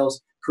blood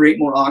cells, create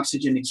more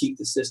oxygen to keep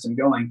the system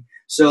going.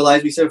 So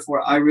as we said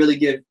before, I really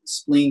give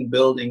spleen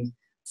building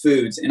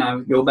foods, and I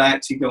would go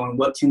back to going,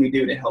 what can we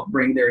do to help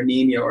bring their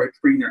anemia or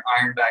bring their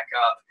iron back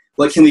up?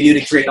 What can we do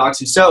to create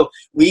oxygen? So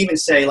we even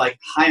say like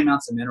high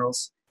amounts of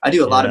minerals. I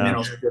do a lot of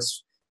minerals with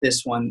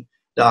this one,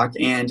 Doc.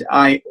 And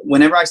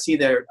whenever I see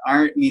their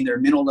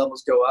mineral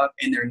levels go up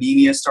and their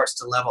anemia starts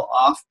to level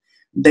off,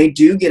 they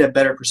do get a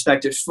better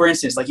perspective. For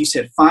instance, like you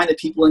said, find the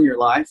people in your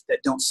life that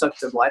don't suck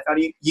the life out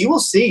of you. You will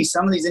see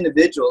some of these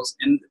individuals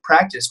in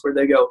practice where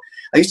they go,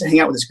 I used to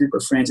hang out with this group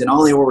of friends and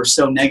all they were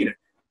so negative.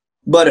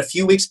 But a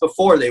few weeks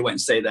before they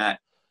wouldn't say that,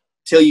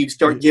 till you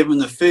start giving them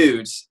the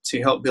foods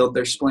to help build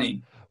their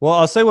spleen. Well,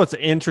 I'll say what's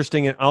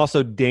interesting and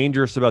also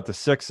dangerous about the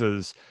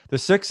 6s. The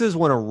 6s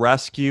want to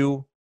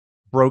rescue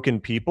broken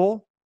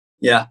people.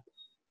 Yeah.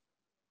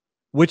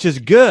 Which is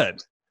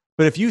good.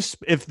 But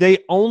if they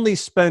only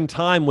spend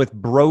time with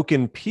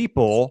broken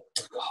people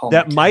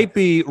that might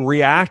be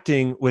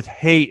reacting with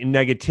hate and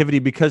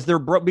negativity because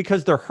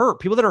they're hurt.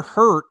 People that are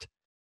hurt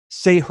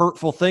say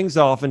hurtful things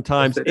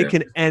oftentimes. It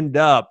can end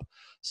up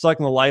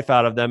sucking the life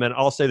out of them. And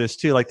I'll say this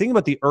too, like think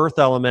about the earth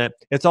element.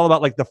 It's all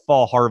about like the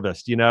fall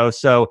harvest,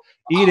 so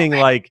eating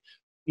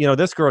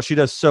this girl, she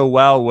does so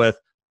well with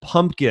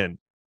pumpkin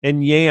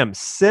and yam,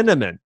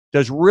 cinnamon,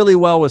 does really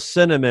well with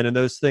cinnamon and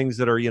those things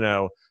that are,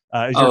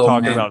 as you're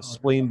talking about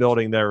spleen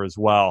building there as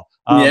well.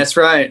 Yeah, that's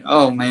right.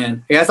 Oh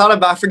man. Yeah,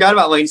 I forgot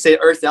about when you say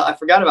earth. I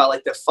forgot about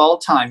like the fall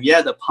time.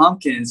 Yeah. The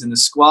pumpkins and the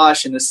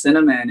squash and the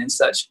cinnamon and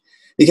such,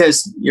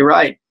 because you're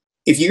right.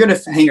 If you're going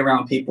to hang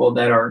around people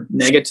that are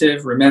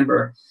negative,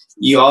 remember,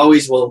 you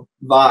always will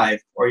vibe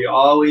or you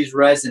always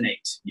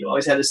resonate. You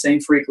always have the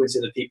same frequency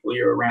of the people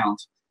you're around.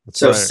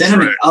 That's right.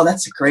 Cinnamon. Oh,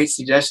 that's a great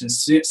suggestion.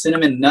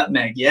 Cinnamon,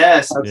 nutmeg.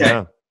 Yes. Okay.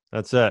 Yeah,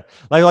 that's it.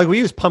 Like we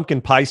use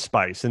pumpkin pie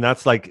spice, and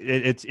that's like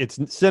it's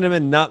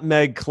cinnamon,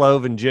 nutmeg,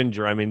 clove, and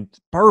ginger. I mean,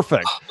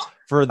 perfect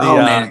for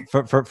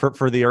the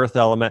for the earth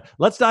element.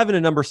 Let's dive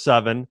into number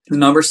 7.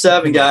 Number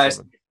 7,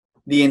 guys.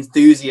 The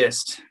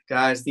enthusiast,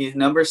 guys. The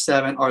number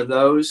 7 are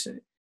those.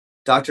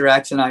 Dr.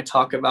 Axe and I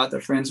talk about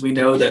the friends we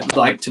know that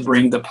like to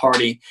bring the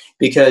party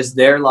because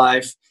their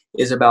life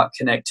is about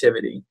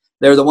connectivity.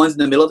 They're the ones in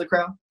the middle of the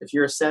crowd. If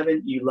you're a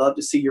 7, you love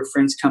to see your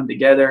friends come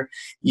together.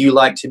 You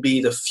like to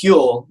be the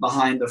fuel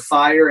behind the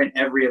fire in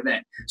every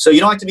event. So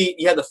you don't like to be,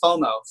 you have the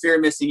FOMO, fear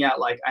of missing out.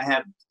 Like I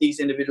have these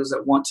individuals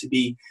that want to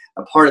be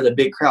a part of the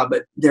big crowd,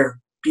 but their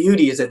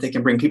beauty is that they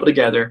can bring people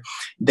together.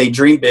 They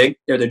dream big.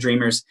 They're the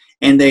dreamers.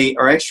 And they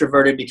are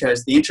extroverted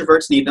because the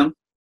introverts need them.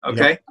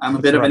 Okay. Yep, I'm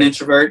a bit of an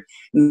introvert,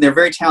 and they're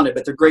very talented,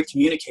 but they're great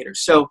communicators.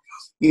 So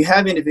you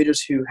have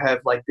individuals who have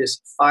like this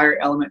fire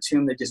element to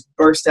them that just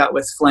burst out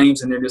with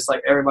flames, and they're just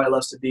like, everybody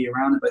loves to be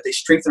around them, but they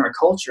strengthen our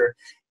culture.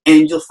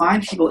 And you'll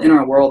find people in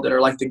our world that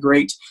are like the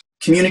great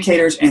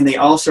communicators, and they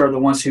also are the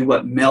ones who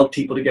meld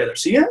people together.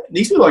 So yeah,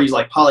 these people are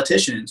like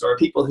politicians or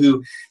people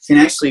who can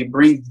actually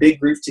bring big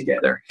groups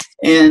together.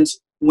 And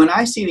when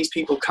I see these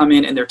people come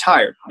in and they're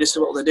tired, this is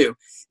what they do.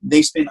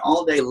 They spend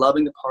all day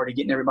loving the party,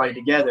 getting everybody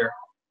together,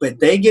 but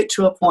they get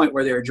to a point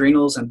where their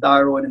adrenals and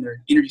thyroid and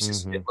their energy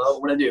system get low.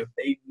 What do they do?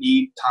 They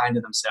need time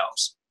to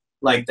themselves.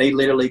 Like they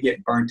literally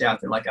get burnt out.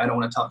 They're like, I don't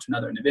want to talk to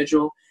another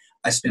individual.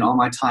 I spend all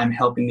my time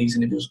helping these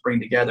individuals bring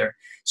together.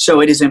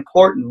 So it is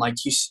important. Like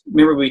you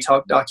remember we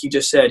talked, Doc, you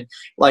just said,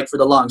 like for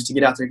the lungs to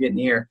get out there and get in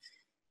the air,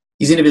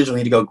 these individuals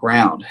need to go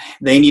ground.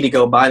 They need to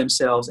go by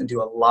themselves and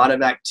do a lot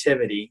of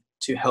activity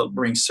to help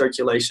bring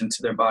circulation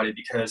to their body,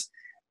 because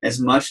as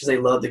much as they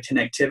love the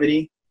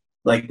connectivity,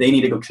 like they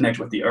need to go connect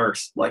with the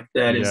earth. Like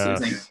that is the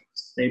thing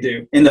they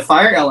do. And the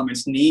fire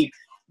elements need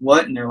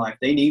what in their life?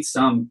 They need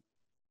some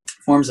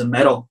forms of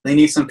metal. They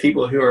need some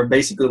people who are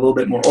basically a little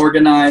bit more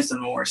organized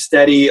and more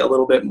steady, a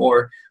little bit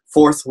more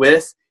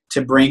forthwith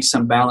to bring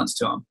some balance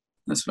to them.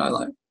 That's what I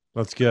like.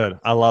 That's good.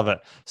 I love it.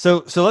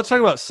 So let's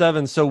talk about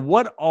 7. So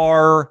what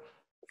are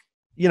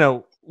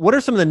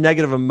some of the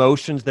negative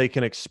emotions they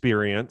can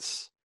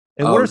experience?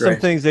 And what are some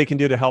things they can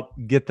do to help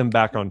get them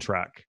back on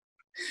track?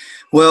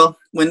 Well,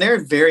 when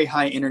they're very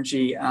high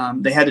energy,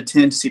 they have a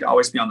tendency to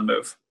always be on the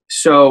move.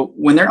 So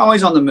when they're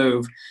always on the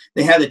move,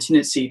 they have the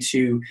tendency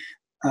to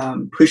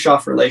push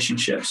off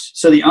relationships.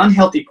 So the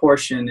unhealthy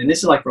portion, and this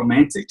is like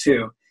romantic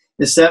too,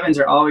 the 7s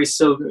are always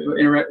so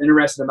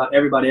interested about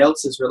everybody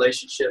else's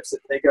relationships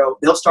that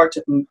they'll start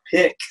to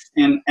pick,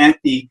 and if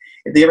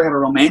they ever have a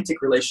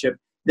romantic relationship,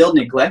 they'll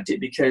neglect it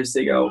because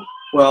they go,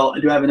 well,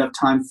 do I have enough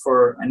time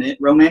for a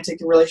romantic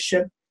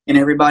relationship and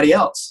everybody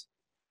else?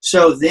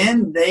 So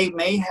then they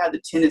may have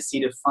the tendency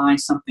to find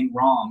something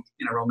wrong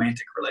in a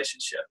romantic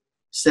relationship.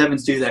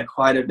 7s do that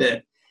quite a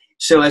bit.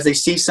 So as they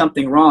see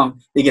something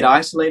wrong, they get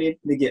isolated,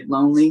 they get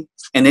lonely,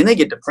 and then they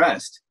get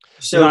depressed.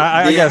 So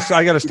I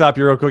got to stop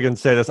you real quick and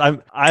say this.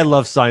 I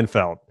love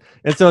Seinfeld.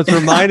 And so it's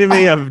reminding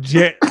me of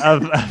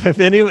if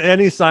any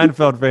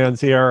Seinfeld fans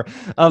here,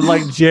 of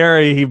like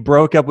Jerry, he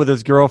broke up with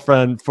his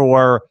girlfriend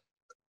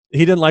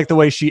he didn't like the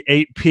way she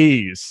ate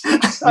peas,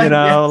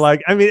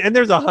 like, I mean, and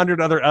there's 100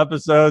 other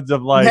episodes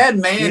of like, he had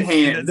man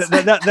hands.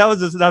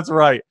 That's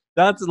right.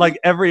 That's like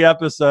every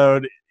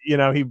episode,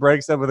 he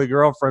breaks up with a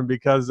girlfriend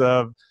because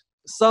of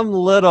some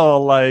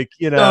little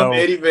some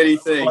itty bitty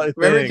thing.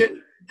 Remember,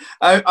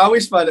 I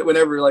always find it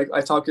whenever I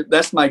talk,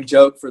 that's my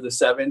joke for the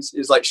 7s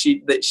is like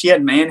she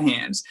had man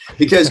hands,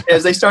 because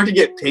as they start to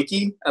get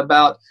picky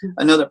about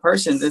another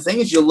person, the thing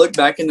is you'll look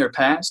back in their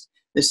past,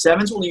 the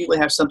 7s will usually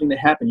have something that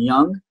happened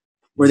young,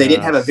 where they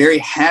didn't have a very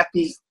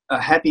happy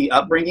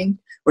upbringing,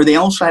 where they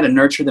also had to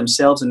nurture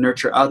themselves and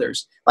nurture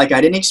others. Like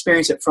I didn't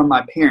experience it from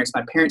my parents.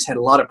 My parents had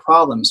a lot of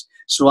problems.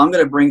 So I'm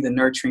going to bring the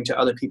nurturing to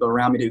other people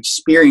around me to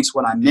experience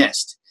what I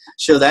missed.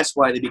 So that's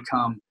why they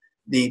become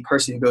the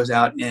person who goes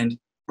out and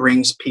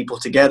brings people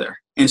together.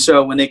 And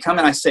so when they come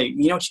in, I say,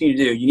 you know what you need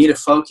to do? You need to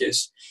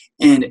focus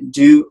and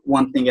do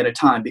one thing at a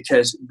time,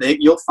 because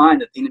you'll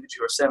find that the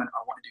individual 7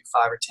 are wanting to do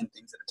 5 or 10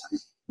 things at a time.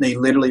 They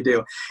literally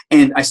do.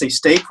 And I say,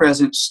 stay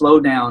present, slow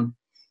down,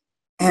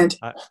 and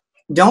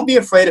don't be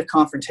afraid of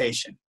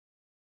confrontation.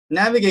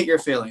 Navigate your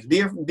feelings.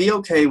 Be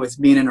okay with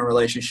being in a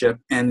relationship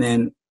and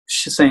then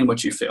saying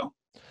what you feel.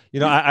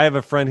 I have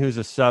a friend who's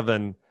a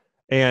 7,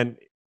 and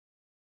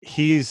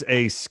he's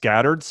a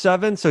scattered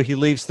 7, so he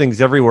leaves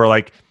things everywhere.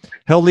 Like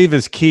he'll leave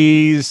his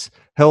keys.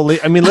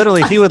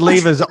 Literally, he would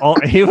leave his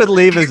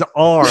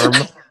arm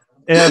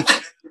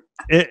if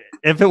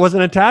it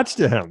wasn't attached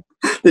to him.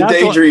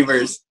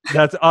 Daydreamers.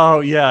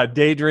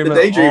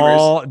 Daydreamers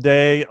all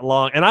day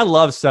long. And I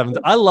love 7s.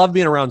 I love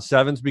being around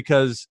 7s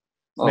because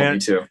man, me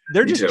too.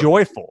 They're just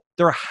joyful.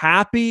 They're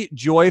happy,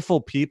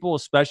 joyful people,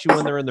 especially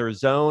when they're in their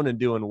zone and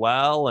doing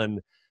well.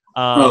 And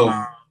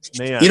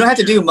man, you don't have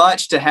to do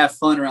much to have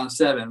fun around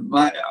 7.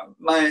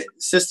 My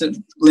assistant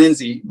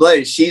Lindsay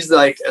Blaze, she's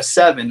like a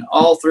 7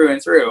 all through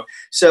and through.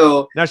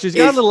 So now she's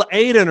got a little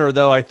 8 in her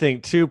though, I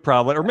think too,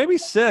 probably, or maybe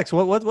 6.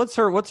 What's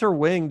her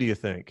wing? Do you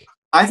think?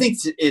 I think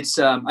it's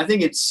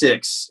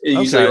 6.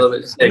 Usually a little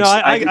bit 6. No,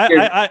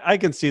 I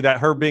can see that,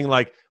 her being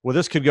like, well,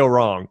 this could go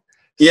wrong.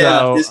 Yeah,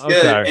 so, it's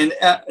good. Okay.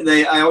 And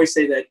I always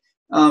say that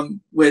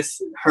with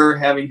her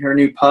having her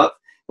new pup,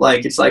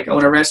 like it's like I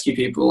want to rescue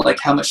people. Like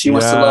how much she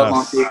wants to love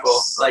on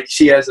people. Like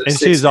she has a. And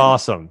she's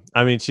awesome.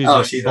 I mean, she's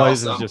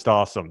awesome. Just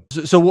awesome.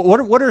 So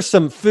what are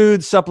some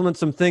food supplements,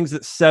 some things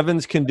that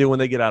 7s can do when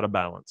they get out of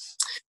balance?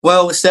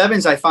 Well, with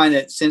 7s, I find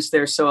that since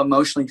they're so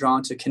emotionally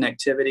drawn to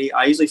connectivity,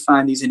 I usually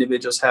find these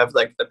individuals have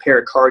like the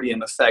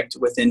pericardium effect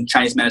within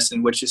Chinese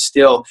medicine, which is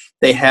still,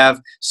 they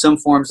have some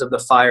forms of the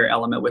fire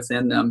element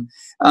within them.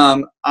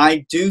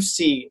 I do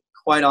see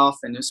quite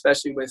often,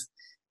 especially with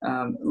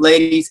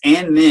ladies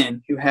and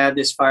men who have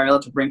this fire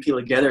element to bring people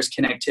together is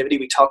connectivity.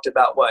 We talked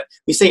about what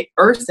we say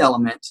earth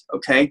element.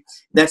 Okay.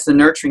 That's the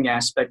nurturing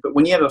aspect. But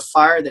when you have a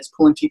fire that's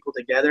pulling people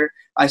together,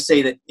 I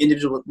say that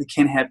individuals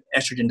can have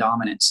estrogen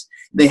dominance.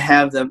 They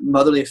have the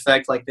motherly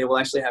effect, like they will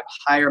actually have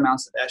higher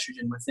amounts of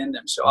estrogen within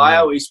them. So I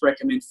always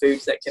recommend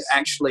foods that can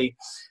actually,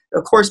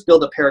 of course,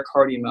 build a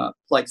pericardium up,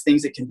 like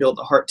things that can build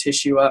the heart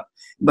tissue up.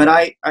 But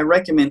I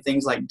recommend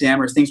things like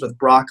DEM or things with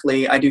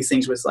broccoli. I do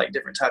things with like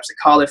different types of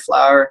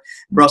cauliflower,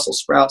 Brussels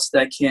sprouts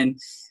that can,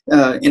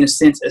 in a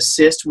sense,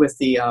 assist with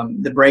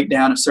the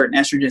breakdown of certain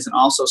estrogens and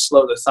also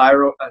slow the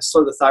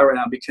thyroid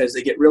down, because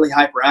they get really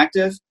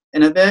hyperactive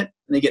in a bit.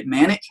 And they get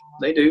manic.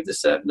 They do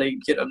this. They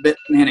get a bit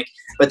manic,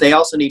 but they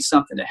also need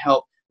something to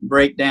help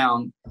break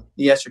down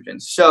the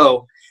estrogens.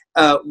 So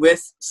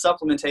with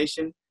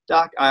supplementation,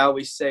 Doc, I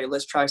always say,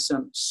 let's try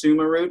some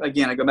suma root.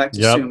 Again, I go back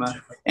to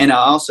suma. And I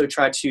also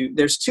try to,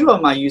 there's two of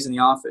them I use in the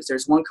office.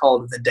 There's one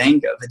called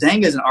Vedanga.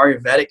 Vedanga is an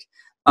Ayurvedic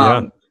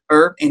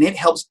herb, and it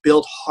helps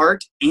build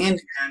heart and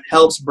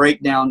helps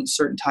break down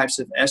certain types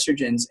of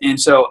estrogens.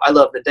 And so I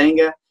love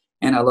Vedanga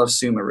and I love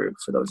suma root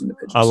for those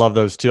individuals. I love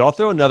those too. I'll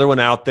throw another one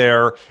out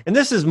there. And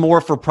this is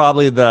more for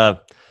probably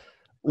the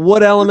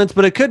wood elements,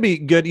 but it could be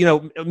good. You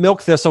know,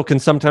 milk thistle can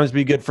sometimes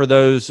be good for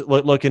those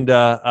looking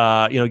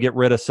to, get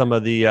rid of some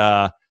of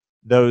the,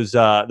 those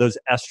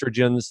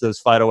estrogens,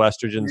 those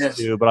phytoestrogens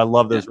too. But I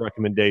love those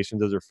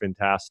recommendations. Those are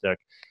fantastic.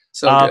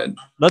 So good.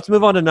 Let's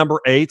move on to number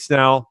 8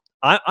 now.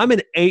 I'm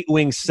an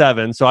 8-wing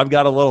 7, so I've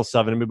got a little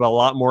 7, maybe a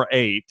lot more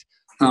 8.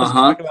 So let's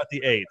talk about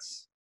the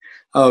 8s.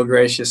 Oh,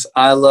 gracious.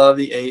 I love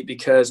the 8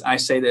 because I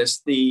say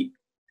this. The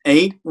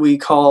 8 we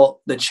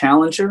call the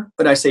challenger,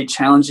 but I say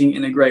challenging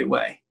in a great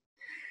way.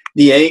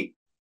 The 8,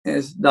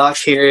 as Doc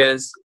here,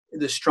 is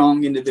the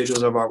strong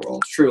individuals of our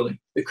world, truly.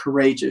 The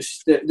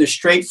courageous, the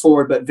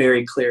straightforward but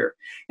very clear.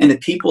 And the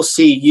people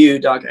see you,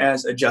 Doc,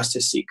 as a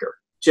justice seeker.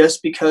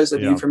 Just because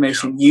of the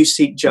information, you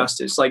seek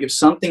justice. Like if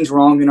something's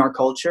wrong in our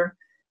culture,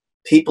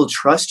 people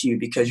trust you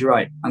because you're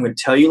right. I'm going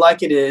to tell you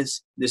like it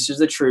is. This is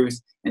the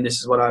truth, and this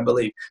is what I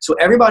believe. So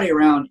everybody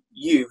around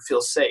you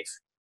feels safe.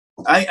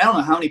 I don't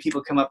know how many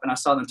people come up and I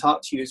saw them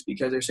talk to you is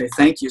because they say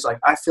thank you. It's like,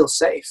 I feel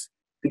safe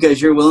because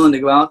you're willing to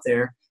go out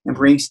there and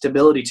bring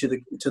stability to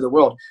the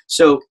world.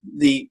 So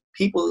the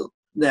people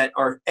that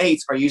are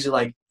 8s are usually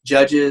like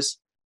judges,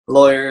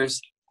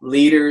 lawyers,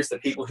 leaders, the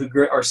people who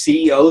are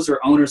CEOs or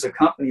owners of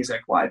companies.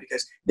 Like, why?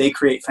 Because they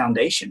create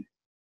foundation.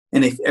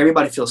 And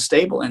everybody feels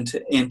stable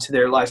into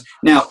their lives.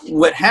 Now,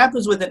 what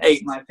happens with an 8,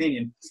 in my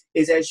opinion,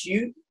 is as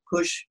you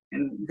push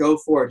and go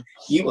forward,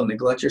 you will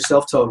neglect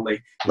yourself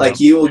totally. Like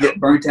you will get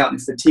burnt out and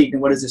fatigued.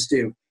 And what does this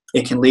do?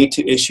 It can lead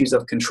to issues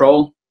of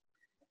control.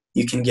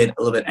 You can get a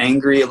little bit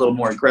angry, a little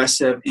more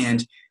aggressive,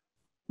 and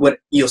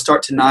you'll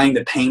start denying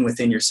the pain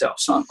within yourself.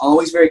 So I'm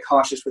always very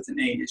cautious with an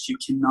 8 is you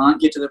cannot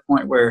get to the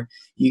point where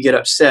you get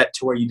upset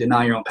to where you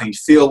deny your own pain.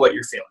 Feel what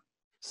you're feeling.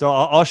 So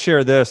I'll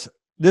share this.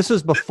 This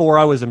was before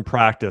I was in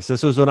practice.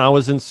 This was when I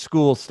was in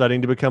school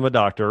studying to become a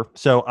doctor.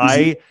 So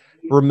I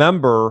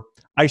remember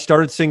I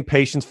started seeing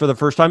patients for the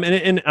first time,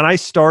 and I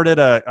started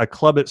a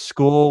club at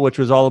school, which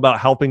was all about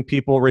helping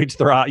people reach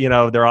their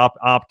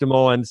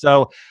optimal. And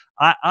so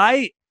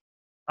I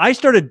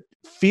started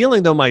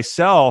feeling though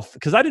myself,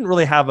 because I didn't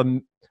really have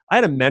I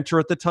had a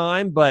mentor at the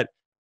time, but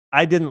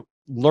I didn't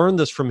learn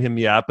this from him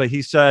yet. But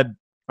he said,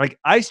 like,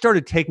 I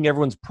started taking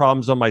everyone's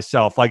problems on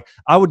myself. Like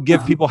I would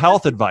give people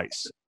health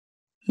advice.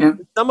 Yeah.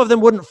 Some of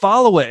them wouldn't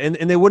follow it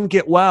and they wouldn't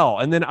get well.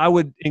 And then I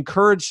would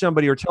encourage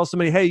somebody or tell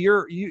somebody, hey,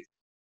 you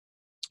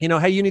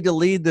need to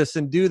lead this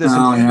and do this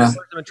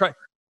and try.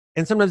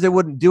 And sometimes they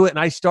wouldn't do it. And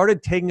I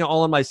started taking it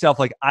all on myself.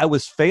 Like I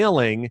was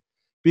failing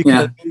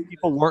because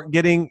people weren't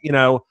getting,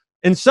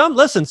 and some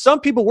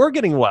people were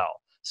getting well.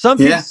 Some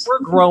people were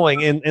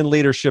growing in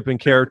leadership and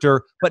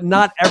character, but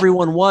not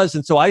everyone was.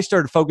 And so I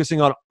started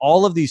focusing on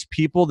all of these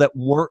people that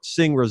weren't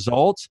seeing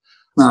results.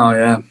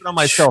 On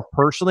myself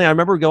personally. I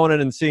remember going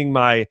in and seeing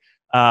a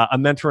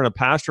mentor and a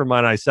pastor of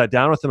mine. I sat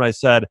down with him and I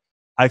said,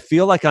 I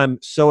feel like I'm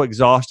so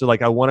exhausted.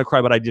 Like I want to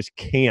cry, but I just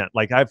can't.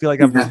 Like I feel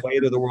like I have the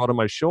weight of the world on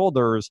my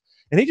shoulders.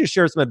 And he just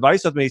shared some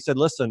advice with me. He said,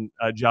 listen,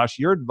 Josh,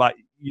 your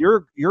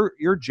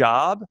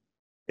job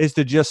is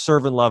to just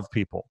serve and love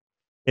people.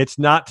 It's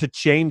not to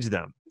change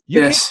them.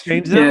 You can't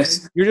change them.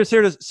 You're just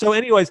here to. So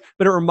anyways,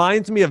 but it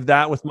reminds me of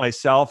that with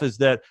myself is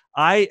that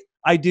I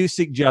do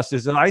seek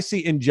justice, and I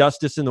see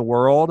injustice in the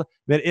world.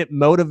 That it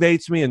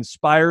motivates me,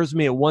 inspires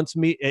me. It wants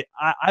me.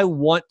 I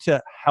want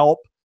to help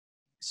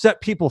set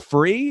people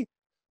free.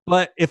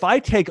 But if I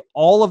take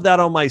all of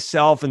that on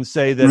myself and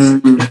say that,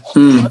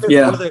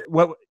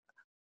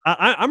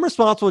 I'm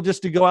responsible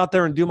just to go out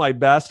there and do my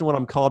best and what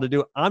I'm called to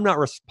do. I'm not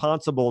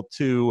responsible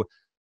to.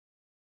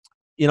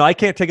 I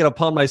can't take it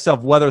upon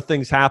myself whether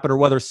things happen or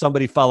whether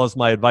somebody follows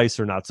my advice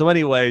or not. So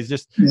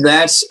anyways,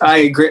 I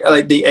agree.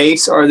 Like the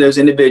 8s are those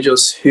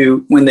individuals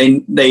who, when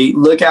they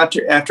look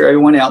after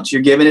everyone else,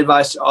 you're giving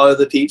advice to all of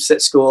the peeps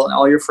at school and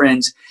all your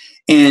friends.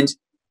 And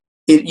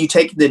you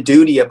take the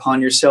duty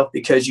upon yourself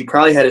because you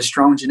probably had a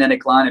strong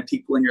genetic line of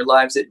people in your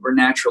lives that were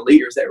natural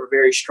leaders, that were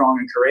very strong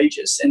and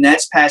courageous. And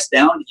that's passed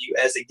down to you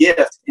as a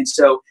gift. And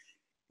so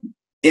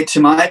to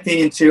my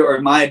opinion too,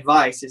 or my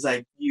advice is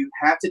like, you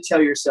have to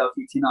tell yourself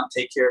you cannot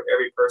take care of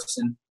every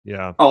person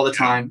all the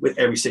time with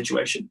every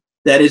situation.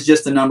 That is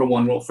just the number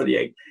one rule for the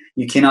 8.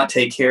 You cannot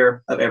take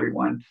care of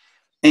everyone.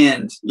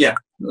 And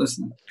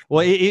listen.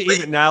 Well,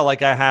 even now,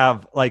 like I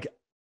have, like,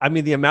 I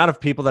mean, the amount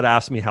of people that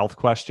ask me health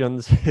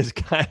questions is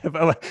kind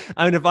of,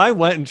 I mean, if I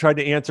went and tried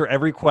to answer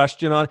every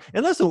question and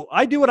listen,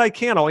 I do what I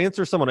can. I'll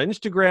answer someone on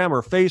Instagram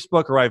or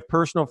Facebook, or I have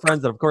personal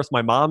friends that, of course,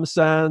 my mom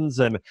sends,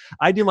 and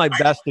I do my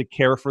best to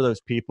care for those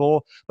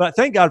people. But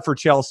thank God for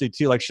Chelsea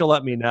too. Like, she'll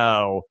let me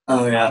know.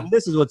 Oh yeah.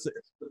 This is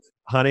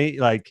honey,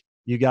 like,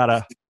 you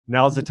gotta,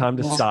 now's the time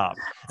to stop.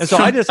 And so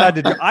I just had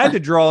to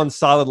draw on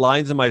solid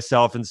lines in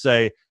myself and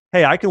say,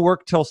 hey, I can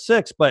work till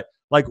 6, but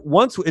like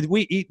once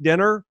we eat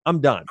dinner,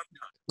 I'm done.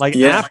 Like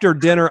after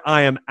dinner,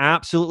 I am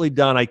absolutely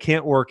done. I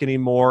can't work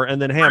anymore.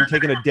 And then, hey, I'm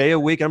taking a day a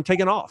week. I'm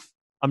taking off.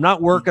 I'm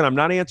not working. I'm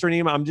not answering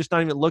email. I'm just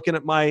not even looking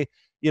at my,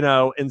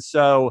 and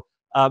so,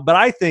 but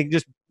I think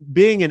just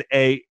being in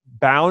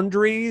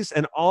boundaries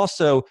and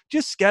also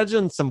just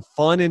scheduling some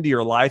fun into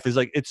your life is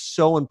like, it's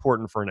so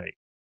important for an 8.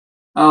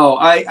 Oh,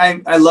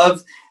 I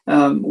love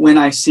when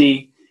I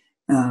see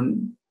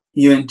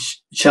you and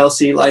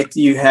Chelsea, like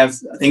you have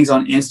things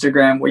on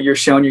Instagram where you're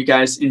showing you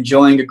guys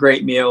enjoying a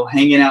great meal,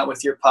 hanging out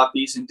with your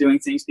puppies and doing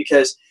things,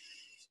 because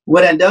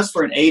what it does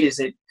for an 8 is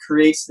it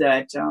creates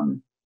that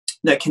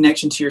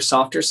connection to your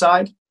softer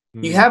side.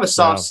 You have a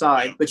soft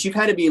side, but you've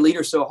had to be a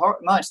leader so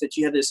much that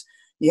you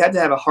had to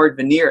have a hard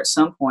veneer at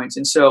some points.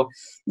 And so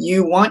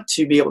you want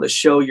to be able to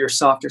show your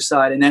softer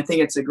side. And I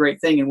think it's a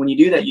great thing. And when you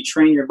do that, you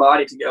train your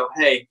body to go,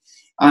 hey,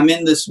 I'm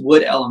in this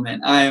wood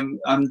element. I'm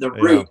the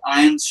root.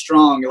 I am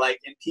strong. Like,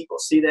 and people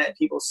see that.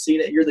 People see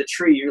that you're the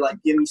tree. You're like,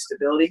 give me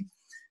stability.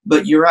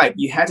 But you're right.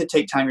 You have to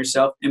take time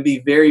yourself and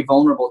be very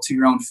vulnerable to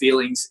your own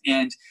feelings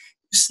and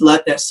just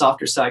let that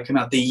softer side come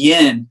out. The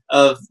yin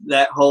of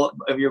that whole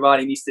of your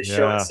body needs to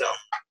show itself.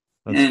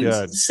 That's and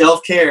good.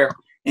 Self-care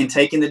and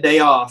taking the day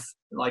off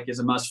like is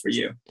a must for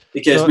you,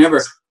 because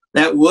remember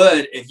that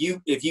wood, if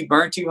you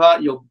burn too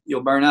hot,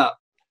 you'll burn up.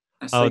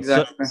 Dude,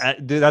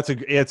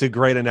 it's a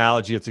great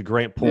analogy. It's a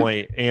great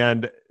point.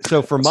 And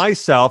so for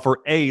myself, or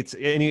 8s,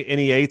 any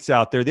 8s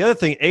out there, the other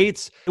thing,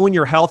 8s, when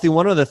you're healthy,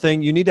 one other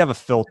thing, you need to have a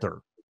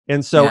filter.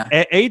 And so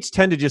 8s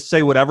tend to just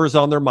say whatever's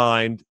on their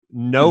mind,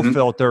 no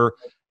filter.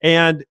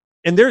 And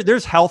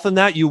there's health in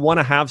that. You want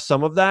to have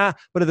some of that,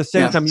 but at the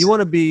same time, you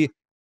want to be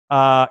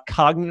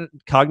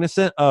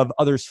cognizant of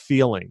others'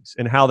 feelings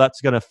and how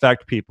that's going to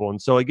affect people. And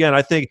so again,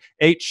 I think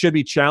 8 should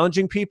be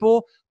challenging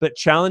people, but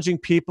challenging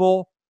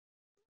people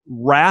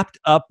wrapped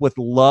up with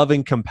love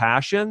and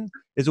compassion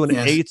is when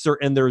 8s are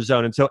in their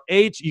zone. And so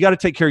 8s, you got to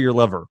take care of your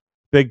liver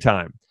big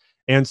time.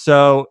 And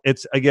so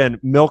it's, again,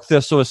 milk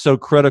thistle is so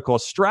critical.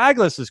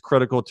 Astragalus is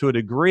critical to a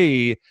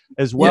degree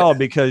as well,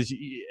 because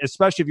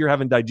especially if you're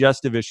having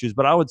digestive issues,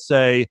 but I would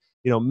say,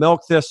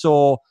 milk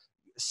thistle,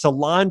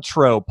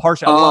 cilantro,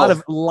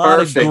 a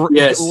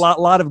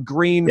lot of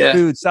green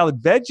food,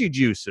 salad, veggie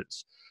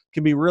juices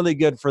can be really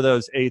good for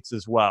those 8s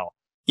as well.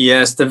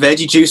 Yes, the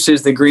veggie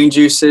juices, the green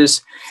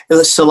juices, the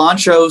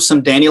cilantro,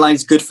 some dandelion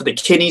is good for the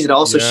kidneys. It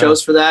also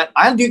shows for that.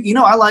 I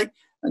like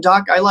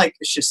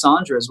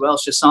Schisandra as well.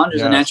 Schisandra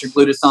is a natural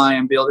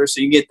glutathione builder, so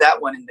you get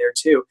that one in there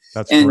too.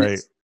 That's great.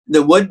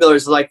 The wood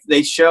builders, like,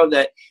 they show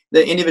that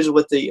the individual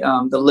with the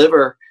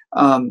liver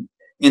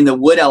in the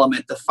wood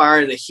element, the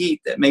fire, the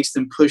heat that makes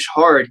them push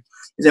hard,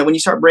 is that when you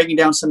start breaking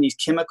down some of these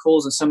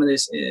chemicals and some of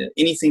this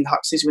anything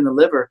toxicity in the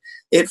liver,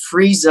 it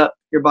frees up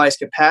your body's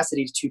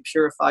capacity to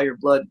purify your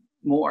blood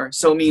more.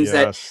 So it means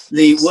that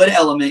the wood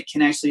element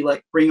can actually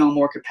like bring on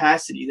more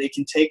capacity. They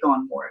can take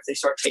on more if they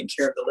start taking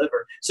care of the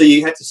liver. So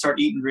you have to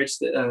start eating rich,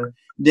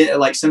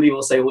 like some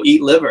people say, well,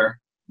 eat liver.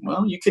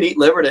 Well, you could eat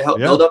liver to help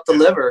build up the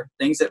liver,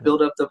 things that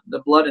build up the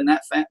blood in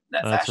that fat.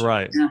 That's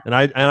right. Yeah. And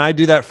I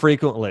do that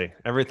frequently.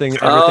 Everything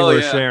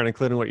we're sharing,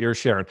 including what you're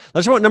sharing.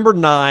 Let's go with number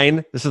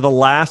 9. This is the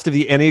last of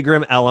the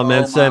Enneagram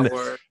elements.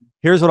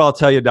 Here's what I'll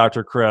tell you,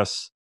 Dr.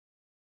 Chris.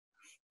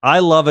 I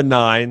love a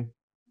 9.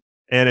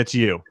 And it's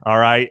you, all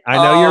right? I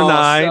know you're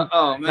 9.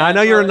 I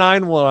know you're a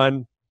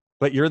 9-1,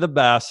 but you're the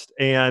best.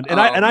 And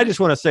I just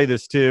want to say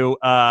this too.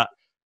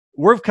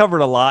 We've covered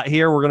a lot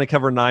here. We're going to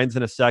cover 9s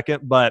in a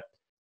second, but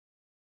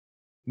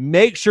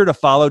make sure to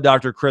follow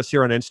Dr. Chris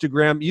here on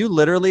Instagram. You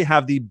literally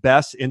have the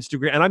best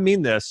Instagram, and I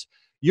mean this.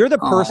 You're the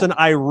person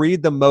I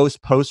read the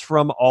most posts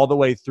from all the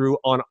way through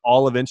on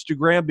all of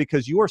Instagram,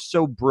 because you are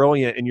so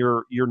brilliant in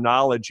your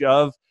knowledge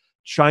of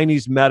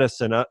Chinese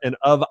medicine and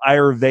of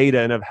Ayurveda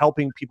and of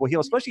helping people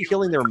heal, especially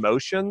healing their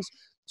emotions.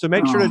 So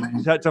make sure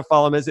to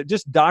follow him. Is it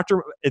just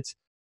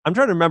I'm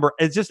trying to remember.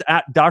 It's just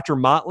at Dr.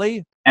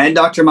 Motley? And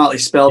Dr. Motley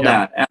spelled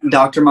out. At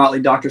Dr. Motley,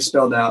 doctor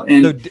spelled out.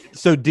 And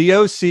so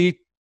DoctorMotley.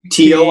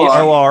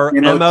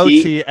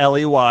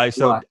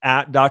 So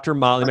at Dr.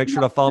 Motley. Make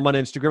sure to follow him on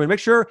Instagram and make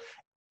sure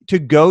to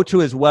go to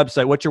his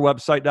website. What's your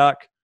website,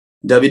 Doc?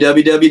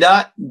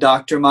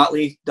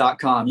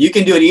 www.drmotley.com. You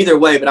can do it either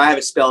way, but I have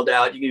it spelled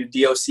out. You can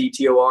do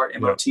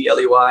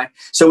DOCTORMOTLEY.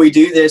 So we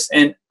do this,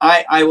 and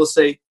I will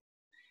say,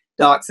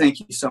 Doc, thank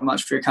you so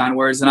much for your kind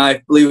words. And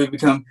I believe we've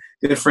become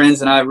good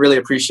friends, and I really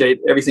appreciate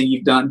everything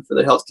you've done for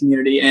the health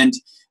community. And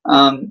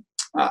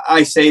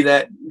I say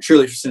that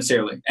truly,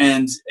 sincerely.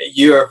 And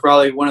you are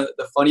probably one of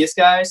the funniest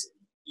guys.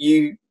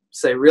 You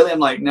say, really? I'm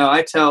like, no,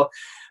 I tell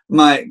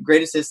my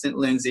great assistant,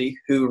 Lindsay,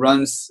 who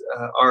runs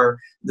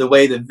the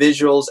way the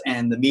visuals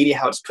and the media,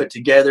 how it's put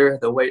together,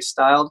 the way it's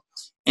styled.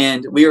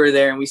 And we were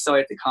there and we saw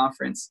you at the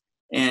conference.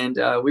 And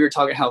we were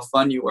talking how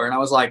fun you were. And I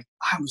was like,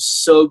 I'm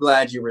so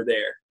glad you were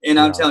there. And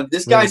I'm telling you,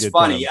 this guy's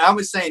funny. I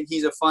was saying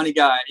he's a funny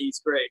guy and he's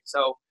great.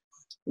 So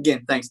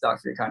again, thanks, Doc,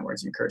 for your kind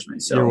words and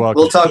encouragement. So you're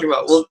welcome. We'll talk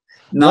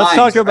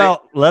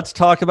about, let's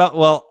talk about,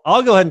 well,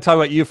 I'll go ahead and talk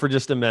about you for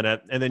just a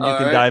minute and then you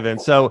can dive in.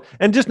 So,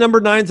 and just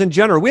number 9s in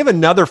general, we have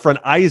another friend,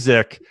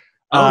 Isaac.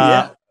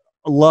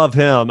 Love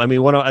him. I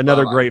mean,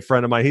 another great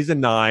friend of mine. He's a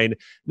 9.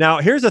 Now,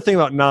 here's the thing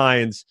about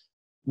 9s.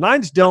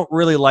 9s don't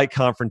really like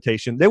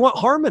confrontation. They want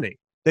harmony.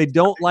 They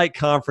don't like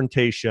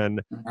confrontation.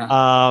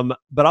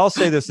 But I'll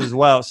say this as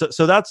well.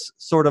 So that's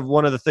sort of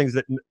one of the things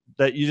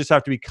that you just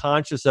have to be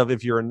conscious of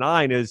if you're a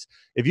 9 is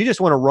if you just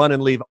want to run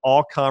and leave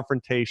all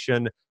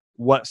confrontation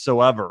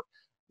whatsoever.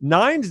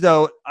 9s,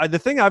 though, the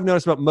thing I've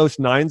noticed about most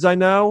 9s I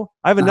know,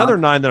 I have another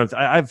 9 that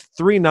I have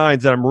 3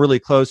 9s that I'm really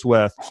close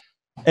with.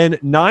 And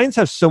 9s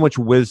have so much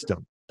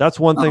wisdom. That's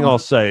one thing I'll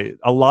say.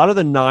 A lot of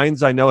the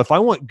 9s I know, if I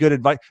want good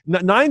advice,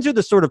 9s are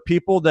the sort of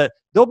people that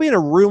they'll be in a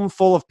room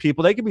full of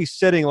people. They could be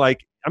sitting like,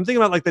 I'm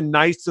thinking about like the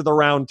Knights of the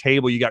Round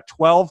Table. You got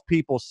 12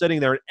 people sitting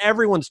there and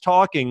everyone's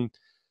talking.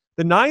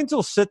 The 9s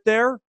will sit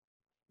there,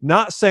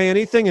 not say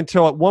anything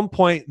until at one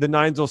point the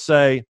 9s will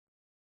say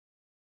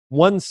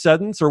one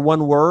sentence or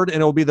one word, and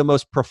it'll be the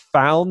most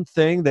profound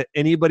thing that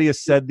anybody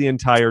has said the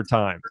entire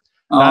time.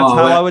 That's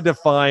how I would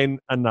define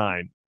a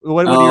 9.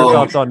 What are your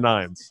thoughts on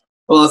 9s?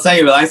 Well,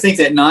 thank you. I think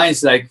that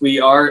 9s, like we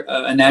are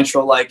a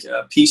natural, like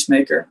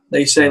peacemaker.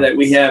 They say that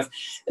we have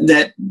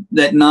that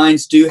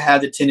 9s do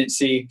have the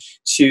tendency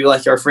to,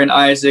 like our friend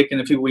Isaac and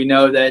the people we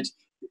know, that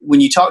when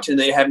you talk to them,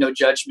 they have no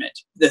judgment.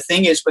 The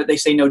thing is, but they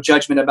say no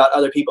judgment about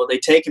other people. They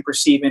take and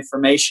perceive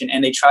information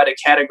and they try to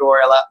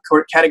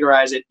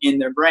categorize it in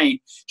their brain,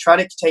 try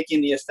to take in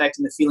the effect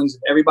and the feelings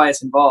of everybody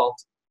that's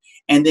involved,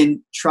 and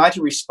then try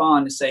to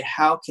respond and say,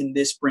 how can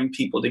this bring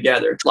people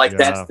together? Like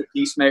that's the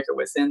peacemaker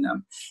within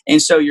them. And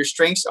so your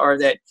strengths are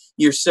that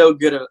you're so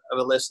good of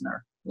a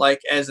listener. Like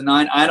as a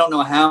 9, I don't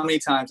know how many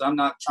times, I'm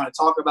not trying to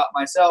talk about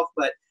myself,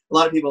 but a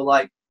lot of people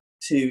like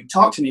to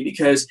talk to me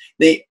because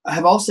they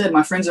have all said,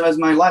 my friends of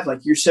my life,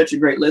 like you're such a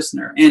great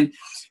listener. And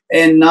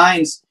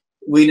 9s,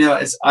 we know,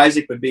 as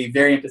Isaac would be,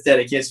 very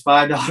empathetic. He has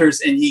 5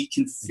 daughters and he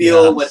can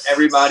feel what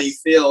everybody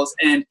feels.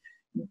 And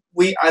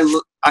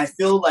I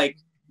feel like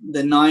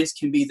the 9s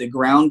can be the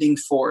grounding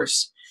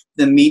force,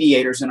 the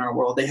mediators in our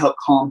world. They help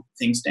calm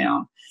things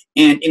down.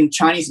 And in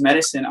Chinese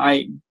medicine,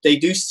 they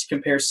do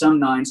compare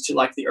some 9s to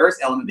like the earth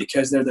element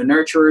because they're the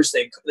nurturers.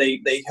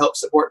 They help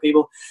support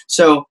people.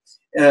 So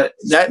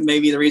that may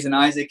be the reason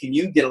Isaac and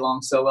you get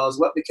along so well as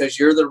well, because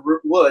you're the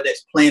wood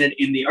that's planted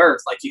in the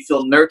earth. Like you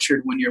feel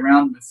nurtured when you're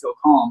around them and feel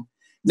calm.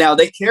 Now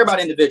they care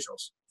about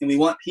individuals and we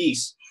want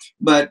peace.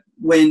 But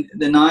when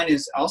the 9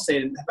 is, I'll say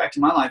it back to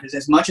my life, is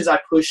as much as I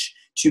push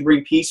to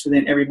bring peace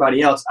within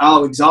everybody else,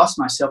 I'll exhaust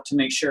myself to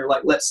make sure,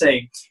 like, let's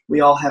say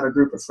we all have a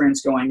group of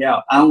friends going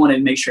out. I want to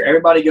make sure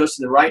everybody goes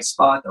to the right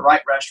spot, the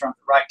right restaurant,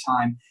 the right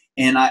time,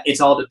 and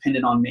it's all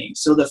dependent on me.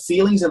 So the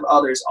feelings of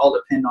others all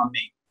depend on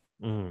me.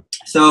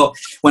 So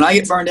when I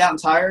get burned out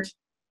and tired,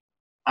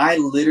 I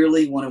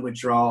literally want to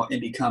withdraw and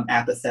become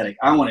apathetic.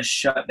 I want to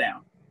shut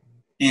down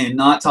and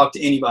not talk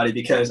to anybody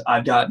because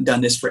I've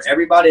done this for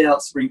everybody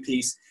else to bring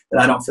peace,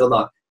 but I don't feel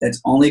love. That's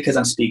only because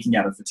I'm speaking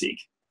out of fatigue.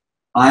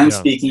 I'm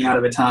speaking out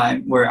of a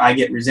time where I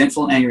get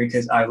resentful and angry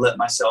because I let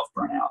myself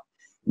burn out.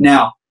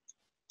 Now,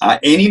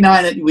 any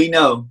 9 that we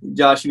know,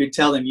 Josh, you would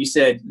tell them, you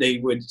said they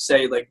would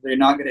say, like, they're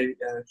not going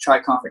to try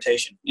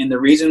confrontation. And the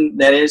reason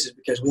that is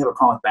because we have a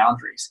problem with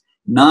boundaries.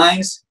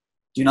 9s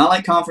do not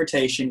like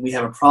confrontation. We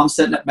have a problem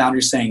setting up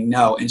boundaries, saying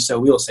no. And so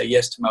we will say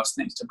yes to most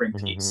things to bring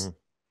peace.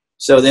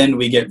 So then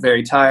we get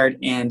very tired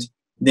and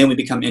then we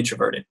become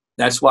introverted.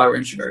 That's why we're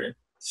introverted.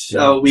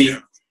 So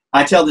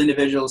I tell the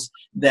individuals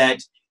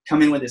that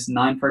come in with this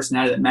 9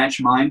 personality that match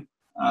mine.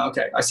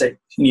 I say,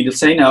 you need to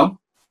say no.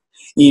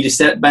 You need to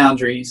set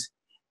boundaries,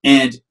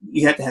 and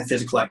you have to have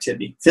physical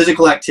activity.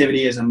 Physical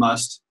activity is a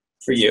must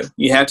for you.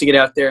 You have to get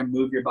out there and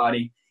move your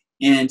body,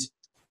 and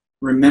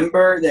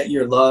remember that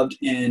you're loved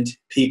and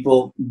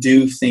people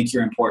do think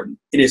you're important.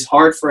 It is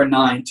hard for a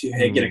 9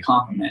 to get a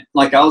compliment.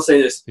 Like I'll say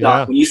this,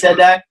 Doc, when you said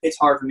that, it's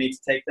hard for me to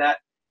take that,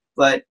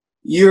 but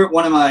you're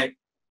one of my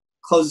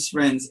closest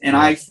friends, and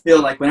I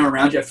feel like when I'm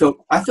around you,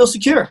 I feel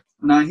secure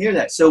when I hear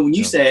that. So when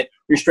you say it,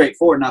 you're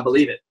straightforward, and I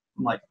believe it.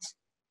 I'm like, you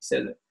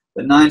said it.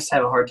 But 9s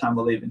have a hard time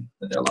believing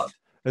that they're loved.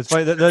 It's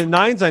funny. The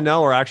 9s I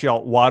know are actually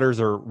all waters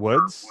or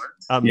woods.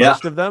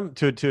 Most of them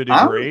to a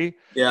degree.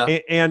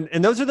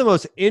 And those are the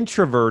most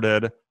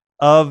introverted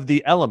of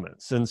the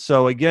elements. And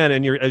so again,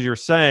 as you're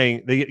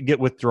saying, they get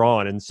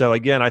withdrawn. And so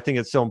again, I think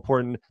it's so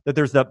important that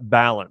there's that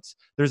balance.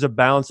 There's a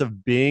balance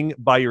of being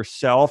by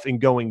yourself and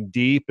going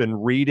deep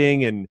and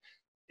reading and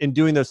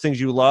doing those things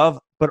you love,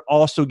 but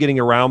also getting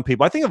around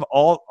people. I think of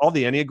all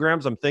the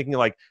Enneagrams, I'm thinking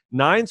like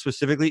 9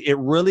 specifically, it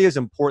really is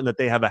important that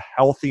they have a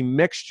healthy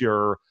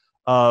mixture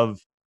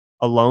of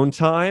alone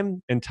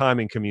time and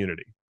time in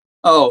community.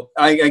 Oh,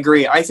 I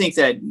agree. I think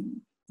that,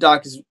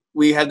 Doc,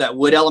 we have that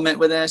wood element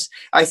with us.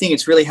 I think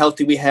it's really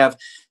healthy. We have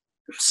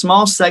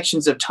small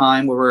sections of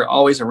time where we're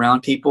always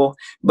around people,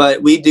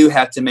 but we do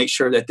have to make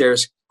sure that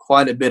there's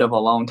quite a bit of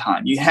alone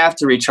time. You have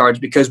to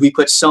recharge because we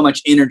put so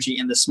much energy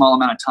in the small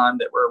amount of time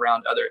that we're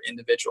around other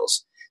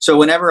individuals. So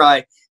whenever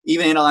I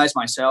even analyze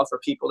myself or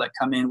people that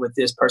come in with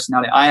this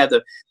personality, I have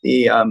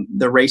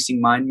the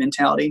racing mind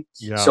mentality.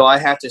 Yeah. So I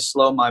have to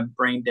slow my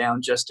brain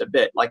down just a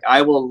bit. Like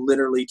I will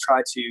literally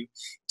try to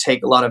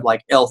take a lot of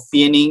like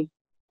L-theanine,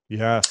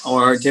 yes,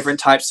 or different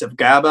types of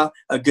GABA,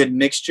 a good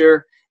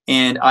mixture,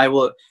 and I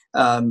will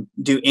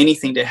do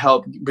anything to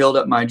help build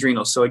up my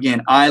adrenals. So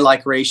again, I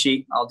like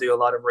reishi. I'll do a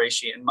lot of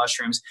reishi and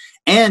mushrooms.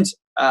 And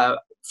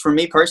for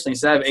me personally,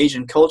 since I have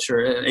Asian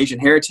culture, Asian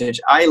heritage,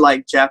 I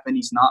like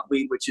Japanese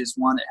knotweed, which is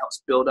one that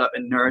helps build up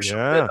and nourish a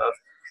bit of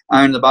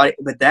iron in the body.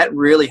 But that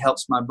really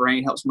helps my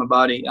brain, helps my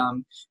body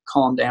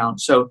calm down.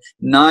 So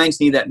 9s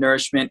need that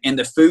nourishment, and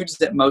the foods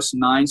that most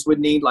 9s would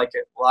need, like,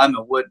 well, I'm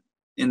a wood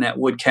in that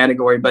wood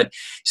category, but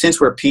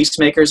since we're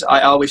peacemakers,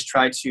 I always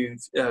try to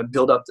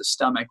build up the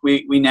stomach.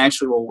 We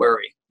naturally will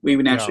worry. We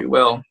naturally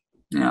will.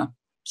 Yeah.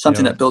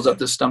 Something that builds up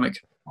the stomach.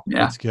 Yeah.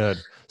 That's good.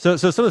 So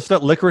some of the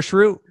stuff, licorice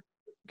root.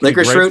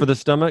 Licorice root for the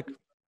stomach.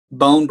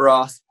 Bone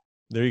broth.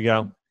 There you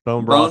go.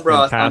 Bone broth.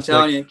 Fantastic. I'm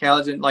telling you,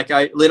 collagen. Like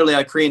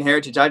I Korean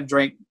heritage. I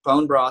drank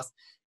bone broth,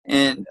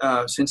 and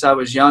since I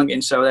was young,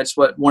 and so that's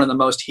one of the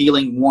most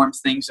healing, warm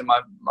things in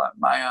my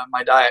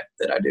diet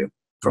that I do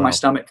for my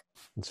stomach.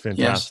 It's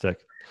fantastic.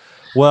 Yes.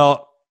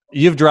 Well,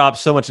 you've dropped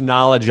so much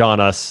knowledge on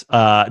us,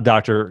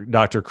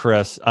 Dr.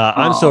 Chris.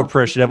 I'm so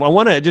appreciative. I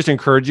want to just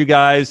encourage you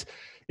guys,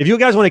 if you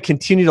guys want to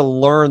continue to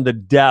learn the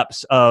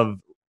depths of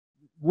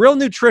real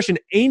nutrition,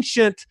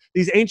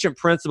 these ancient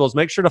principles,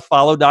 make sure to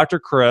follow Dr.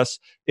 Chris.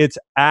 It's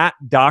at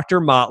Dr.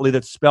 Motley.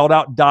 That's spelled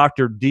out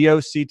Dr.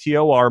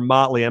 D-O-C-T-O-R,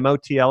 Motley,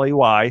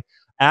 M-O-T-L-E-Y,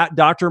 at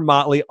Dr.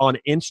 Motley on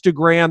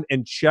Instagram,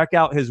 and check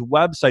out his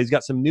website. He's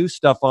got some new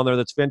stuff on there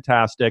that's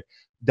fantastic,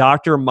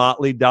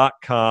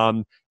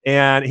 drmotley.com.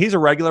 And he's a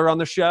regular on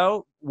the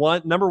show.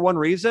 Number one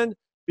reason,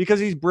 because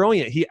he's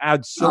brilliant. He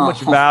adds so much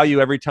value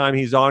every time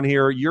he's on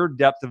here. Your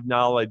depth of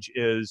knowledge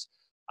is,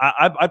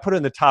 I put it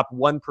in the top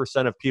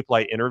 1% of people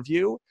I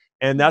interview.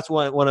 And that's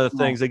one of the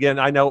things, again,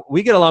 I know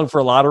we get along for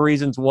a lot of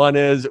reasons. One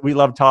is we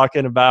love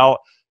talking about,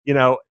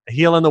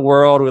 healing the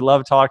world. We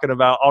love talking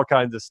about all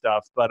kinds of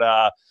stuff. But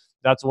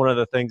that's one of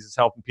the things that's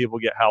helping people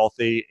get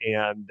healthy.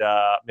 And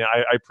man,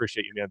 I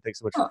appreciate you, man. Thanks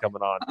so much for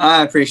coming on.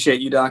 I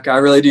appreciate you, Doc. I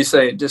really do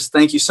say just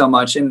thank you so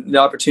much, and the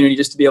opportunity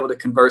just to be able to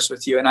converse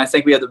with you. And I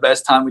think we have the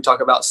best time. We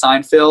talk about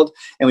Seinfeld,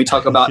 and we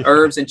talk about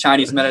herbs and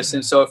Chinese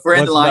medicine. So if we're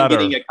in the line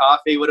getting a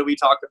coffee, what do we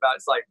talk about?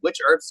 It's like, which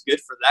herb is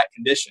good for that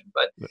condition?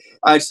 But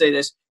I'd say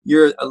this,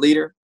 you're a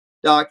leader,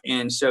 Doc,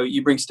 and so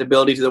you bring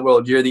stability to the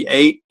world. You're the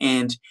 8,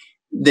 and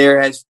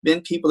there has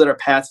been people that are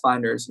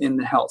pathfinders in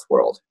the health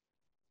world.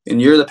 And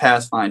you're the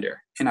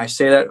pathfinder. And I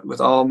say that with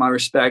all my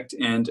respect,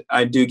 and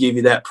I do give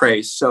you that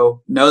praise.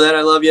 So know that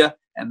I love you,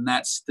 and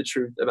that's the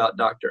truth about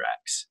Dr.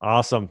 Axe.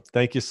 Awesome.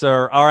 Thank you,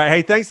 sir. All right.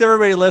 Hey, thanks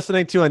everybody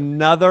listening to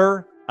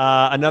another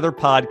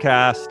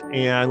podcast.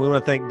 And we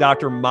want to thank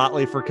Dr.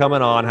 Motley for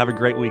coming on. Have a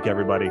great week,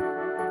 everybody.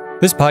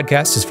 This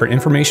podcast is for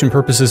information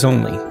purposes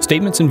only.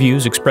 Statements and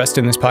views expressed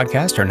in this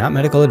podcast are not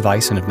medical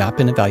advice and have not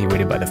been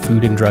evaluated by the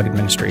Food and Drug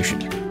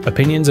Administration.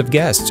 Opinions of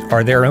guests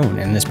are their own,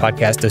 and this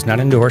podcast does not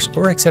endorse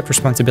or accept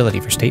responsibility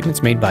for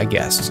statements made by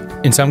guests.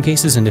 In some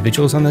cases,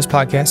 individuals on this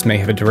podcast may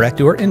have a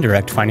direct or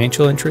indirect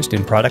financial interest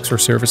in products or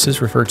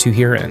services referred to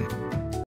herein.